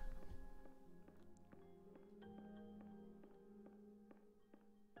sense.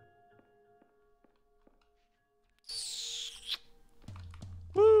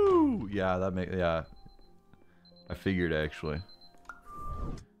 Woo! Yeah, yeah. I figured actually.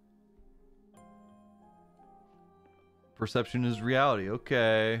 Perception is reality.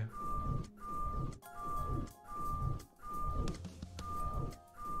 Okay.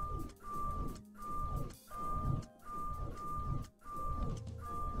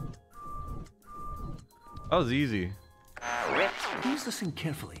 That was easy. Please listen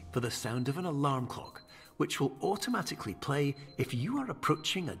carefully for the sound of an alarm clock, which will automatically play if you are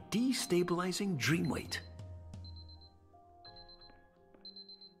approaching a destabilizing dream weight.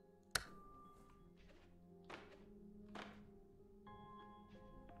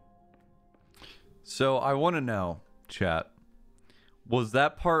 So I want to know, chat, was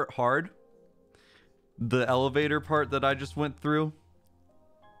that part hard? The elevator part that I just went through?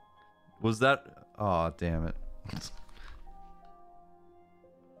 Was that... Aw, damn it.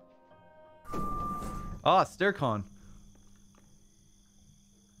 Ah, StairCon.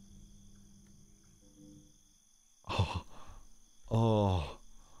 Oh. Oh.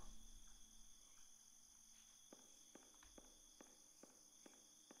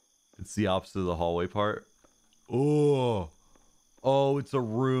 It's the opposite of the hallway part. Oh. Oh, it's a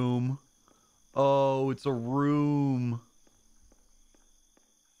room. Oh, it's a room.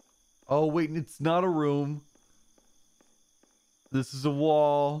 Oh, wait, it's not a room. This is a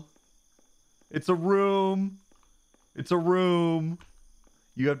wall. It's a room. It's a room.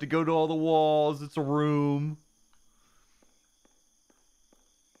 You have to go to all the walls. It's a room.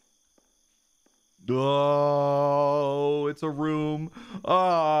 Oh, it's a room.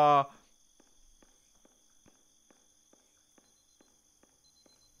 Ah.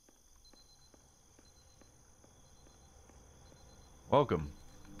 Welcome.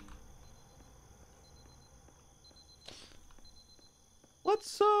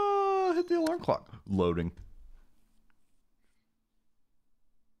 Let's hit the alarm clock. Loading.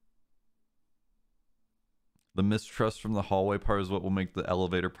 The mistrust from the hallway part is what will make the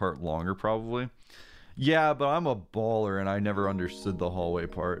elevator part longer, probably. Yeah, but I'm a baller and I never understood the hallway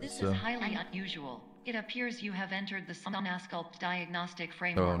part. This so. is highly unusual. It appears you have entered the Somnasculpt diagnostic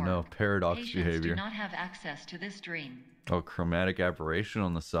framework. Oh no, paradox Patients behavior. do not have access to this dream. Oh, chromatic aberration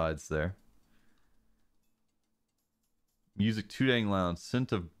on the sides there. Music too dang loud.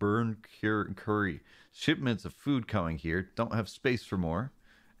 Scent of burned curry. Shipments of food coming here. Don't have space for more.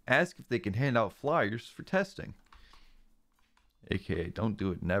 Ask if they can hand out flyers for testing. AKA, don't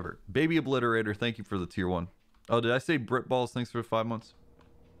do it, never. Baby Obliterator, thank you for the tier 1. Oh, did I say Brit Balls? Thanks for 5 months.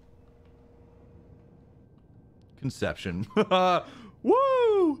 Conception.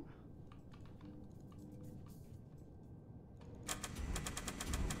 Woo!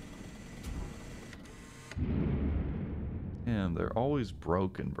 Damn, they're always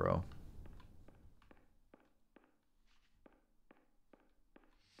broken, bro.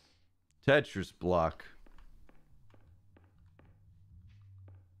 Tetris block.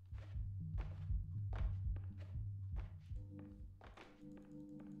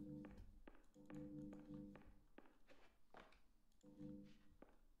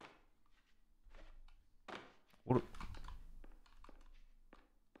 What?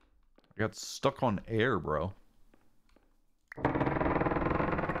 I got stuck on air, bro.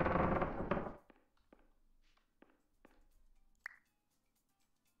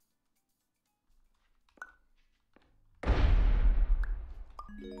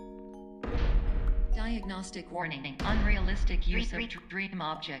 Diagnostic warning. Unrealistic use of dream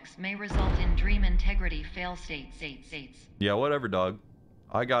objects may result in dream integrity fail states. Yeah, whatever, dog.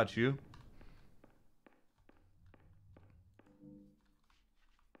 I got you.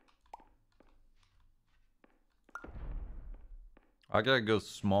 I gotta go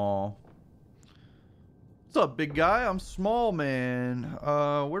small. What's up, big guy? I'm small, man.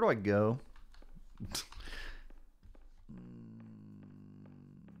 Where do I go?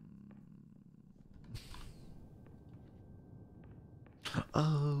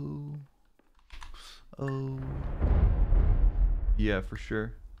 Oh. Yeah, for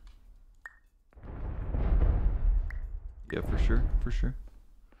sure. Yeah, for sure. For sure.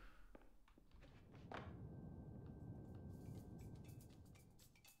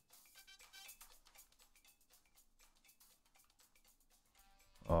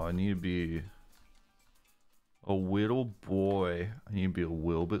 Oh, I need to be a little boy. I need to be a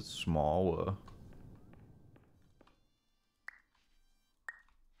little bit smaller.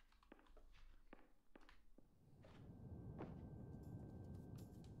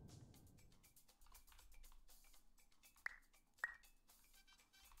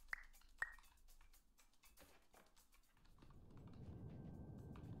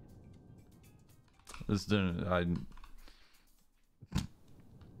 This didn't,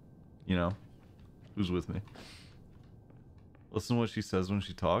 you know, who's with me? Listen to what she says when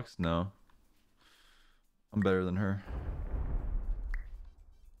she talks? No. I'm better than her.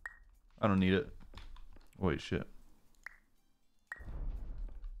 I don't need it. Wait, shit.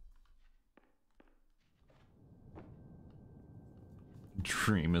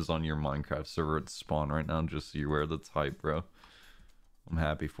 Dream is on your Minecraft server at spawn right now, just so you're aware. That's hype, bro. I'm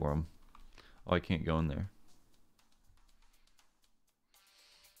happy for him. Oh, I can't go in there.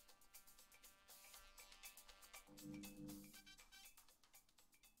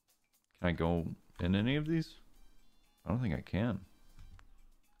 Can I go in any of these? I don't think I can.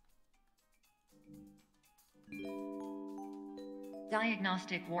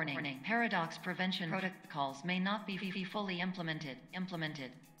 Diagnostic warning. Paradox prevention protocols may not be fully implemented.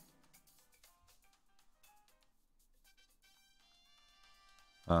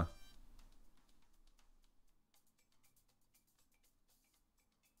 Huh?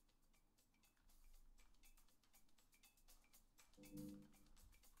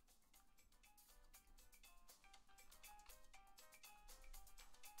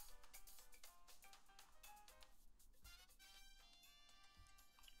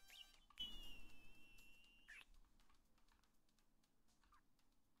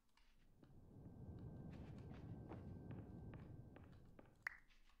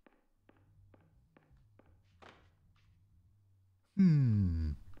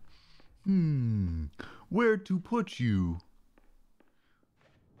 Where to put you?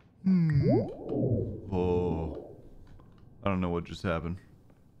 Oh. I don't know what just happened.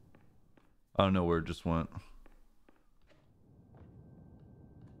 I don't know where it just went.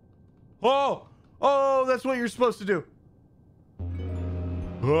 Oh! Oh, that's what you're supposed to do.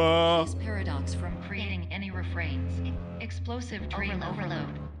 This paradox from creating any refrains. Explosive dream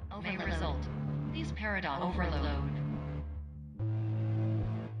overload may result. These paradox overload.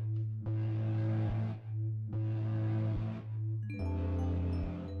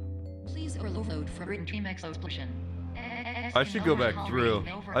 Please overload for dream explosion. I should go back through.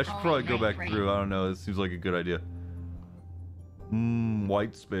 I should probably go back through. I don't know. This seems like a good idea.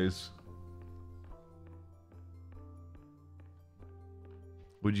 White space.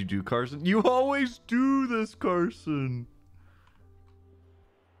 What'd you do, Carson? You always do this, Carson.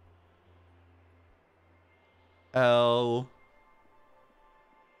 L.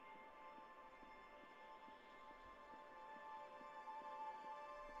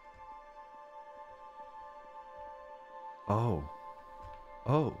 Oh.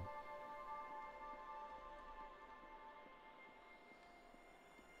 Oh.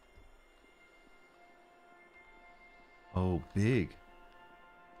 Oh, big.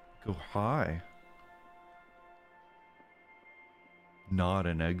 Go high. Not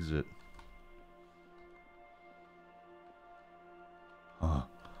an exit. Huh.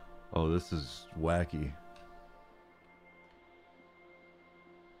 Oh, this is wacky.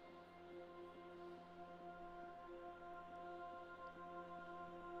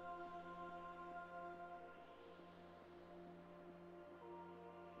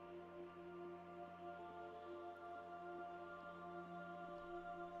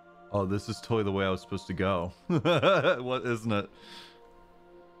 Oh, this is totally the way I was supposed to go. What, isn't it?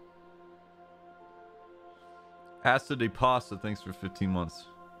 Asta de Pasta, thanks for 15 months.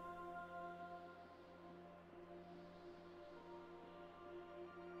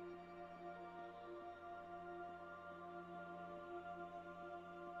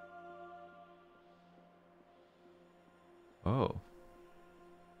 Oh.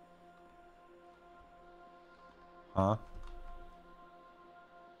 Huh?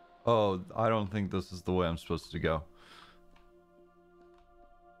 Oh, I don't think this is the way I'm supposed to go.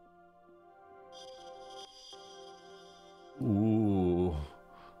 Ooh.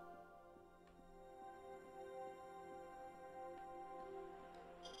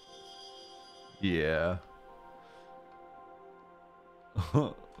 Yeah.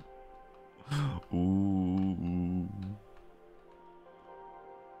 Ooh.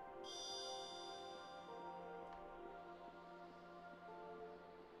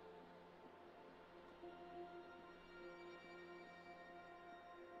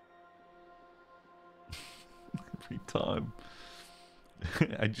 Every time.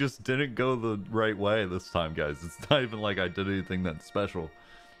 I just didn't go the right way this time, guys. It's not even like I did anything that's special.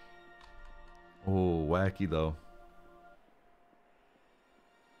 Oh, wacky though.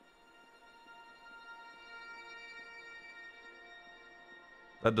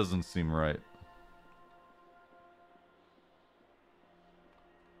 That doesn't seem right.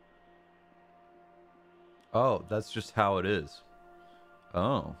 Oh, that's just how it is.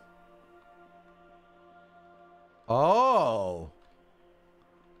 Oh. Oh.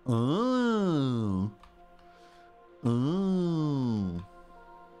 Oh. Oh.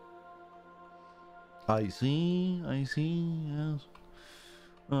 I see. I see. Yes.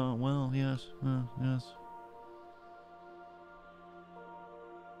 Oh, well, yes. Yes.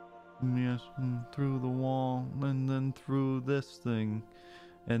 Yes. Through the wall. And then through this thing.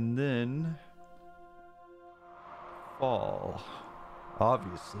 And then fall.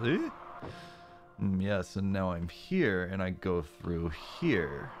 Obviously. Yes, and now I'm here, and I go through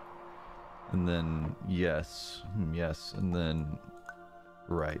here. And then, yes, yes, and then,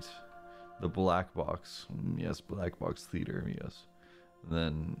 right. The black box, yes, black box theater, yes.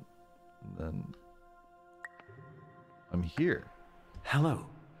 And then, I'm here. Hello,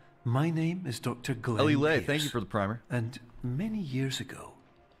 my name is Dr. Glenn Ellie Lay, Pierce, thank you for the primer. And many years ago,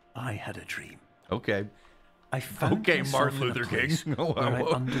 I had a dream. Okay. I found myself Martin in a Luther place King. where I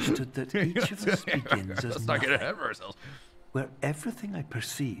understood that each of us begins as Let's not get nothing, ahead of ourselves. where everything I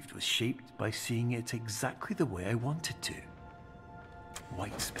perceived was shaped by seeing it exactly the way I wanted to.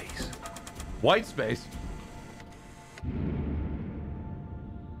 White space. White space.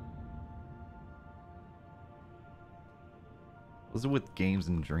 What's it with games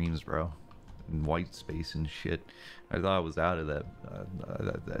and dreams, bro? And white space and shit. I thought I was out of that,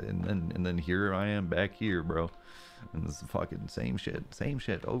 and then here I am back here, bro. And this is fucking same shit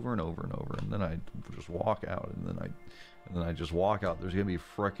over and over and over. And then I just walk out, and then I just walk out. There's gonna be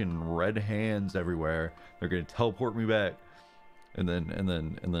frickin' red hands everywhere. They're gonna teleport me back. And then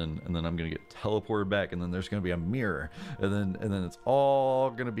I'm gonna get teleported back, and then there's gonna be a mirror, and then it's all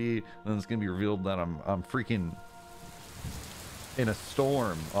gonna be, and then it's gonna be revealed that I'm freaking in a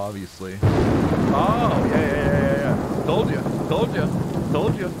storm, obviously. Oh yeah. Told you.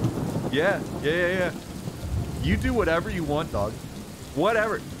 Yeah. You do whatever you want, dog.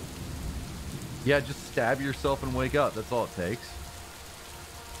 Whatever. Yeah, just stab yourself and wake up. That's all it takes.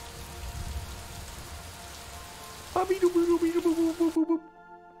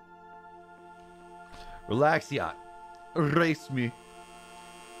 Relax, yacht. Erase me.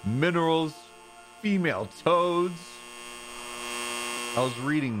 Minerals. Female toads. I was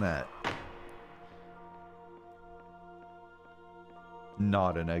reading that.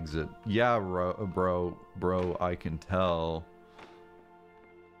 Not an exit. Yeah, bro, I can tell.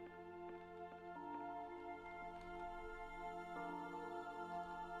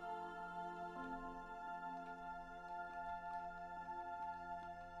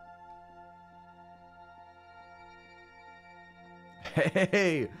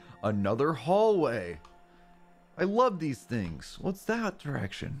 Hey, another hallway. I love these things. What's that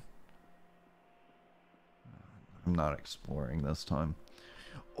direction? I'm not exploring this time.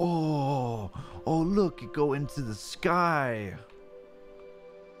 Oh, look, you go into the sky.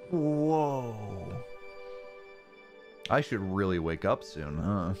 Whoa. I should really wake up soon,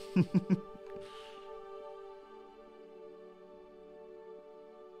 huh?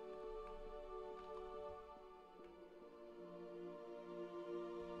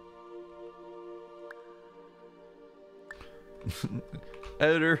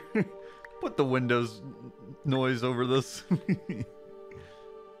 Editor, put the Windows noise over this.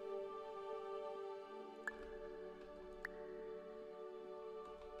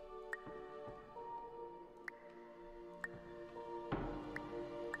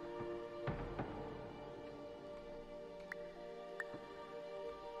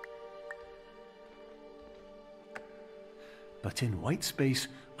 But in white space,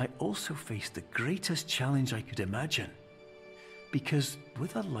 I also faced the greatest challenge I could imagine. Because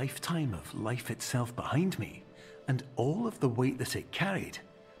with a lifetime of life itself behind me, and all of the weight that it carried,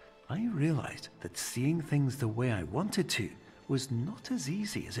 I realized that seeing things the way I wanted to was not as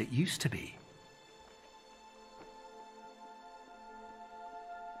easy as it used to be.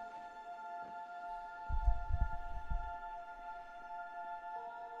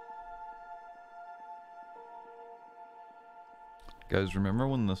 Guys, remember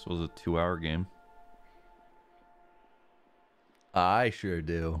when this was a 2-hour game? I sure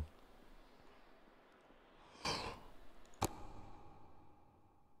do.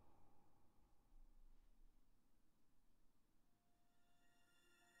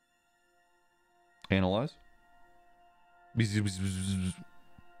 Analyze.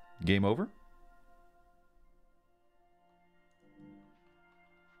 Game over.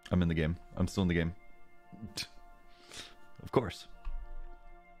 I'm in the game. I'm still in the game. Of course.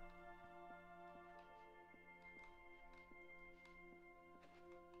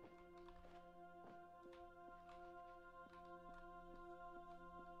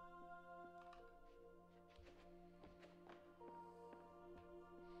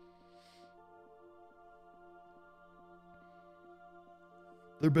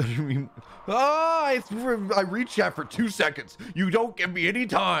 There better be. I reached chat for 2 seconds. You don't give me any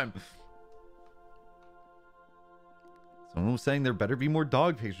time. Someone was saying there better be more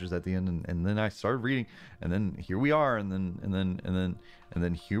dog pictures at the end, and then I started reading, and then here we are, and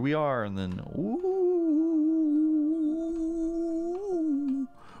then here we are, and then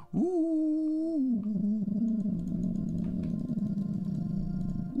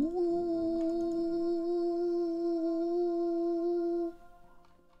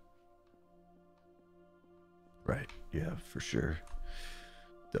Right, yeah, for sure.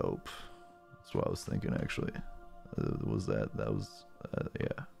 Dope. That's what I was thinking, actually. Was that was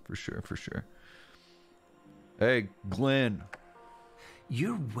yeah, for sure. Hey, Glenn.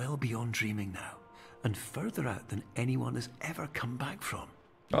 You're well beyond dreaming now, and further out than anyone has ever come back from.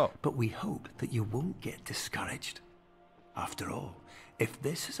 Oh. But we hope that you won't get discouraged. After all, if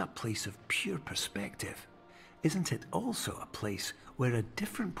this is a place of pure perspective, isn't it also a place where a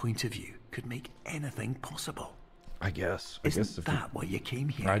different point of view could make anything possible? I guess. Isn't that why you came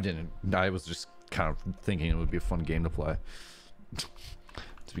here? I didn't. I was just kind of thinking it would be a fun game to play.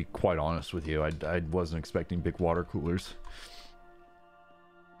 To be quite honest with you, I wasn't expecting big water coolers.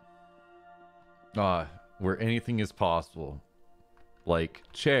 Where anything is possible. Like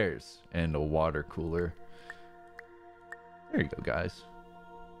chairs and a water cooler. There you go, guys.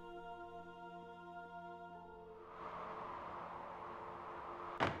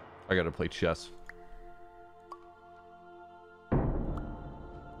 I gotta play chess.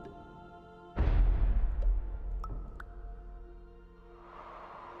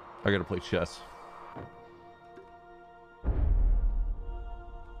 I gotta play chess.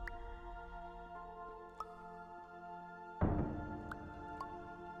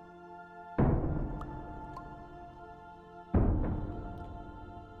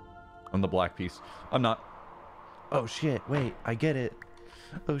 I'm the black piece. I'm not. Oh shit, wait, I get it.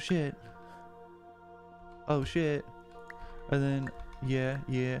 Oh shit. Oh shit. And then, yeah.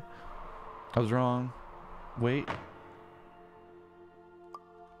 I was wrong. Wait.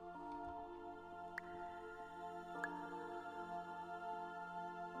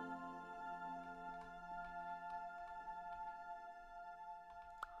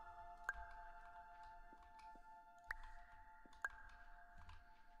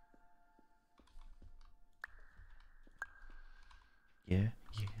 Yeah.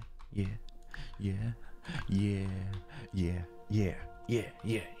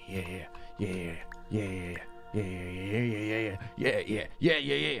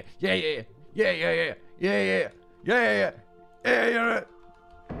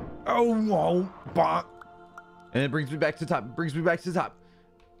 Oh, bonk. And it brings me back to the top. It brings me back to the top.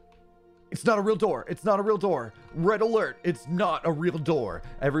 It's not a real door. It's not a real door. Red alert. It's not a real door.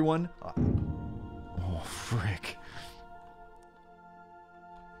 Everyone. Oh, frick.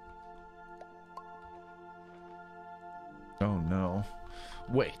 Oh, no.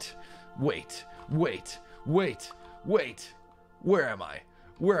 Wait. Wait. Wait. Wait. Wait. Where am I?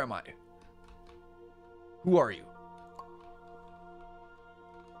 Where am I? Who are you?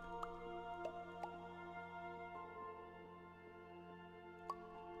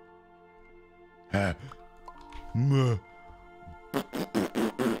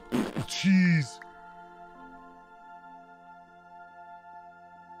 Cheese.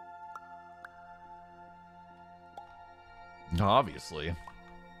 Obviously.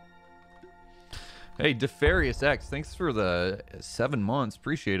 Hey, Defarious X, thanks for the 7 months.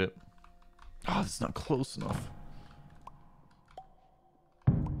 Appreciate it. Oh, that's not close enough.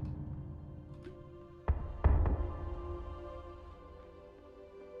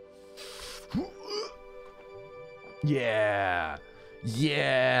 Yeah.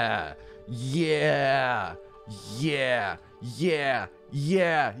 Yeah. Yeah. Yeah. Yeah.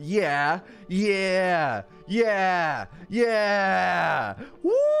 Yeah. Yeah. Yeah. Yeah. Yeah.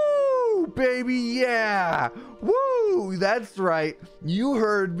 Woo, baby. Yeah. Woo. That's right. You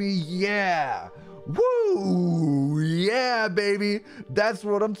heard me. Yeah. Woo. Yeah, baby. That's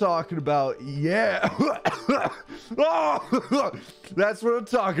what I'm talking about. Yeah. Oh, that's what I'm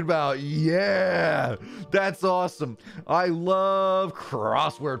talking about. Yeah. That's awesome. I love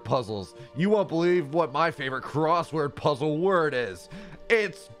crossword puzzles. You won't believe what my favorite crossword puzzle word is.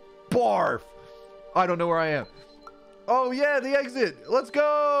 It's barf. I don't know where I am. Oh, yeah, the exit. Let's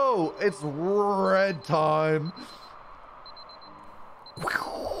go. It's red time.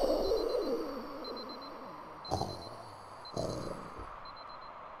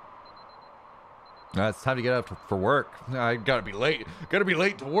 It's time to get up for work. I gotta be late. Gotta be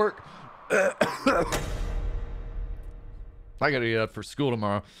late to work. I gotta get up for school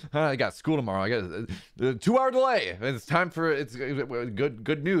tomorrow. I got school tomorrow. I got a 2-hour delay. It's time for it's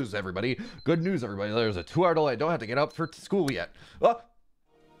good news, everybody. Good news, everybody. There's a 2-hour delay. Don't have to get up for school yet. Oh.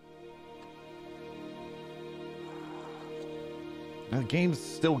 The game's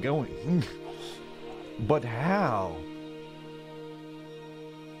still going. But how?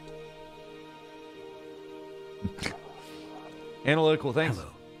 Analytical, thanks. Hello,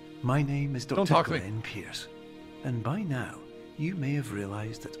 my name is Don't Dr. talk to me. Glenn Pierce, and by now you may have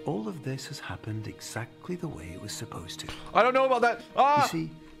realized that all of this has happened exactly the way it was supposed to. I don't know about that. Ah! You see,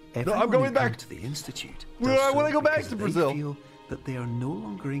 No, everyone I'm going who back comes to the Institute Well, does I wanna so go back because to they Brazil. feel that they are no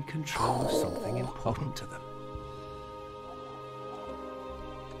longer in control of something important to them.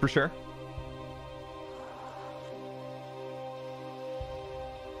 For sure.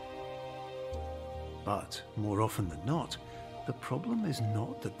 But more often than not, the problem is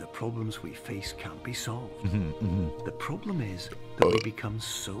not that the problems we face can't be solved. The problem is that we become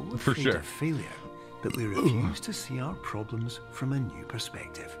so For afraid sure. of failure that we refuse to see our problems from a new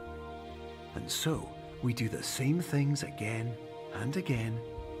perspective. And so we do the same things again and again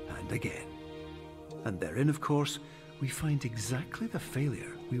and again. And therein, of course, we find exactly the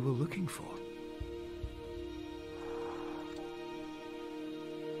failure we were looking for.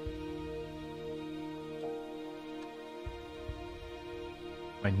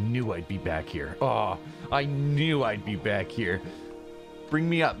 I knew I'd be back here. Oh, I knew I'd be back here. Bring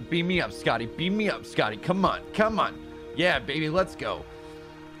me up. Beam me up, Scotty. Beam me up, Scotty. Come on. Come on. Yeah, baby, let's go.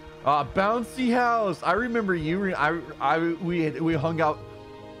 Bouncy house. I remember you. We hung out.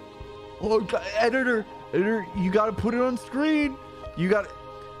 Oh, God, editor, you gotta put it on screen. You got.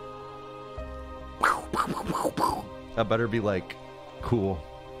 That better be like cool.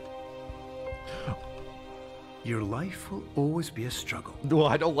 Your life will always be a struggle. Well,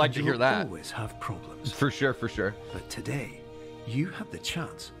 I don't like and to you hear will that. always have problems. For sure, for sure. But today, you have the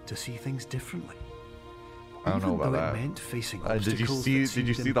chance to see things differently. I don't know Even about though that. it meant facing Did you obstacles see- that did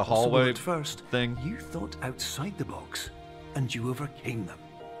you seemed see the impossible hallway at first, thing? You thought outside the box, and you overcame them.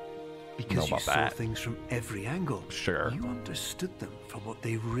 Know Because you about saw that. things from every angle. Sure. You understood them for what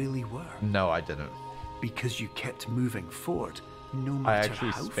they really were. No, I didn't. Because you kept moving forward, no matter actually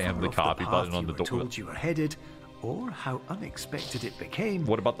how spammed far the off copy path button on you the were door. told you were headed, or how unexpected it became.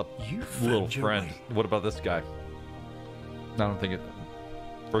 What about the You little found your friend? way. What about this guy? I don't think it.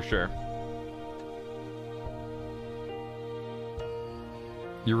 For sure.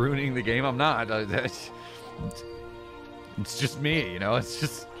 You're ruining the game. I'm not. It's just me, you know. It's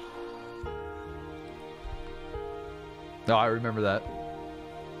just. No, I remember that.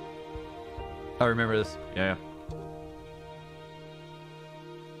 I remember this. Yeah.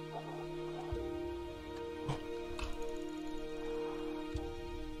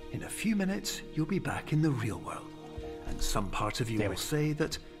 few minutes, you'll be back in the real world. And some part of you will say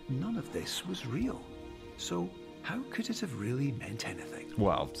that none of this was real. So how could it have really meant anything?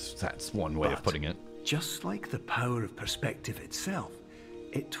 Well, that's one way of putting it. Just like the power of perspective itself,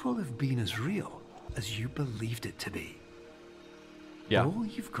 it will have been as real as you believed it to be. Yeah. All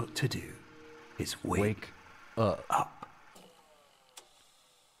you've got to do is wake up.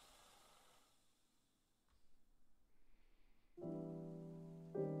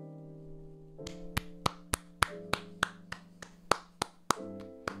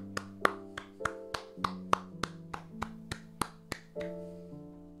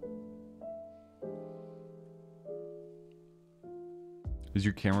 Is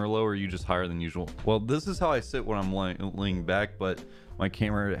your camera low or are you just higher than usual? Well, this is how I sit when I'm laying back, but my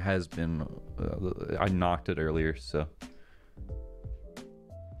camera has been... I knocked it earlier, so...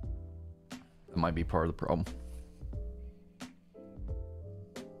 that might be part of the problem.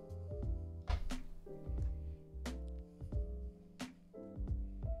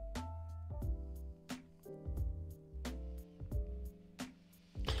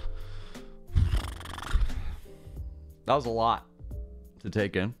 That was a lot to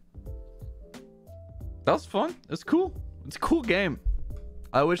take in. That was fun. It's cool. It's a cool game.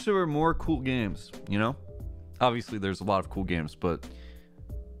 I wish there were more cool games, you know? Obviously there's a lot of cool games, but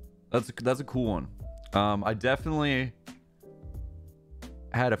that's a cool one. I definitely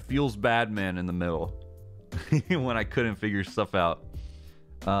had a feels bad man in the middle when I couldn't figure stuff out.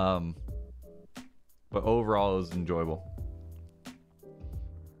 But overall it was enjoyable.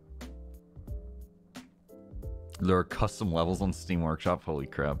 There are custom levels on Steam Workshop. Holy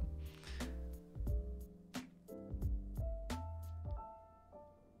crap.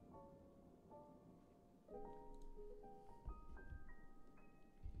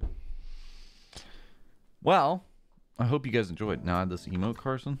 Well, I hope you guys enjoyed. Now I had this emote,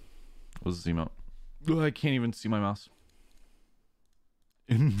 Carson. What's this emote? Oh, I can't even see my mouse.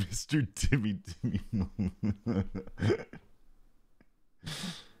 And Mr. Timmy.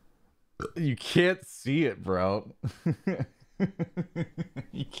 You can't see it, bro.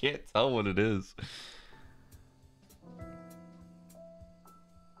 You can't tell what it is.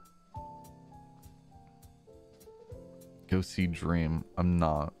 Go see Dream. I'm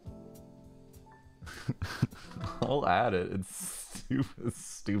not. I'll add it. It's stupid. It's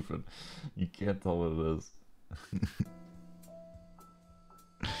stupid. You can't tell what it is.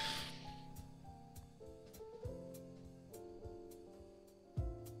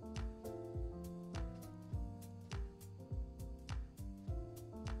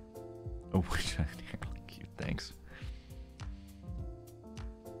 Oh, which I like you. Thanks.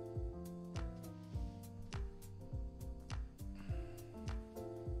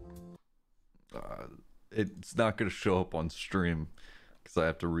 It's not going to show up on stream because I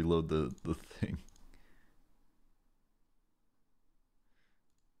have to reload the thing.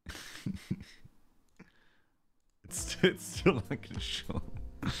 It's still not going to show up.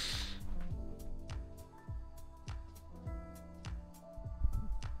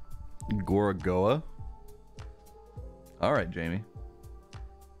 Goragoa. All right, Jamie.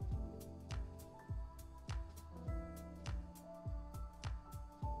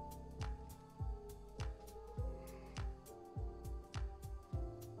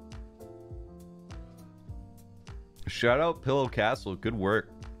 Shout out Pillow Castle. Good work.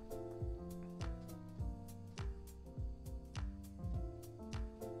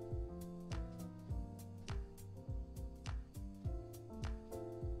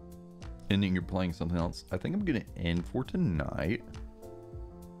 Ending, you're playing something else. I think I'm gonna end for tonight.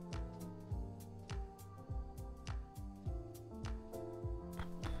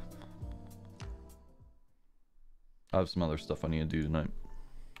 I have some other stuff I need to do tonight.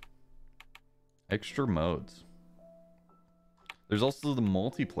 Extra modes. There's also the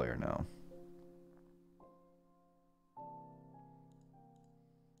multiplayer now.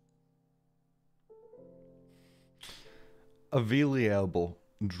 Available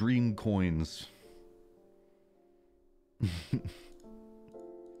dream coins.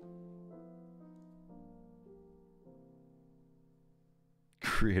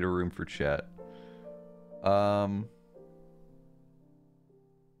 Create a room for chat.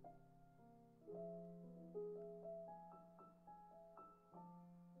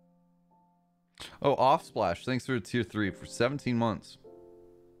 Oh, Off Splash. Thanks for tier 3 for 17 months.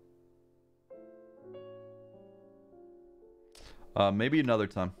 Maybe another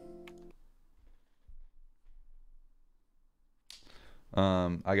time.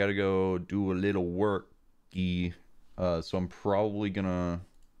 I gotta go do a little worky. So I'm probably gonna...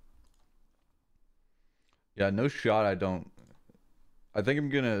 Yeah, no shot I don't I think I'm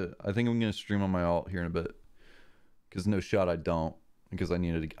gonna stream on my alt here in a bit. Because no shot I don't. Because I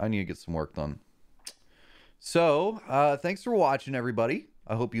need to get some work done. So thanks for watching, everybody.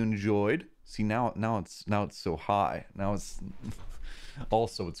 I hope you enjoyed. See, now it's so high. Now it's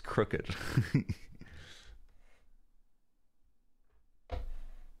also it's crooked.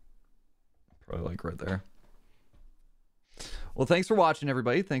 Probably like right there. Well, thanks for watching,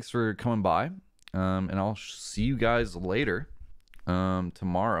 everybody. Thanks for coming by. And I'll see you guys later.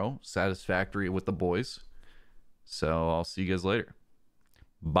 Tomorrow, Satisfactory with the boys. So I'll see you guys later.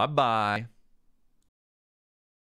 Bye-bye.